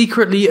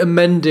secretly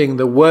amending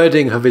the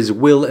wording of his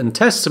will and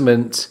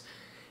testament,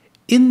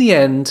 in the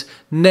end,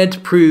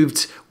 Ned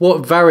proved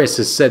what Varys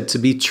has said to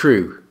be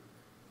true.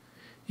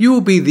 You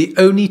will be the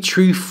only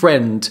true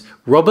friend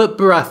Robert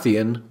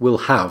Baratheon will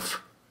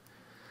have.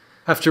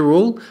 After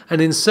all, and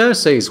in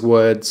Cersei's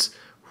words,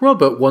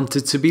 Robert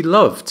wanted to be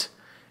loved,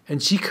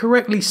 and she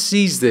correctly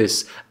sees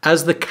this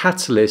as the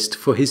catalyst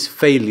for his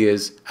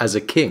failures as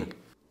a king.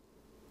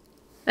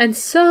 And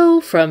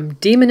so, from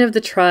Demon of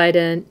the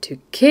Trident to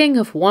King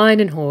of Wine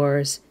and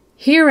Whores,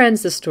 here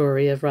ends the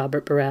story of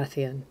Robert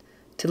Baratheon.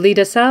 To lead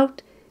us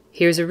out,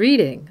 here's a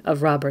reading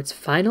of Robert's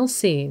final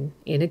scene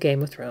in A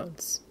Game of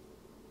Thrones.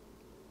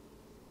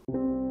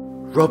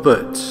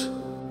 Robert,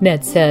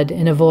 Ned said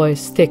in a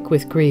voice thick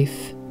with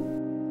grief.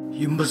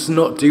 You must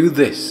not do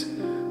this.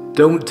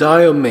 Don't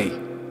die on me.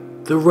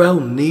 The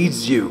realm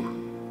needs you.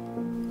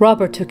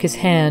 Robert took his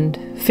hand,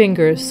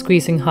 fingers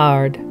squeezing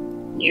hard.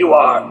 You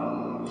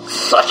are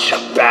such a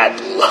bad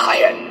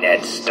liar,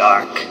 Ned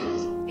Stark,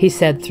 he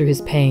said through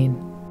his pain.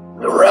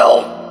 The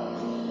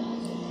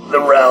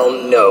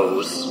realm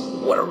knows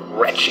what a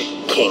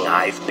wretched king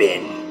I've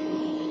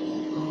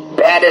been.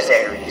 Bad as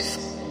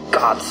Aerys,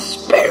 God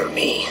spare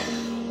me.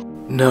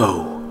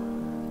 No,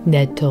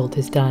 Ned told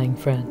his dying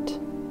friend.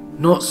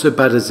 Not so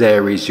bad as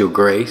Aerys, your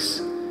grace.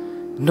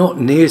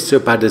 Not near so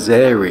bad as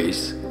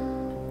Aerys.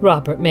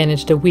 Robert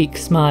managed a weak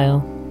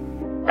smile.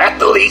 At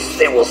the least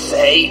they will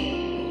say,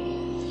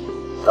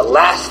 the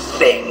last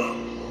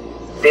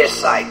thing,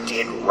 this I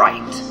did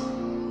right.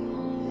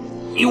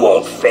 You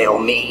won't fail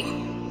me.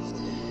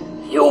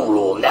 You'll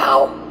rule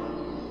now.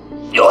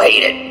 You'll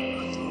hate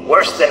it,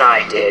 worse than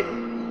I did,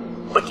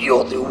 but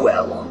you'll do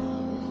well.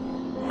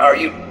 Are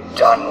you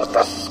done with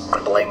the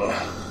scribbling?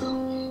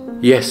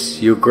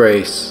 Yes, your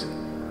grace.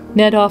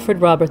 Ned offered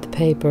Robert the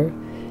paper.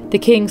 The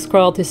king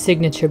scrawled his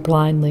signature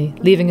blindly,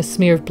 leaving a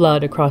smear of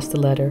blood across the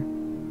letter.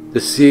 The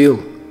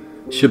seal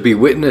should be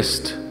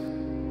witnessed.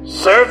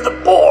 Serve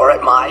the boar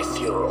at my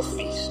funeral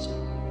feast.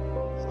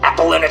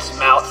 Apple in its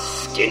mouth,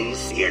 skin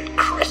seared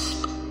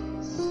crisp.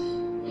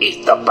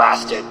 Eat the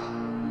bastard.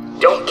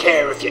 Don't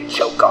care if you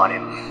choke on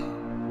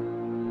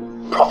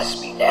him.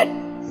 Promise me, Ned.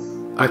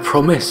 I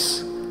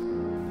promise.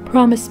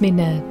 Promise me,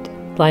 Ned,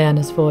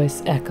 Lyanna's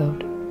voice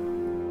echoed.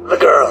 The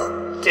girl,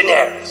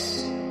 Daenerys.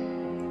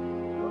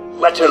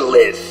 let her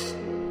live.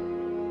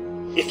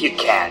 If you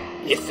can,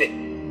 if it...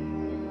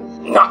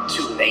 not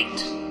too late.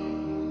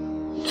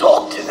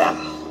 Talk to them.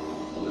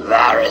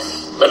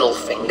 Varys,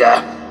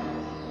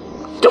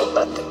 Littlefinger. Don't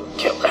let them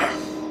kill her.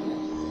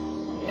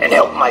 And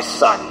help my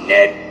son,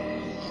 Ned.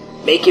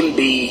 Make him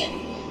be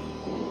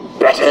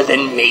better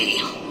than me.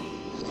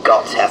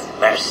 Gods have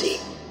mercy.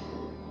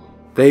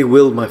 They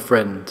will, my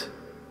friend.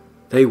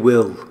 They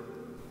will.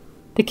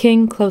 The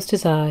king closed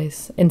his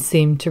eyes and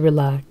seemed to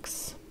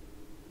relax.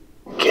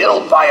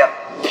 Killed by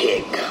a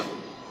pig.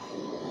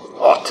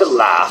 Ought to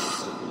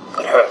laugh,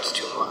 but hurts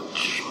too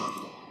much.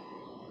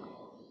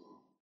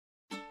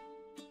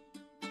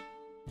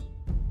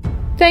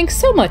 Thanks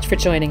so much for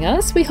joining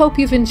us. We hope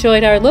you've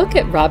enjoyed our look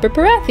at Robert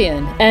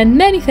Baratheon. And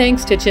many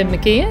thanks to Jim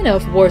McGeehan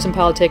of Wars and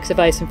Politics of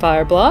Ice and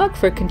Fire blog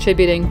for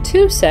contributing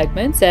 2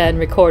 segments and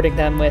recording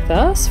them with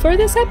us for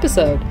this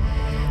episode.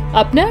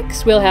 Up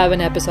next, we'll have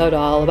an episode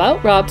all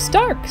about Robb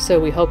Stark, so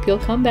we hope you'll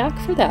come back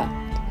for that.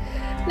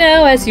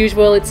 Now, as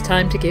usual, it's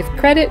time to give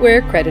credit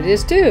where credit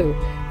is due.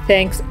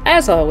 Thanks,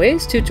 as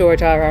always, to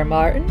George R.R.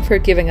 Martin for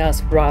giving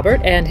us Robert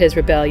and his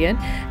rebellion,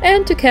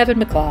 and to Kevin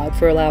MacLeod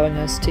for allowing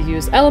us to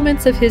use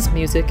elements of his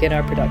music in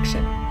our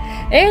production.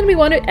 And we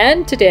want to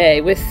end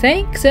today with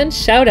thanks and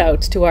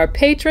shout-outs to our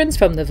patrons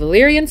from the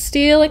Valyrian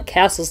Steel and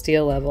Castle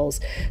Steel levels.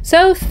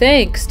 So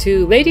thanks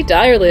to Lady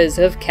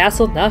Direliz of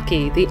Castle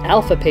Naki, the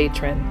Alpha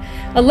patron,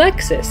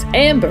 Alexis,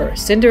 Amber,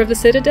 Cinder of the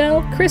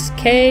Citadel, Chris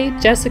K,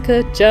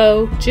 Jessica,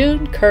 Joe,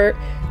 June, Kurt,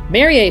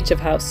 Mary H.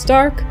 of House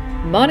Stark,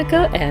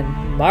 Monica, and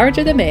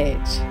Marja the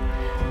Mage.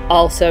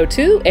 Also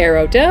to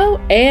Aerodell,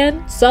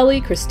 Anne,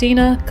 Sully,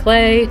 Christina,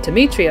 Clay,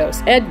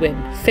 Demetrios, Edwin,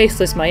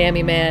 Faceless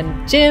Miami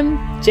Man, Jim,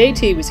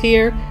 JT was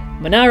here,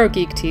 Monaro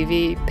Geek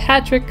TV,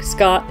 Patrick,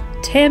 Scott,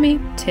 Tammy,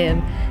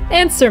 Tim,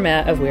 and Sir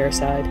Matt of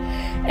Wearside.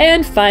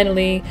 And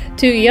finally,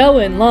 to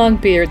Yoan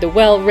Longbeard, the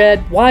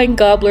well-read wine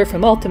gobbler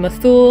from Ultima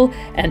Thule,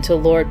 and to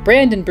Lord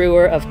Brandon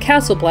Brewer of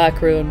Castle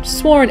Blackroon,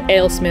 sworn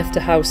alesmith to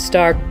House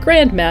Stark,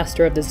 Grand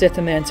Master of the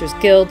Zithomancers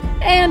Guild,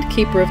 and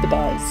Keeper of the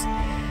Buzz.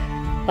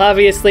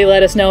 Obviously,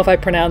 let us know if I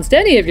pronounced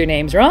any of your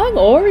names wrong,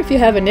 or if you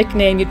have a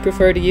nickname you'd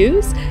prefer to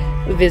use.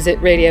 Visit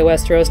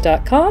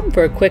RadioWesteros.com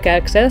for quick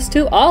access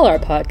to all our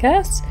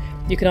podcasts.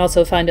 You can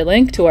also find a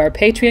link to our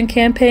Patreon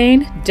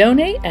campaign,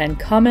 donate, and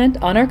comment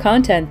on our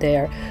content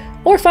there.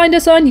 Or find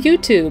us on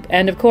YouTube,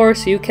 and of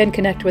course, you can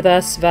connect with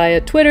us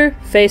via Twitter,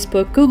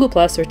 Facebook, Google+,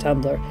 or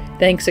Tumblr.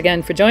 Thanks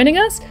again for joining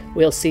us.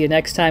 We'll see you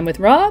next time with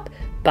Rob.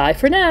 Bye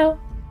for now.